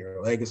lifestyle,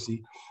 your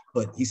legacy.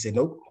 But he said,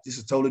 nope, this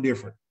is totally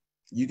different.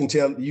 You can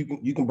tell,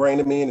 you can bring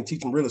them in and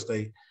teach them real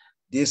estate.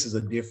 This is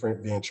a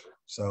different venture.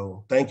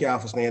 So thank y'all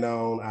for staying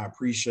on. I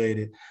appreciate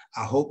it.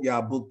 I hope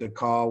y'all booked a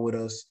call with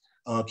us.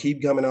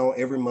 Keep coming on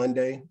every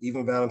Monday,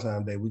 even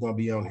Valentine's Day. We're going to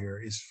be on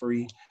here. It's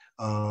free.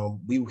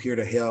 We're here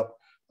to help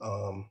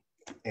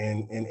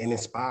and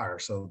inspire.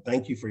 So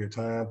thank you for your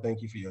time.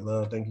 Thank you for your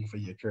love. Thank you for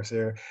your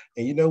care.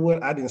 And you know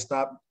what? I didn't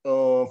stop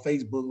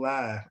Facebook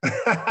Live.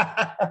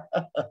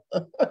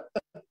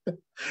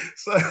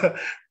 So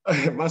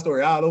my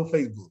story all over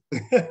Facebook.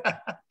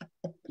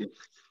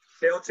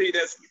 LT,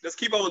 let's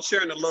keep on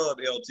sharing the love,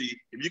 LT.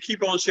 If you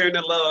keep on sharing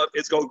the love,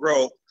 it's gonna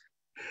grow.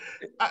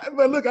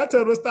 But look, I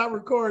told him to stop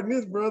recording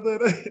this, brother.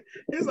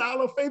 It's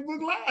all on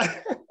Facebook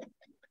Live.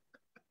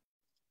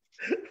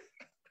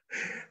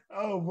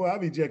 Oh boy, I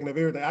be jacking up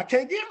everything. I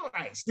can't get it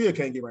right. Still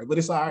can't get it right, but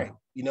it's all right.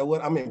 You know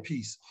what? I'm in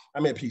peace.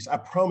 I'm at peace. I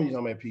promise you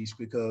I'm at peace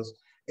because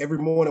every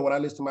morning when I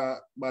listen to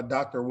my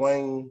Dr.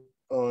 Wayne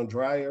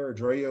Dreyer,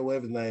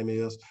 whatever his name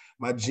is,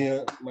 my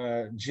gym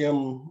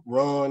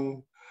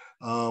run,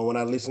 when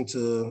I listen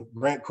to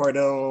Grant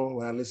Cardone,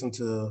 when I listen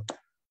to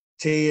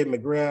Ted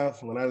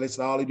McGrath, when I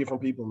listen to all these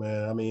different people,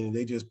 man, I mean,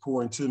 they just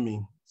pour into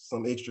me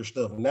some extra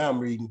stuff. And now I'm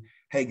reading,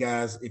 hey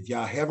guys, if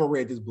y'all haven't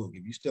read this book,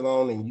 if you're still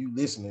on and you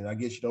listening, I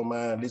guess you don't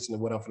mind listening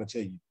to what I'm going to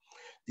tell you.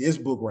 This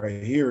book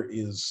right here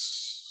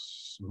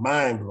is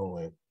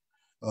mind-blowing.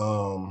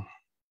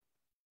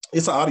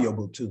 It's an audio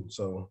book too,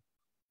 so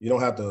you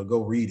don't have to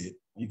go read it.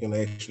 You can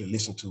actually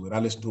listen to it. I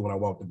listen to it when I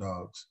walk the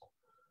dogs.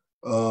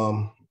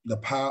 The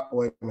power,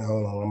 wait a minute,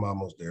 hold on, I'm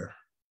almost there.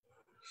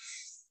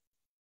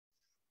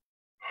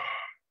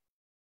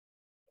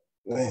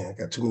 Man, I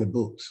got too many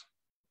books.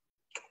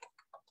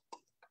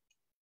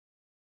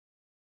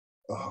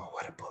 Oh,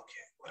 what a book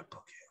yet? What a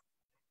book yet?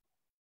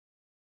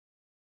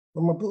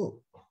 Where's my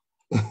book?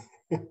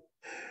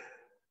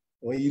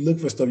 When you look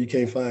for stuff, you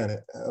can't find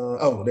it.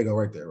 Oh, they go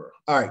right there.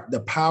 All right,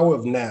 The Power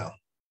of Now,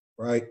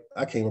 right?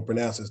 I can't even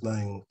pronounce his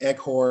name.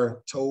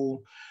 Eckhart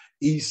Tolle,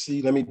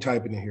 EC. Let me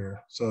type it in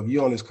here. So if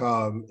you're on this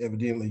call,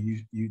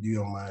 evidently you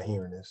don't mind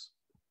hearing this.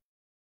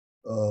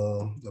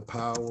 The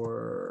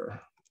Power.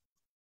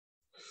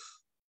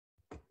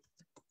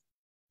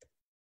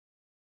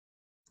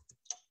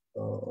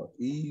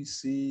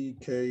 ECKHARTTOLLE.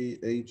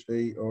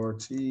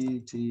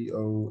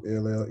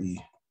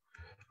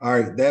 All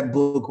right, that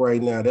book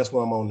right now, that's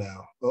what I'm on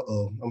now.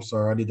 I'm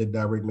sorry, I did a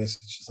direct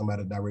message.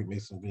 Somebody direct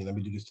message me. Let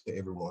me do this to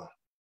everyone.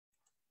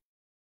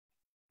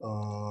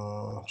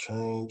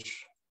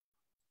 Change.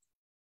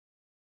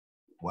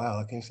 Wow,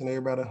 I can't send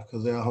everybody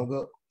because they all hung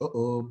up.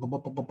 All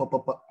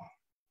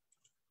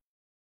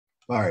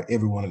right,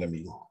 everyone in the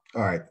meeting.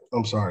 All right,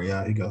 I'm sorry,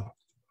 y'all. Here you go.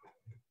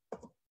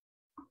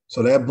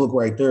 So that book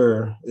right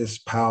there is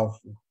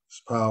powerful.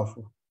 It's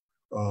powerful.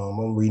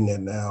 I'm reading that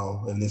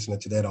now and listening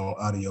to that on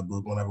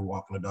audiobook whenever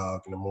walking the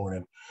dog in the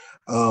morning.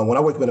 When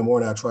I wake up in the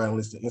morning, I try and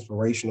listen to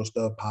inspirational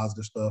stuff,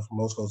 positive stuff.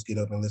 Most folks get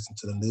up and listen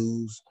to the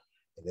news,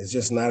 and it's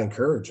just not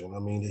encouraging. I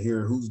mean, to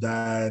hear who's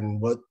died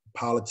and what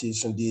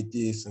politician did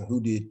this and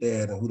who did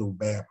that and who the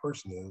bad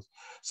person is.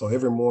 So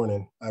every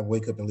morning I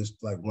wake up and listen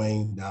to like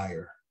Wayne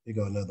Dyer. Here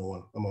go another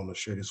one. I'm gonna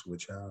share this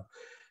with y'all.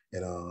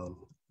 And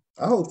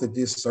I hope that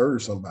this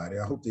serves somebody.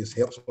 I hope this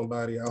helps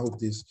somebody. I hope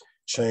this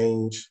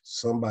change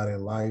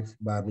somebody's life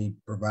by me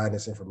providing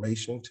this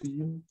information to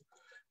you,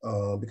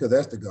 because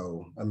that's the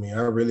goal. I mean,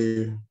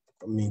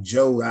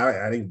 Joe,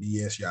 I didn't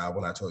BS y'all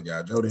when I told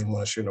y'all. Joe didn't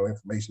want to share no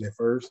information at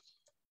first.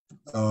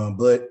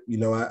 But, you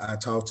know, I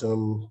talked to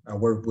him, I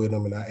worked with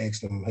him, and I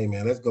asked him, hey,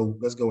 man, let's go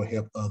and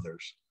help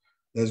others.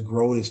 Let's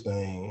grow this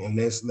thing, and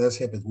let's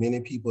help as many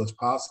people as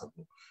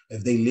possible.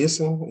 If they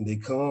listen and they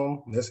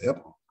come, let's help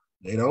them.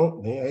 They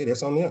don't, then, hey,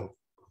 that's on them.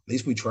 At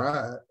least we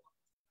tried.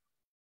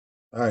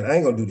 All right, I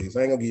ain't gonna do this.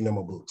 I ain't gonna give you no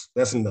more books.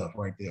 That's enough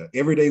right there.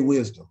 Everyday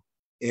wisdom.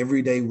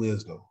 Everyday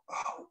wisdom.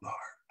 Oh, Lord,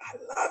 I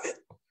love it.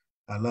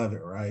 I love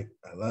it, right?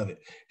 I love it.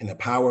 And the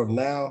power of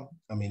now,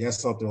 I mean, that's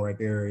something right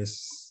there.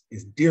 It's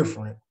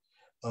different.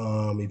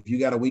 If you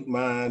got a weak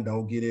mind,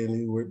 don't get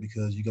into it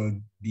because you're gonna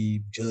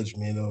be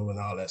judgmental and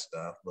all that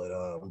stuff. But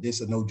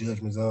this is no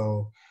judgment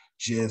zone.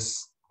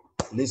 Just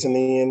listen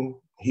in,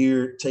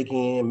 hear, take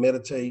in,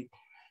 meditate,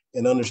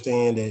 and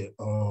understand that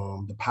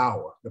the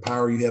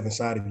power you have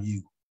inside of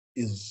you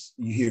is,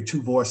 you hear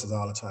two voices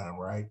all the time,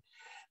 right?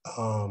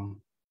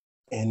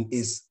 And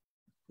it's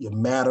your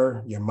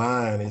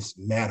mind is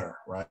matter,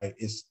 right?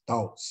 It's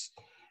thoughts.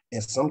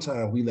 And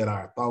sometimes we let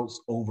our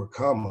thoughts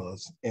overcome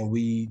us and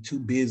we too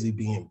busy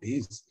being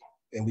busy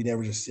and we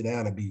never just sit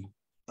down and be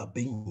a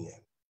being.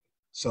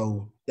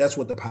 So that's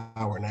what the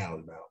power now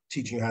is about,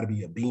 teaching you how to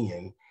be a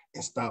being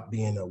and stop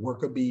being a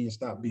worker bee and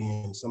stop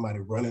being somebody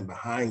running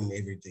behind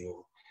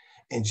everything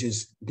and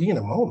just be in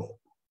a moment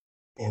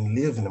and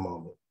live in the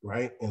moment,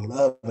 right? And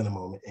love in the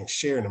moment and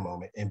share in the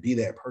moment and be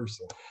that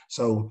person.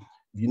 So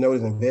if you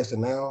notice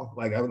investing now,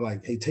 like I was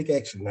like, hey, take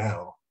action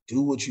now.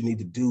 Do what you need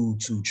to do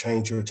to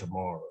change your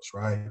tomorrows,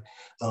 right?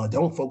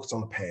 Don't focus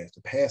on the past.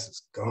 The past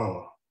is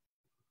gone.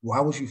 Why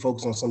would you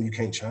focus on something you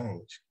can't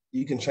change?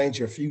 You can change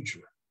your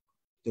future.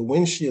 The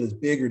windshield is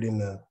bigger than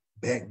the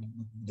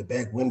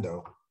back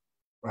window,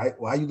 right?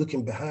 Why are you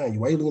looking behind you?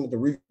 Why are you looking at the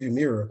rearview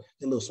mirror,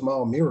 the little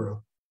small mirror,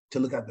 to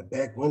look out the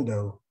back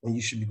window when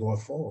you should be going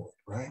forward,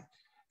 right?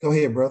 Go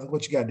ahead, brother.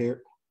 What you got,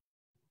 Derek?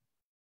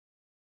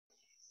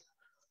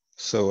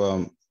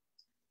 So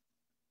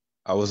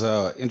I was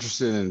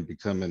interested in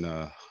becoming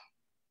a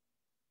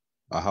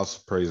house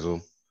appraisal,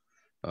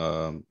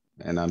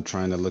 and I'm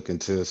trying to look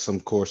into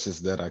some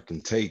courses that I can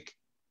take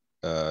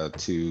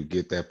to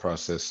get that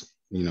process,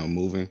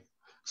 moving.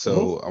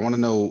 So I want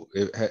to know,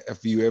 have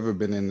you ever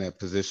been in that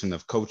position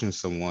of coaching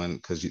someone?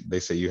 Because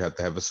they say you have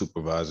to have a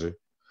supervisor,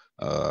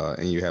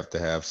 and you have to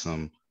have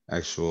some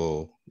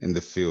actual in the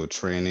field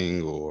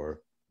training or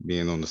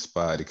being on the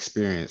spot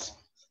experience.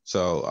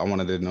 So I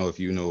wanted to know if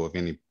you know of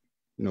any,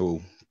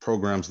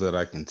 programs that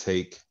I can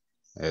take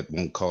that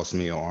won't cost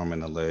me an arm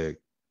and a leg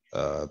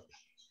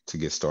to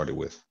get started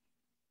with.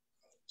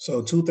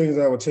 So 2 things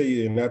I would tell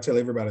you, and I tell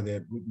everybody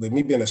that with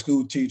me being a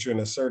school teacher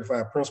and a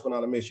certified principal and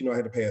all that, I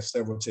had to pass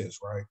several tests,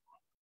 right?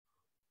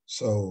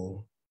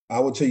 So I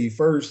would tell you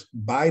first,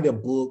 buy the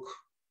book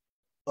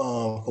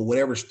for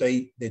whatever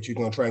state that you're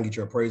going to try and get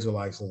your appraisal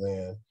license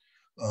in.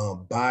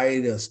 Buy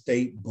the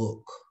state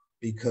book,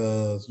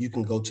 because you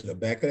can go to the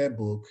back of that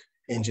book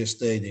and just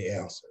study the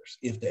answers,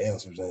 if the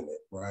answer's in it,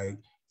 right?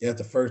 That's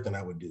the first thing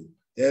I would do.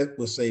 That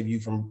will save you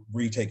from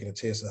retaking the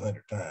test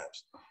 100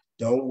 times.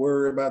 Don't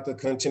worry about the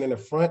content in the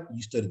front.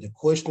 You study the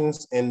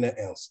questions and the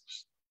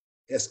answers.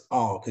 That's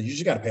all, because you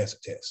just got to pass the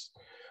test.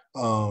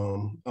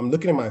 I'm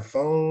looking at my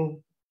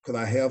phone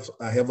because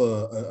I have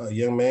a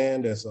young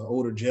man that's an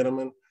older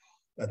gentleman.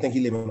 I think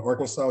he lives in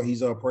Arkansas.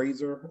 He's an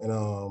appraiser, and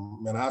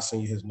I'll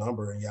send you his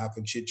number, and y'all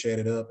can chit chat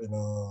it up and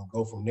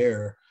go from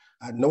there.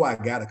 I know I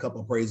got a couple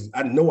of appraisers.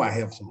 I know I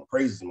have some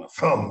appraisers in my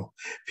phone,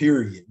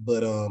 period.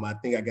 But I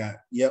think I got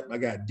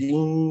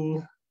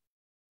Dean,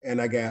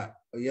 and I got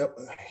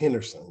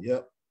Henderson.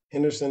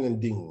 Henderson and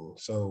Dean.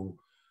 So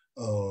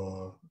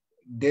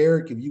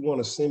Derek, if you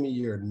want to send me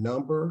your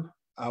number,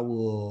 I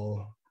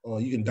will.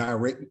 You can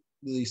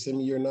directly send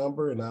me your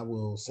number, and I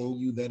will send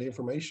you that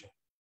information.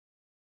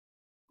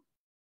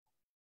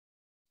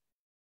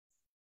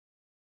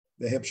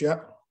 That helps you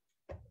out?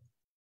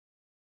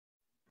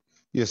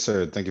 Yes,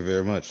 sir. Thank you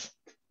very much.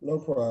 No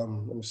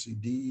problem. Let me see.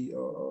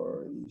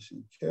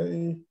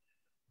 D-R-E-C-K,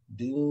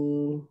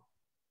 Dean,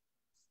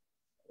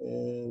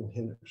 and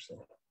Henderson.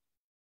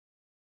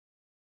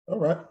 All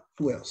right.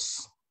 Who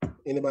else?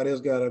 Anybody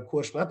else got a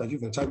question? I thought you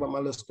were going to talk about my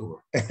little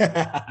store.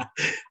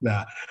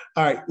 Nah.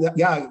 All right.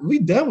 Y'all, we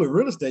done with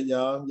real estate,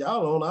 y'all.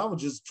 Y'all on. I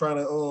was just trying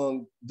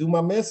to do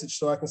my message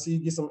so I can see you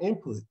get some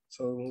input.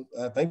 So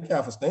I thank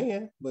y'all for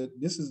staying. But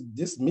this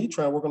is me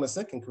trying to work on a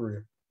second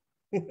career.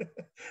 Hey,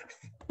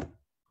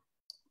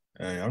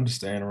 I'm just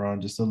staying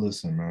around just to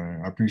listen,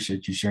 man. I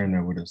appreciate you sharing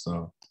that with us,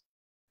 though.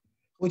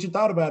 What you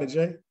thought about it,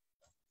 Jay?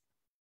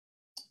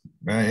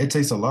 Man, it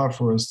takes a lot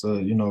for us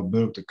to,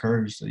 build up the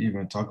courage to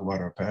even talk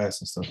about our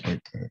past and stuff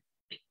like that.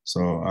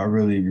 So I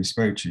really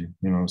respect you.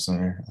 You know what I'm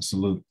saying? I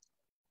salute.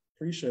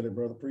 Appreciate it,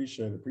 brother.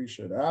 Appreciate it.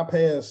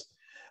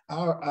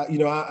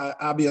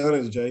 I'll be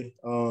honest, Jay.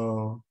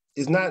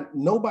 It's not,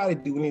 nobody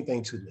do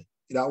anything to me.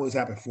 It always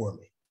happened for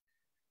me.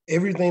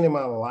 Everything in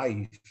my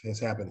life has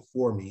happened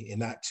for me and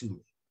not to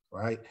me,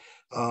 right?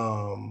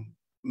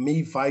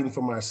 Me fighting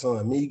for my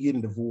son, me getting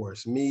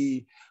divorced,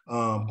 me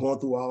going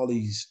through all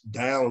these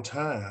down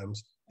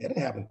times, that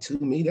didn't happen to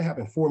me. That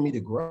happened for me to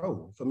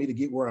grow, for me to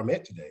get where I'm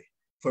at today,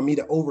 for me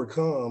to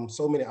overcome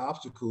so many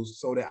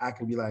obstacles so that I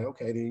can be like,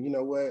 okay, then you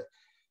know what?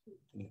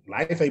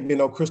 Life ain't been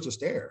no crystal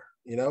stair,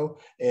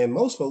 And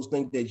most folks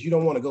think that you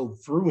don't want to go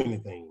through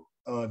anything.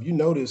 If you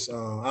notice,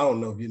 I don't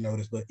know if you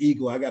noticed, but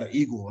I got an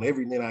eagle on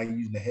everything I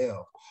usually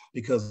have,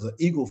 because the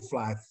eagle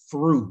fly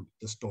through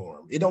the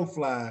storm. It don't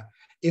fly.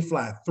 It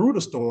fly through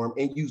the storm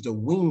and use the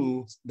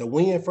wind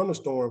from the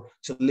storm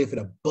to lift it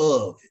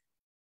above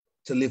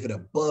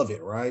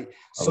it, right?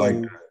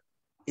 So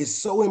it's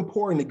so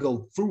important to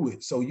go through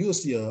it. So you'll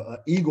see a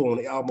eagle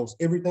on almost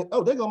everything.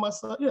 Oh, there go my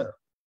son. Yeah.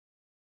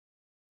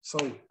 So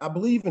I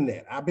believe in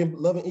that. I've been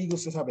loving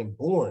eagles since I've been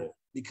born,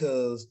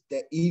 because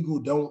that eagle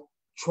don't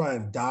try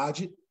and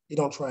dodge it. It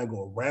don't try and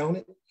go around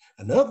it.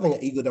 Another thing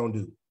an eagle don't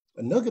do.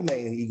 An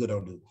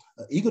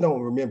eagle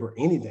don't remember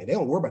anything. They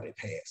don't worry about their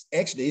past.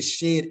 Actually, it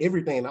shed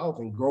everything off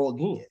and grow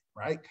again,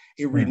 right?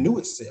 It renew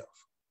itself.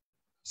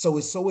 So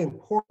it's so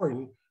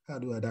important. How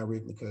do I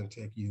directly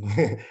contact you?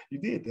 You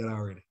did that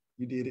already.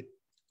 You did it.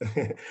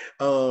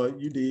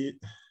 You did.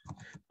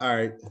 All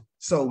right.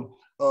 So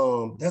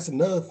that's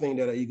another thing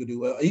that an eagle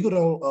do. Eagle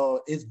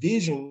don't, its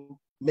vision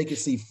make it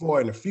see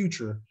far in the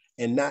future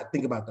and not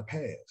think about the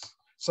past.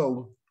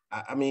 So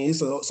I mean, it's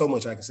so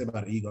much I can say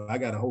about the eagle. I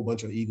got a whole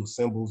bunch of eagle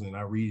symbols, and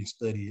I read and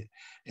study it,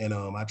 and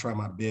I try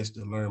my best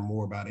to learn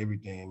more about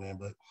everything, man.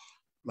 But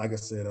like I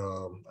said,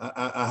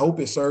 I hope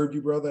it served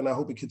you, brother, and I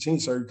hope it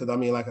continues to serve you, because I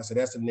mean, like I said,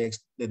 that's the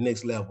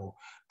next level.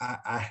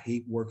 I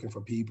hate working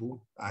for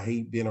people. I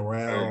hate being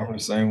around. Hey, I'm the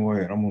same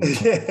way. I'm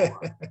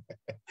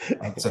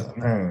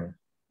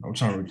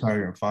trying to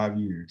retire in 5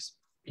 years.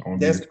 I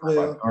want to be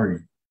by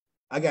 30.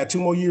 I got 2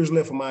 more years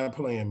left of my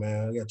plan,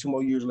 man. I got 2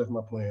 more years left of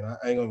my plan. I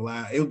ain't gonna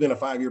lie. It's been a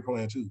 5-year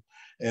plan too.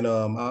 And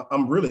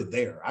I'm really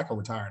there. I can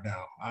retire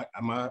now.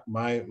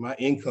 My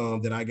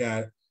income that I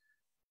got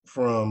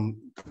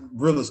from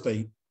real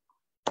estate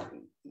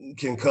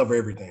can cover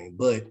everything,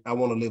 but I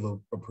want to live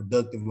a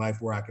productive life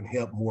where I can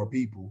help more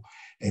people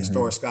and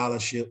start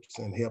scholarships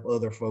and help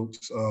other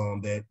folks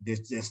that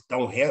just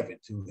don't have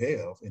it to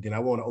have. And then I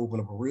want to open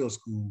up a real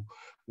school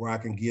where I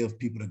can give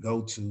people to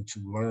go to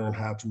learn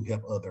how to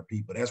help other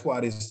people. That's why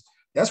this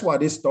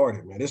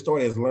started, man. This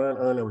started as learn,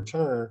 earn, and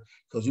return,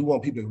 because we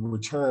want people to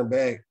return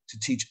back to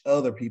teach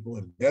other people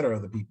and better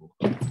other people.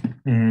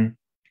 Mm-hmm.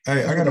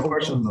 Hey, I got a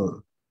question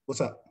though.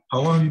 What's up?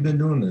 How long have you been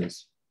doing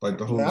this? Like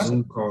the whole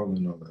Zoom call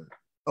and all that?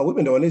 Oh, we've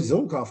been doing this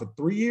Zoom call for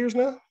 3 years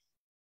now.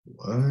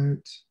 What?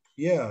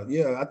 Yeah.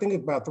 I think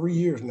it's about 3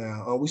 years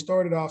now. We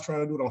started off trying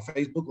to do it on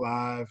Facebook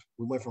Live.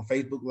 We went from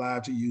Facebook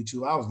Live to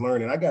YouTube. I was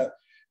learning. I got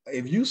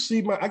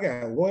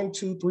 1,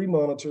 2, 3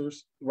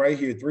 monitors right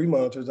here, 3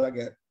 monitors. I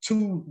got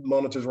 2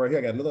 monitors right here.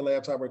 I got another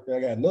laptop right there.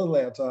 I got another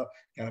laptop.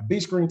 Got a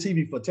big screen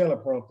TV for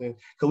teleprompting,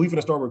 because we're going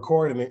to start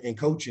recording and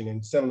coaching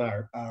and selling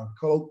our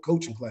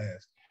coaching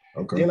class.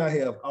 Okay. Then I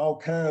have all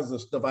kinds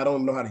of stuff I don't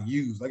even know how to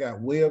use. I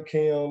got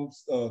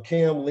webcams,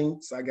 cam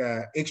links. I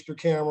got extra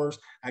cameras.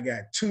 I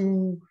got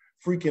 2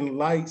 freaking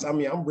lights. I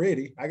mean, I'm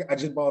ready. I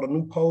just bought a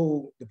new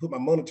pole to put my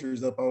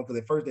monitors up on, because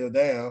at first they were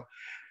down.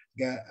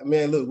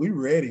 Man, look, we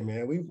ready,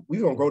 man. We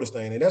gonna grow this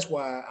thing, and that's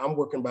why I'm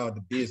working about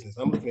the business.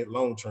 I'm looking at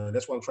long term.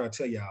 That's what I'm trying to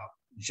tell y'all.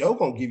 Joe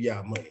gonna give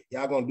y'all money.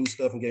 Y'all gonna do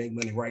stuff and get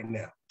money right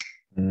now.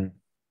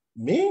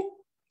 Me?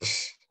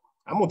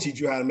 I'm gonna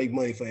teach you how to make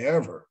money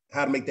forever.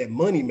 How to make that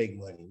money make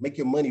money. Make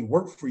your money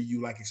work for you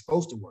like it's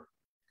supposed to work.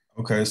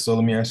 Okay, so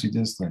let me ask you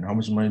this then. How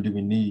much money do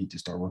we need to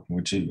start working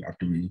with you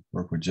after we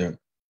work with Jeff?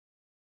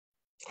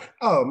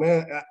 Oh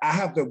man, I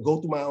have to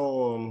go through my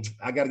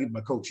I got to get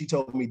my coach. He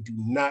told me do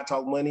not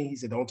talk money. He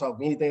said don't talk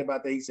anything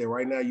about that. He said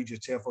right now you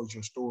just tell folks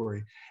your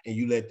story and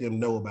you let them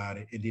know about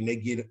it, and then they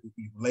get it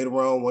later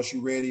on. Once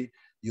you're ready,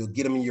 you'll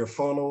get them in your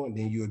funnel, and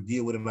then you'll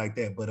deal with it like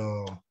that. But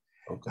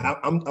okay.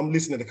 I'm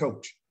listening to the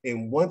coach.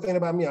 And one thing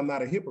about me, I'm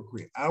not a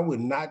hypocrite. I would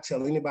not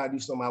tell anybody to do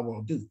something I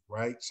won't do,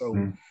 right?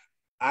 So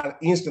I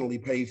instantly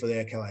paid for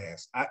that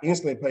class. I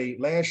instantly paid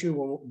last year,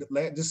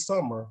 this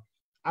summer.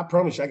 I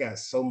promise you, I got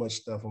so much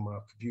stuff on my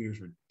computer,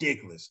 it's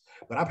ridiculous.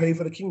 But I paid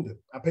for the kingdom.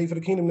 I paid for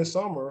the kingdom this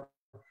summer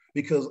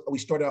because we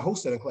started a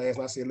wholesaling class.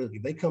 And I said, look,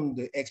 if they come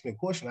to ask me a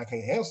question I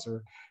can't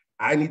answer,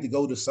 I need to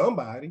go to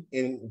somebody.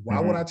 And why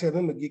would I tell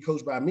them to get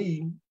coached by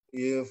me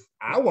if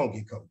I won't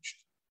get coached?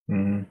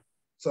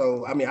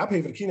 So, I mean, I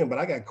paid for the kingdom, but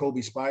I got Kobe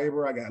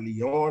Spiver. I got Lee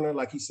Horner.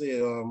 Like he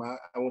said,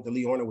 I went to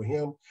Lee Horner with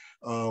him,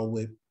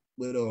 with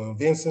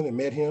Vincent, and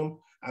met him.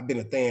 I've been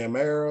to Than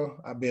Mara.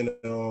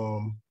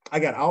 I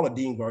got all the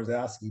Dean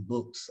Garzowski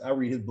books. I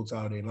read his books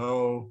all day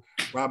long.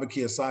 Robert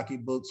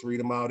Kiyosaki books,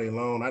 read them all day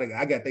long.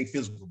 I got their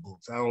physical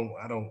books. I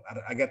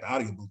got the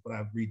audio books, but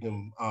I read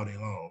them all day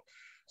long.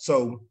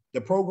 So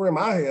the program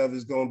I have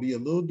is going to be a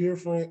little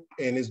different,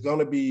 and it's going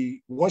to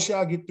be, once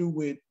y'all get through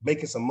with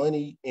making some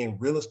money in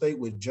real estate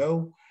with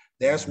Joe,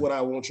 that's what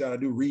I want y'all to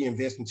do,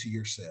 reinvest into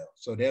yourself.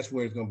 So that's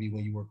where it's going to be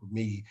when you work with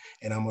me,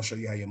 and I'm going to show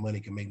you how your money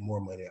can make more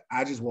money.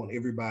 I just want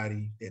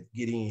everybody that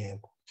get in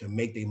to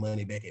make their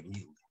money back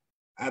immediately.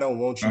 I don't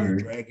want you to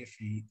drag your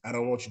feet. I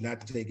don't want you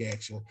not to take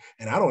action.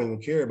 And I don't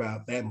even care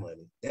about that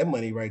money. That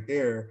money right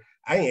there,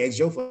 I ain't asked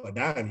Joe for a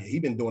dime yet. He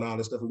been doing all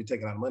this stuff and be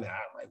taking out money. I'm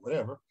like,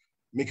 whatever.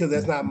 Because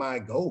that's not my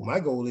goal. My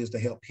goal is to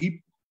help people,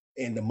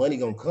 and the money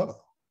gonna come.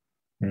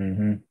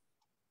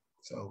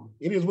 So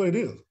it is what it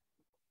is.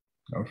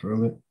 I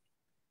feel it.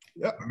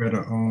 Yep.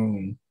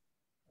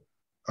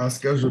 I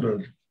scheduled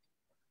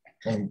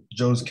on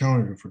Joe's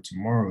calendar for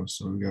tomorrow,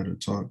 so we got to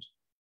talk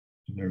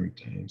and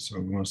everything. So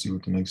we want to see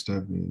what the next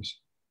step is.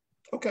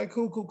 Okay,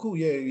 cool.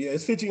 Yeah.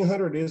 It's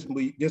 1,500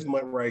 this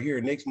month right here.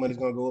 Next month is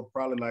gonna go up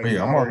probably like.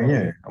 Yeah, I'm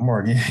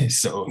already in.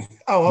 So.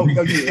 Okay.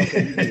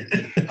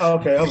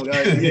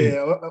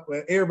 Yeah.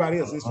 Everybody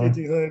else is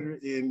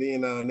 1,500, and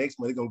then next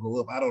month it's gonna go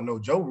up. I don't know.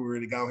 Joe will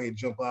really go ahead and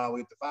jump all the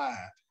way up to 5.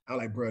 I'm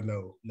like, bro,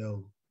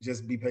 no.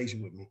 Just be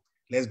patient with me.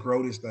 Let's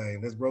grow this thing.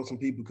 Let's grow some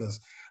people, because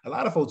a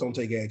lot of folks don't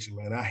take action,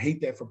 man. I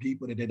hate that for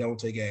people that they don't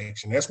take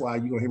action. That's why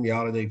you're going to hear me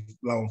all day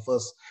long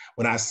fuss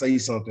when I say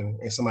something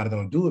and somebody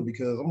don't do it,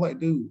 because I'm like,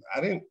 dude, I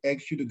didn't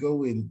ask you to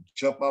go and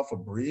jump off a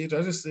bridge.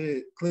 I just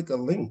said, click a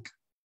link.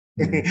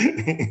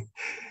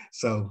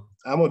 So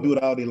I'm going to do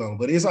it all day long,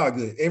 but it's all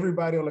good.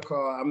 Everybody on the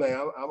call, I'm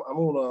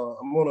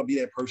going to be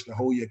that person to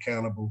hold you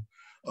accountable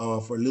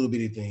for little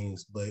bitty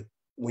things. But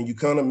when you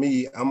come to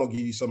me, I'm going to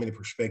give you so many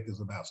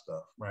perspectives about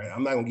stuff, right?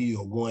 I'm not going to give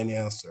you a one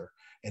answer.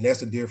 And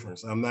that's the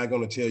difference. I'm not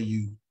going to tell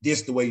you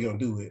this the way you're going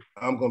to do it.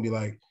 I'm going to be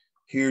like,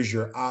 here's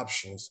your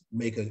options,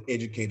 make an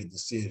educated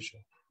decision.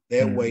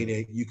 That way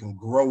that you can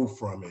grow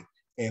from it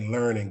and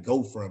learn and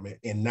go from it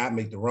and not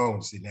make the wrong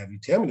decision. Now, if you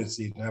tell me the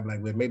decision, I'll be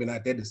like, well, maybe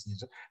not that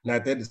decision,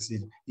 not that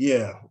decision.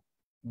 Yeah,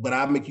 but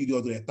I make you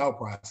go through that thought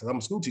process. I'm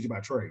a school teacher by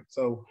trade,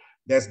 so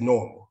that's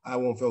normal. I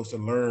want folks to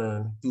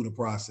learn through the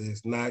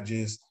process, not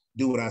just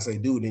do what I say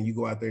do, then you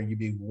go out there and you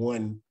be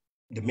one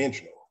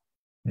dimensional.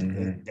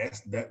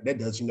 That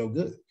does you no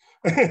good.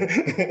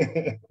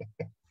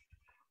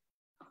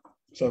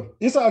 So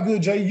it's all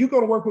good, Jay. You go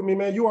to work with me,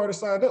 man. You already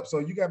signed up, so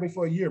you got me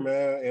for a year,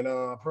 man. And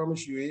I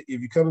promise you,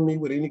 if you come to me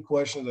with any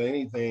questions or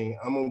anything,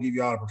 I'm gonna give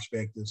you all the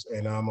perspectives,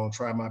 and I'm gonna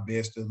try my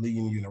best to lead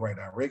you in the right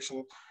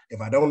direction.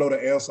 If I don't know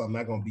the answer, I'm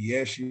not gonna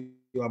BS you.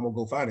 I'm gonna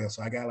go find it.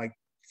 So I got like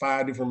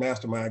 5 different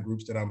mastermind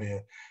groups that I'm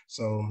in.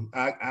 So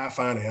I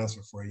find an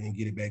answer for you and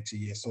get it back to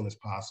you as soon as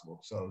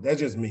possible. So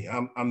that's just me.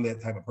 I'm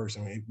that type of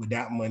person,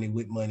 without money,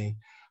 with money.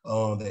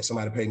 That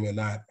somebody paid me or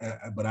not.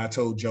 But I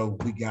told Joe,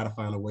 we got to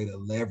find a way to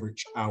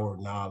leverage our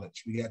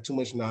knowledge. We got too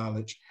much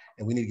knowledge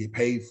and we need to get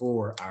paid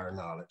for our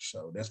knowledge.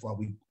 So that's why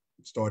we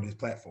started this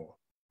platform.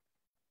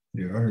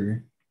 Yeah, I hear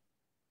you.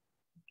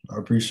 I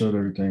appreciate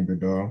everything,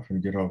 big dog. I'm gonna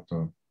get off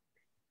though.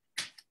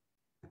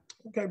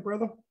 Okay,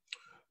 brother.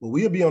 Well,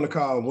 we'll be on the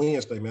call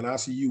Wednesday, man. I'll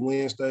see you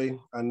Wednesday.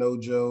 I know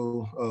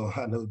Joe. Oh,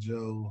 I know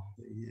Joe.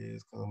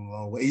 Yes, come a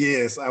long way.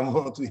 Yes, I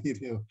want to hit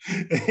him.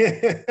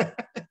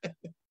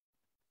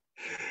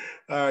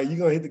 All right, you're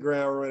gonna hit the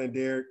ground running,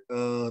 Derek.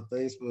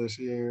 Thanks for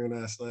sharing.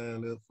 I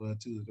signed up for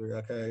 2 to 3.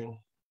 Okay.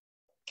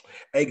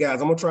 Hey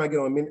guys, I'm gonna try and get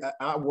on.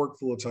 I work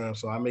full time,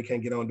 so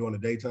can't get on during the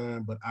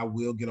daytime, but I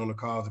will get on the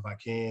calls if I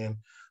can.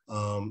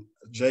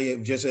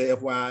 Jay, just a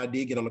FYI, I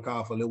did get on the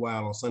call for a little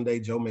while on Sunday.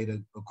 Joe made a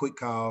quick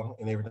call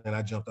and everything.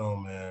 I jumped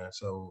on, man.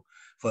 So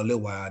for a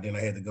little while, then I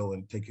had to go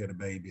and take care of the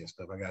baby and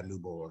stuff. I got a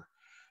newborn,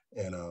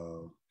 and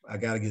I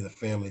got to give the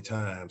family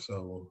time.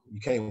 So you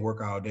can't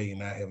work all day and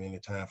not have any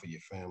time for your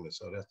family.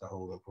 So that's the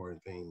whole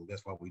important thing.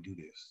 That's why we do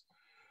this,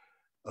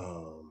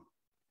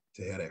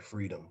 to have that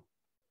freedom.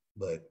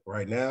 But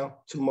right now,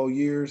 2 more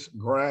years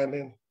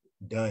grinding,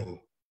 done.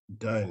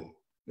 That's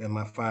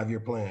my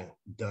 5-year plan,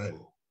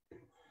 done.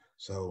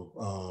 So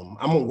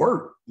I'm gonna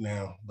work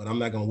now, but I'm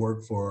not gonna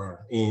work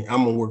I'm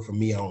gonna work for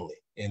me only,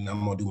 and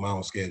I'm gonna do my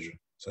own schedule.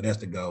 So that's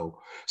the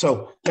goal.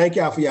 So thank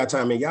y'all for y'all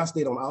time, man. Y'all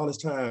stayed on all this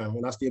time,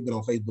 and I still been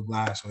on Facebook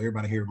Live, so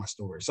everybody hear my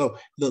story. So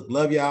look,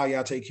 love y'all.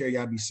 Y'all take care.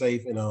 Y'all be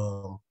safe, and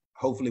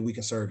hopefully we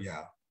can serve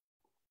y'all.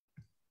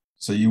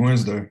 See you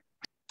Wednesday.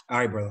 All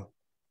right, brother.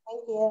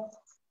 Thank you.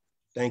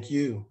 Thank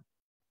you.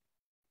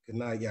 Good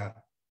night, y'all.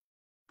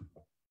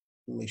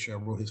 Make sure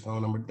I wrote his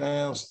phone number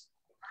down.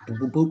 Boop,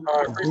 boop, boop, All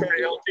right, appreciate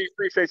it, LT.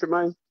 Appreciate you,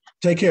 man.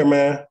 Take care,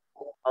 man.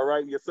 All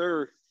right, yes,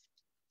 sir.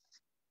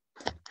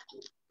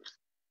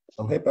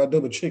 I'm happy I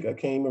double check. I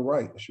can't even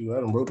write. Shoot, I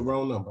done wrote the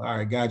wrong number. All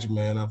right, got you,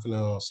 man. I'm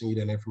finna send you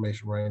that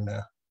information right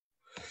now.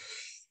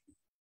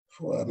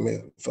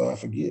 Before I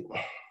forget.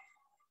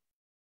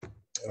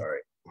 All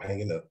right, I'm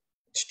hanging up.